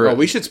 remember? Oh,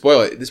 we should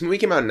spoil it. This movie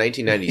came out in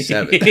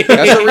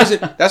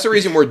 1997. That's the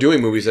reason we're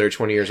doing movies that are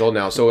 20 years old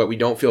now, so that we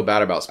don't feel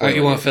bad about spoiling.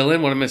 You want to fill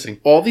in what I'm missing?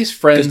 All these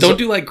friends don't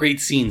do like great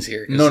scenes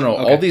here. No.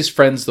 Okay. All these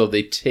friends though,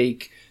 they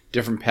take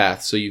different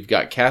paths. So you've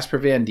got Casper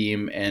Van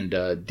Diem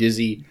and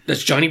Dizzy.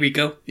 That's Johnny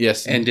Rico.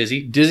 Yes, and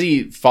Dizzy.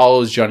 Dizzy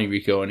follows Johnny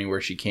Rico anywhere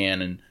she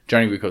can, and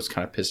Johnny Rico's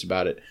kind of pissed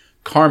about it.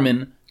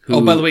 Carmen.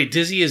 By the way,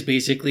 Dizzy is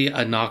basically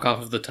a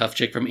knockoff of the tough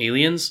chick from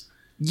Aliens.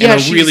 Yeah,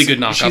 she's really good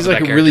knockoff. She's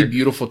like a really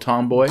beautiful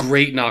tomboy.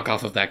 Great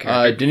knockoff of that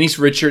character. Denise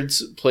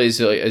Richards plays,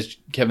 as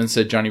Kevin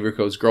said, Johnny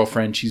Rico's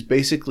girlfriend. She's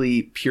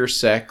basically pure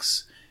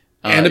sex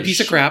and a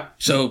piece of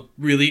crap. So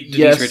really,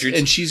 Denise Richards.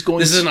 And she's going.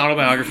 This is an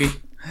autobiography.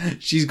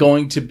 She's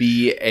going to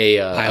be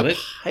a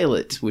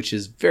pilot, which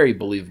is very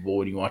believable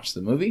when you watch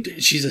the movie.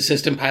 She's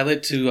assistant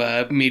pilot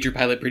to Major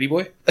Pilot Pretty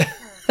Boy.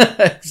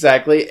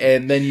 Exactly,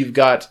 and then you've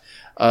got.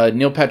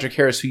 Neil Patrick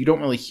Harris, who you don't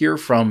really hear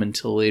from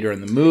until later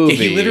in the movie.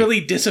 He literally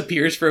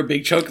disappears for a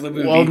big chunk of the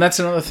movie. Well, and that's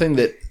another thing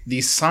that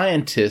these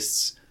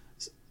scientists,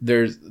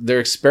 they're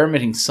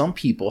experimenting. Some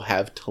people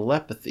have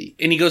telepathy.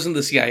 And he goes into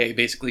the CIA,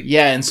 basically.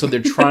 Yeah, and so they're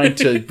trying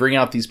to bring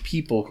out these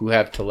people who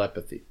have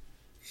telepathy.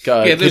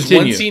 There's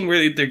one scene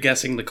where they're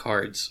guessing the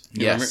cards.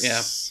 Yes.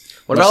 Yeah.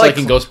 What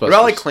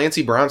about like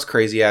Clancy Brown's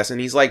crazy ass? And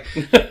he's like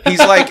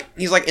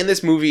in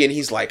this movie, and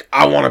he's like,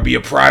 I want to be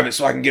a private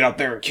so I can get out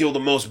there and kill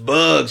the most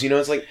bugs. You know,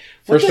 it's like,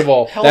 first of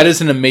all, that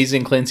is an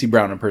amazing Clancy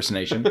Brown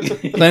impersonation.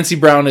 Clancy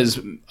Brown is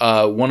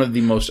one of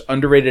the most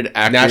underrated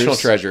actors. National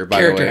treasure,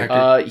 by the way.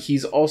 Actor.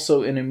 He's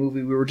also in a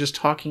movie we were just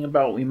talking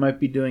about. We might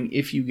be doing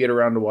if you get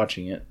around to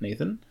watching it,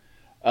 Nathan.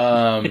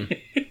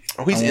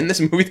 He's in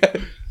this movie.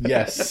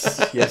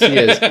 Yes, he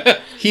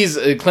is.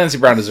 Clancy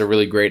Brown is a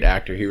really great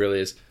actor. He really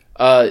is.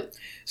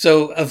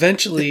 So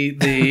eventually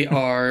they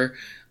are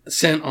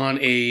sent on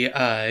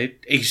a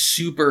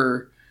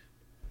super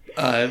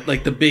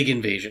like the big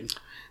invasion.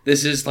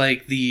 This is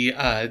like the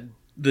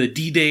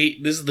D-Day.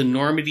 This is the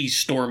Normandy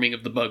storming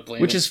of the bug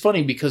planet. Which is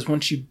funny because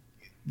once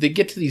they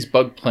get to these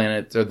bug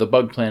planets or the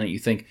bug planet, you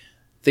think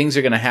things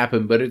are going to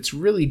happen, but it's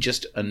really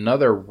just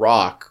another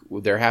rock.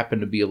 There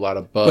happen to be a lot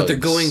of bugs. But they're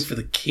going for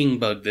the king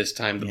bug this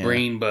time, the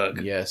brain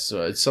bug. Yes,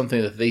 so it's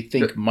something that they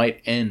think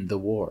might end the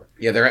war.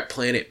 Yeah, they're at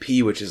Planet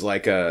P, which is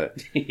like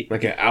it's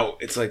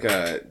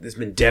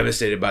been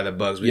devastated by the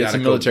bugs. It's a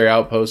military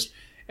outpost.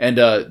 And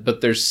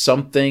but there's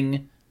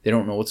something They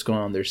don't know what's going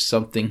on. There's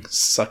something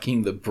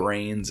sucking the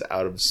brains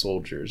out of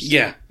soldiers.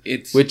 Yeah,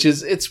 it's pretty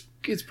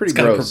it's gross.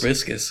 Kind of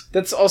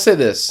proboscis. I'll say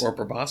this. Or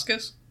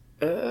proboscis?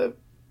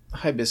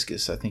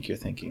 Hibiscus, I think you're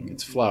thinking.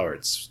 It's flower.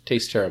 It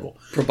tastes terrible.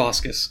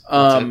 Proboscis.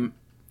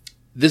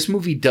 This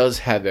movie does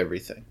have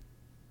everything.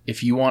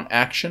 If you want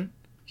action,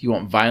 if you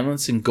want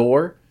violence and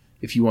gore,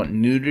 if you want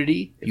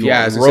nudity, you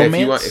want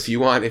romance. If you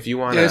want,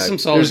 there's some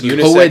solid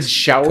there's co-ed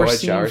shower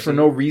scene for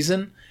no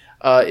reason.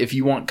 If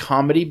you want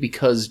comedy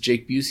because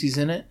Jake Busey's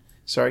in it,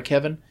 sorry,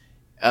 Kevin.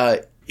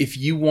 If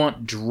you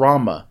want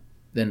drama,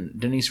 then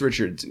Denise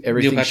Richards,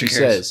 everything she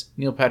says.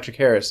 Neil Patrick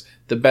Harris,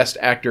 the best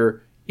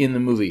actor in the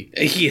movie.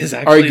 He is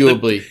actually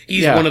arguably.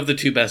 He's one of the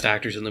two best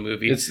actors in the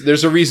movie.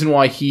 There's a reason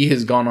why he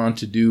has gone on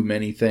to do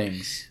many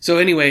things. So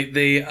anyway,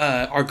 they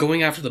are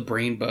going after the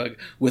brain bug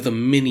with a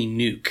mini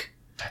nuke.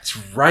 That's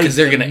right. Because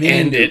they're going to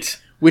end it.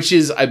 Which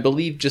is, I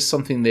believe, just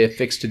something they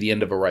affix to the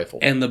end of a rifle.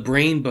 And the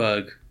brain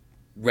bug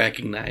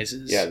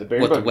recognizes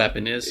what the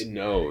weapon is. It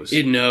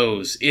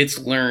knows. It's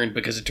learned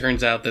because it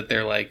turns out that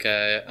they're like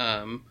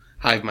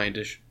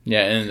hive-mindish.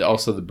 Yeah, and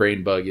also the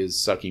brain bug is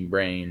sucking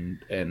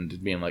brain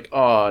and being like,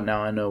 oh,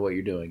 now I know what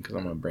you're doing because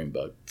I'm a brain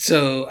bug.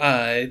 So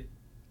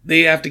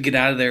they have to get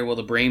out of there while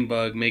the brain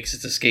bug makes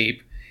its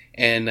escape.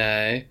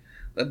 And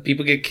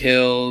people get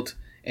killed.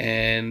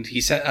 And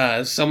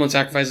someone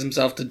sacrifices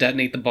himself to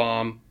detonate the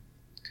bomb.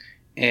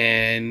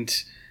 And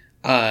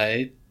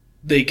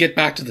they get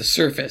back to the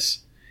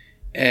surface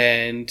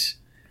and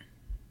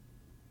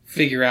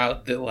figure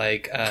out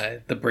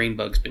that the brain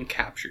bug's been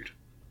captured.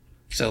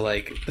 So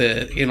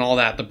in all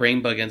that, the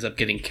brain bug ends up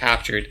getting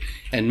captured,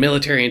 and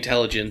military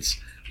intelligence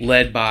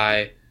led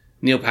by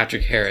Neil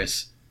Patrick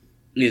Harris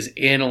is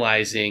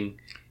analyzing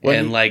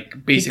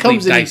basically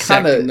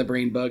dissecting the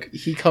brain bug.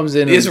 He comes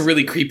in. It is a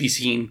really creepy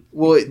scene.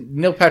 Well,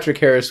 Neil Patrick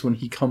Harris, when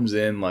he comes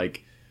in,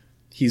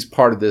 he's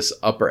part of this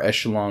upper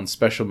echelon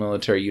special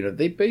military unit.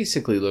 They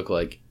basically look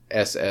like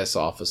SS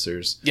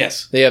officers.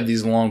 Yes. They have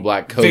these long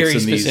black coats very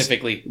and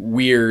specifically. These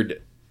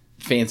weird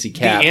fancy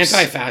caps. The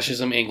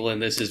anti-fascism angle in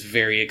this is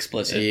very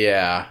explicit.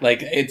 Yeah.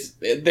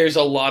 There's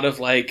a lot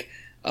of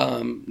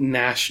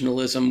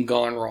nationalism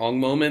gone wrong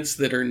moments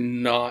that are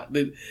not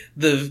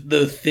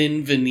the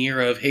thin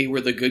veneer of, hey,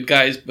 we're the good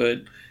guys,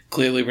 but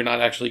clearly we're not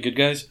actually good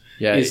guys.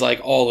 Yeah. Is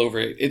all over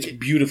it. It's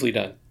beautifully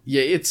done.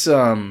 Yeah, it's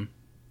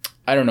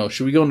I don't know.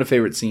 Should we go into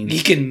favorite scenes?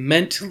 He can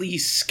mentally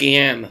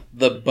scan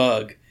the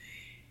bug,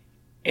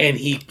 and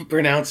he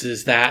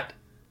pronounces that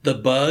the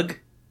bug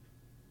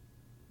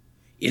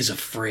is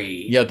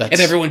afraid. Yeah, and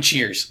everyone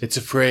cheers. It's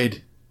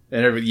afraid.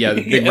 And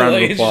the big round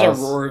of applause. It's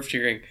just a roar of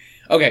cheering.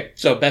 Okay,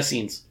 so best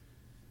scenes.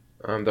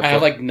 I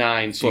have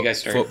 9, so you guys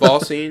start.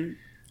 Football scene.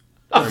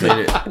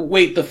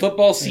 Wait, the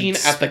football scene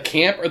at the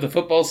camp or the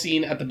football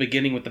scene at the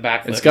beginning with the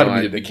backflip? It's got to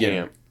be the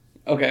beginning.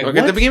 Okay.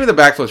 The beginning of the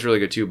backflip is really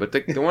good too, but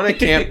the one at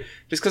camp,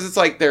 just because it's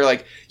they're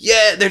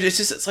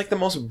it's like the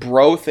most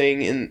bro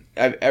thing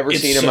I've ever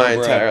seen in my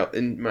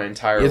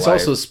entire life. It's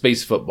also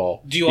space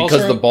football.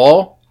 Because the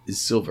ball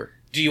is silver.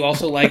 Do you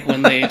also like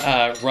when they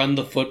run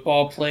the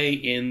football play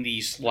in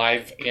the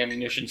live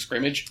ammunition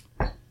scrimmage?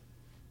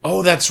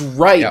 Oh, that's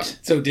right. Yeah.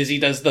 So Dizzy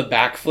does the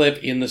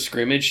backflip in the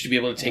scrimmage to be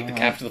able to take the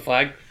cap to the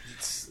flag.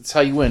 That's how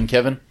you win,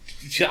 Kevin.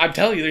 I'm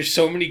telling you, there's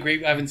so many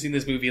great... I haven't seen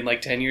this movie in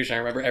 10 years, and I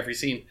remember every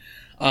scene.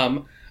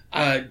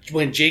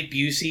 When Jake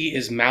Busey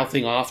is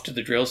mouthing off to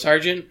the drill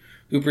sergeant,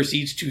 who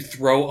proceeds to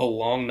throw a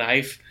long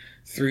knife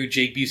through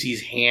Jake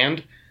Busey's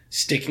hand,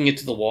 sticking it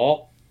to the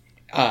wall,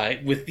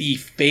 with the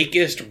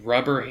fakest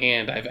rubber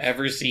hand I've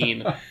ever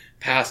seen...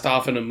 passed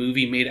off in a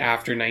movie made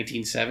after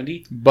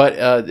 1970. But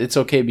it's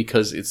okay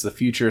because it's the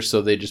future, so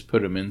they just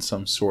put him in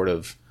some sort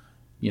of,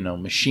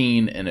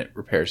 machine and it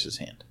repairs his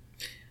hand.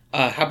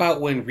 How about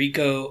when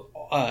Rico...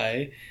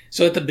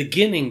 so at the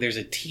beginning, there's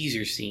a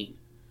teaser scene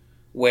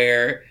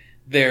where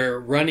they're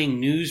running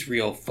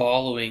newsreel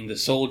following the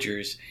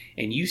soldiers,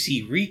 and you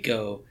see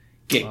Rico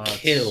get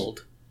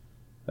killed.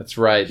 That's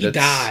right. He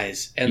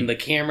dies, and the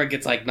camera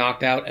gets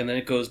knocked out, and then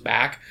it goes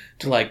back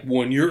to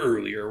 1 year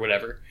earlier or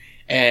whatever.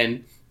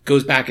 And...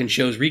 goes back and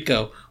shows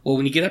Rico. Well,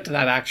 when you get up to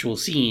that actual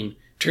scene,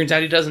 turns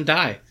out he doesn't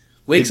die.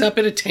 Wakes up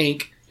in a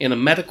tank, in a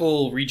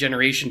medical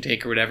regeneration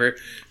tank or whatever,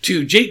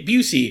 to Jake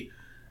Busey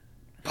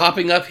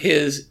popping up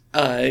his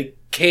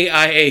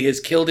KIA, his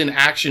killed in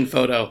action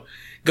photo,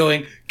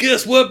 going,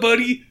 guess what,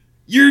 buddy?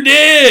 You're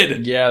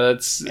dead! Yeah,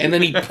 that's... And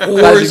then he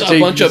pours a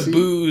bunch of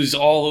booze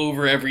all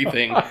over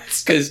everything.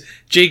 Because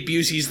Jake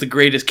Busey's the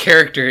greatest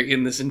character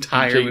in this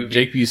entire movie.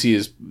 Jake Busey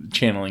is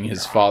channeling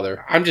his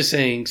father. I'm just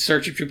saying,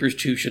 Starship Troopers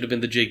 2 should have been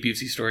the Jake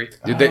Busey story.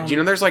 Dude, do you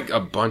know there's a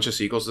bunch of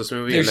sequels to this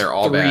movie, and they're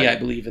all 3, bad? I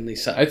believe, and they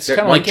suck. It's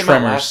kind of like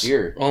Tremors. Last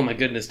year. Oh my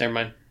goodness, never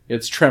mind.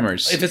 It's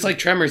Tremors. If it's like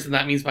Tremors, then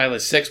that means by the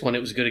 6th one, it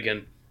was good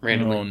again.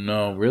 Randomly. Oh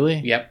no, really?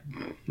 Yep.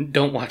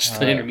 Don't watch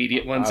the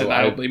intermediate ones, and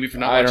I don't blame you for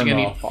not watching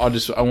any.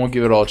 I won't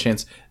give it all a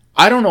chance.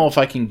 I don't know if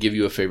I can give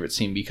you a favorite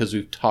scene because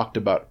we've talked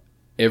about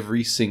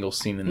every single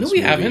scene in this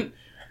movie. No, we haven't.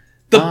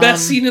 The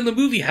best scene in the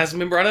movie hasn't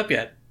been brought up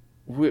yet.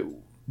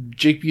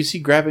 Jake Busey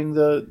grabbing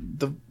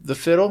the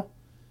fiddle?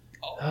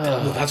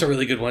 Oh, that's a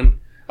really good one.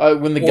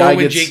 When the guy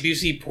when gets, Jake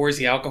Busey pours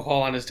the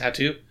alcohol on his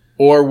tattoo,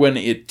 or when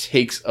it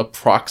takes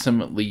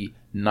approximately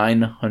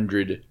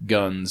 900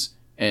 guns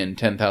and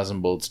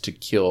 10,000 bullets to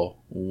kill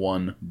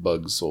one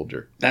bug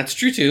soldier. That's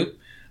true too.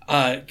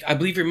 I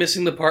believe you're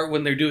missing the part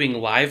when they're doing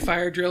live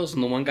fire drills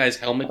and the one guy's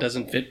helmet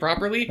doesn't fit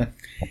properly,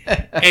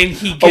 and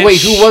he gets... Oh wait,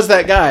 who was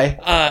that guy?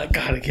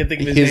 God, I can't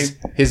think of his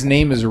name. His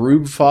name is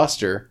Rube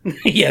Foster.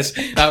 Yes,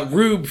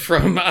 Rube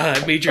from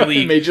Major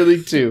League. Major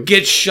League 2.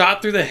 Gets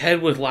shot through the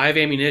head with live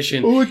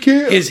ammunition. Oh, I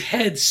can't. His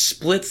head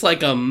splits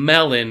like a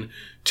melon,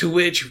 to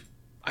which,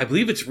 I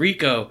believe it's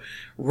Rico,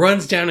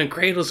 runs down and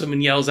cradles him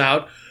and yells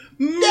out,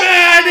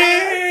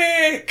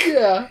 "Medic!"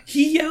 Yeah.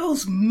 He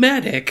yells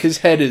medic. His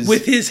head is...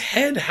 with his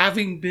head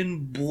having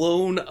been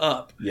blown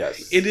up.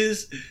 Yes. It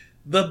is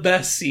the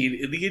best scene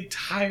in the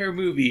entire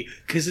movie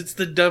because it's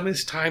the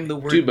dumbest time the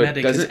word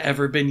medic has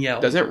ever been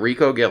yelled. Doesn't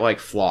Rico get like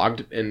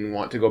flogged and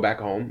want to go back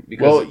home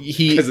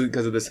because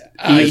of this?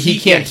 He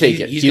can't take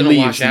it. He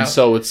leaves, and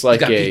so it's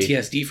like he's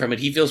got PTSD from it.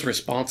 He feels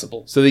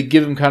responsible. So they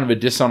give him kind of a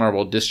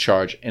dishonorable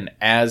discharge, and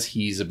as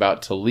he's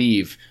about to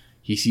leave,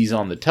 he sees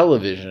on the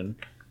television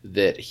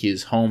that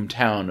his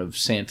hometown of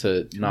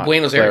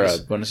Buenos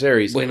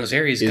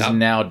Aires is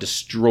now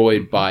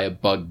destroyed by a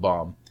bug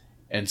bomb.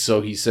 And so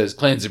he says,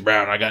 "Clancy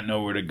Brown, I got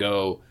nowhere to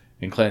go."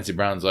 And Clancy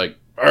Brown's like,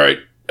 "All right,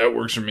 that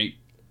works for me."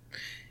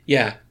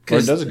 Yeah.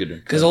 Because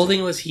the whole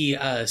thing was he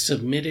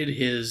submitted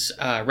his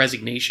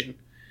resignation.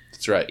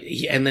 That's right.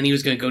 And then he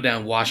was going to go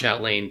down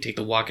washout lane, take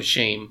the walk of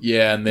shame.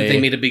 Yeah, and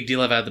they made a big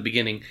deal of it at the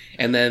beginning.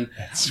 And then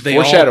they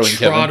all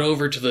trot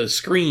over to the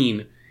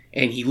screen,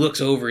 and he looks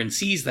over and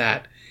sees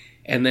that.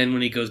 And then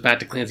when he goes back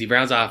to Clancy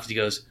Brown's office, he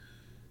goes,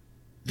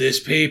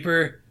 "This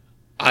paper,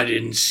 I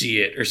didn't see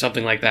it," or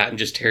something like that, and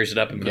just tears it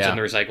up and puts it in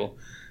the recycle.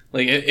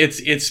 Like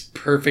it's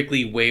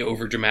perfectly way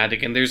over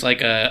dramatic, and there's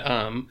like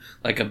a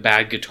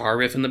bad guitar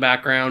riff in the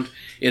background.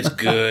 It's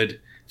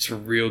good. It's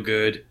real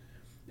good.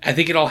 I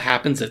think it all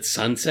happens at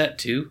sunset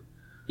too.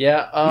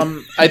 Yeah,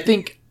 I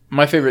think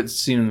my favorite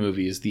scene in the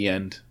movie is the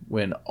end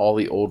when all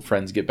the old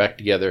friends get back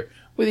together,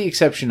 with the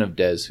exception of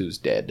Des, who's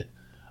dead.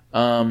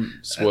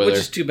 Spoiler. Which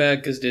is too bad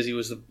because Dizzy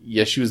was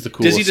she was the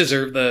coolest. Dizzy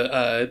deserved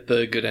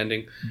the good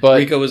ending. But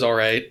Rico was all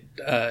right.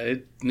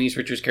 Denise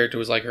Richards' character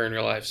was like her in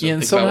real life. So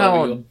and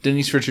somehow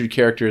Denise Richards'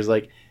 character is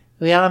like,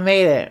 "We all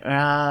made it. We're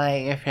all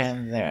like your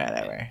friends or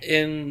whatever."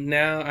 And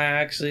now I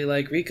actually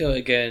like Rico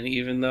again,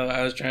 even though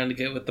I was trying to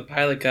get with the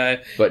pilot guy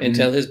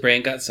until his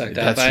brain got sucked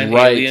out by an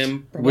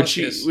alien. Which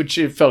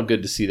it felt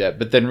good to see that.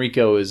 But then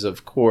Rico is,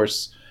 of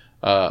course,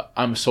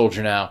 "I'm a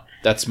soldier now.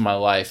 That's my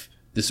life.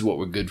 This is what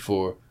we're good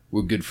for.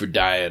 We're good for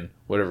dying,"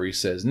 whatever he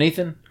says.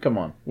 Nathan, come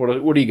on.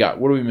 What do you got?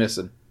 What are we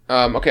missing?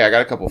 Okay, I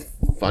got a couple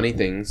funny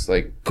things,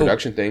 like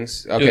production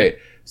things. Okay,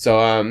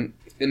 so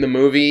in the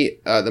movie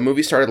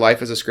started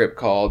life as a script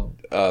called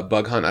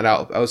Bug Hunt at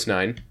Outpost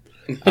 9.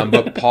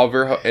 But Paul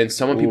Verhoeven, and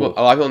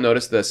a lot of people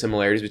noticed the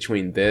similarities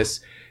between this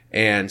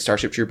and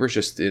Starship Troopers,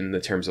 just in the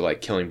terms of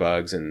like killing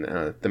bugs and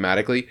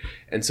thematically.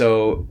 And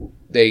so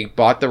they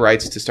bought the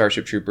rights to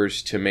Starship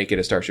Troopers to make it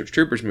a Starship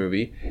Troopers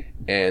movie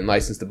and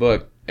licensed the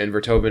book. And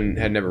Verhoeven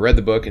had never read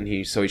the book, and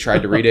he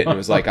tried to read it and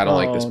was like, "I don't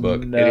like this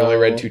book." No. And he only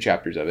read 2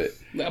 chapters of it.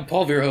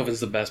 Paul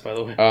Verhoeven's the best, by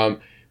the way.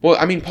 Well,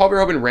 I mean, Paul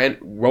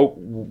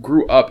Verhoeven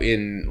grew up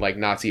in like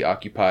Nazi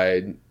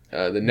occupied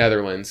the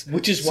Netherlands,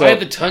 which is why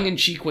the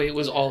tongue-in-cheek way it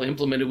was all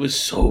implemented was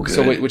so good.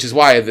 So, which is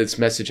why this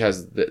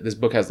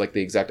book has like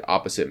the exact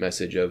opposite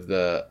message of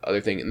the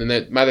other thing. And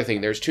then my other thing,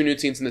 there's 2 nude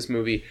scenes in this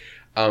movie.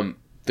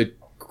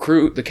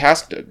 The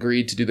cast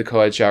agreed to do the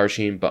co-ed shower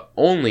scene, but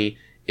only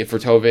if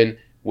Verhoeven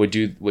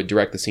would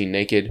direct the scene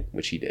naked,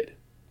 which he did.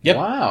 Yep.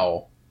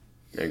 Wow.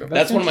 There you go.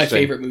 That's one of my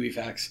favorite movie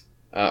facts.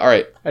 All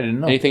right. I didn't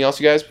know. Anything else,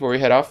 you guys, before we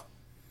head off?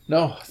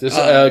 No.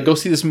 Go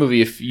see this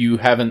movie if you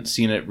haven't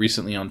seen it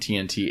recently on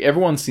TNT.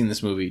 Everyone's seen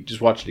this movie. Just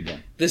watch it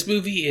again. This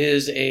movie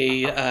is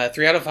a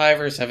 3 out of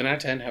 5 or 7 out of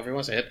 10, however you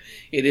want to say it.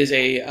 It is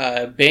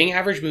a bang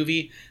average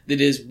movie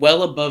that is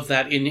well above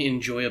that in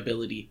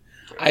enjoyability.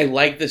 I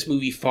like this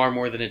movie far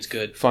more than it's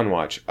good. Fun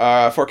watch.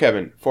 For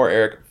Kevin, for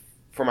Eric,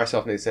 for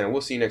myself, Nathan,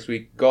 we'll see you next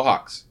week. Go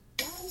Hawks.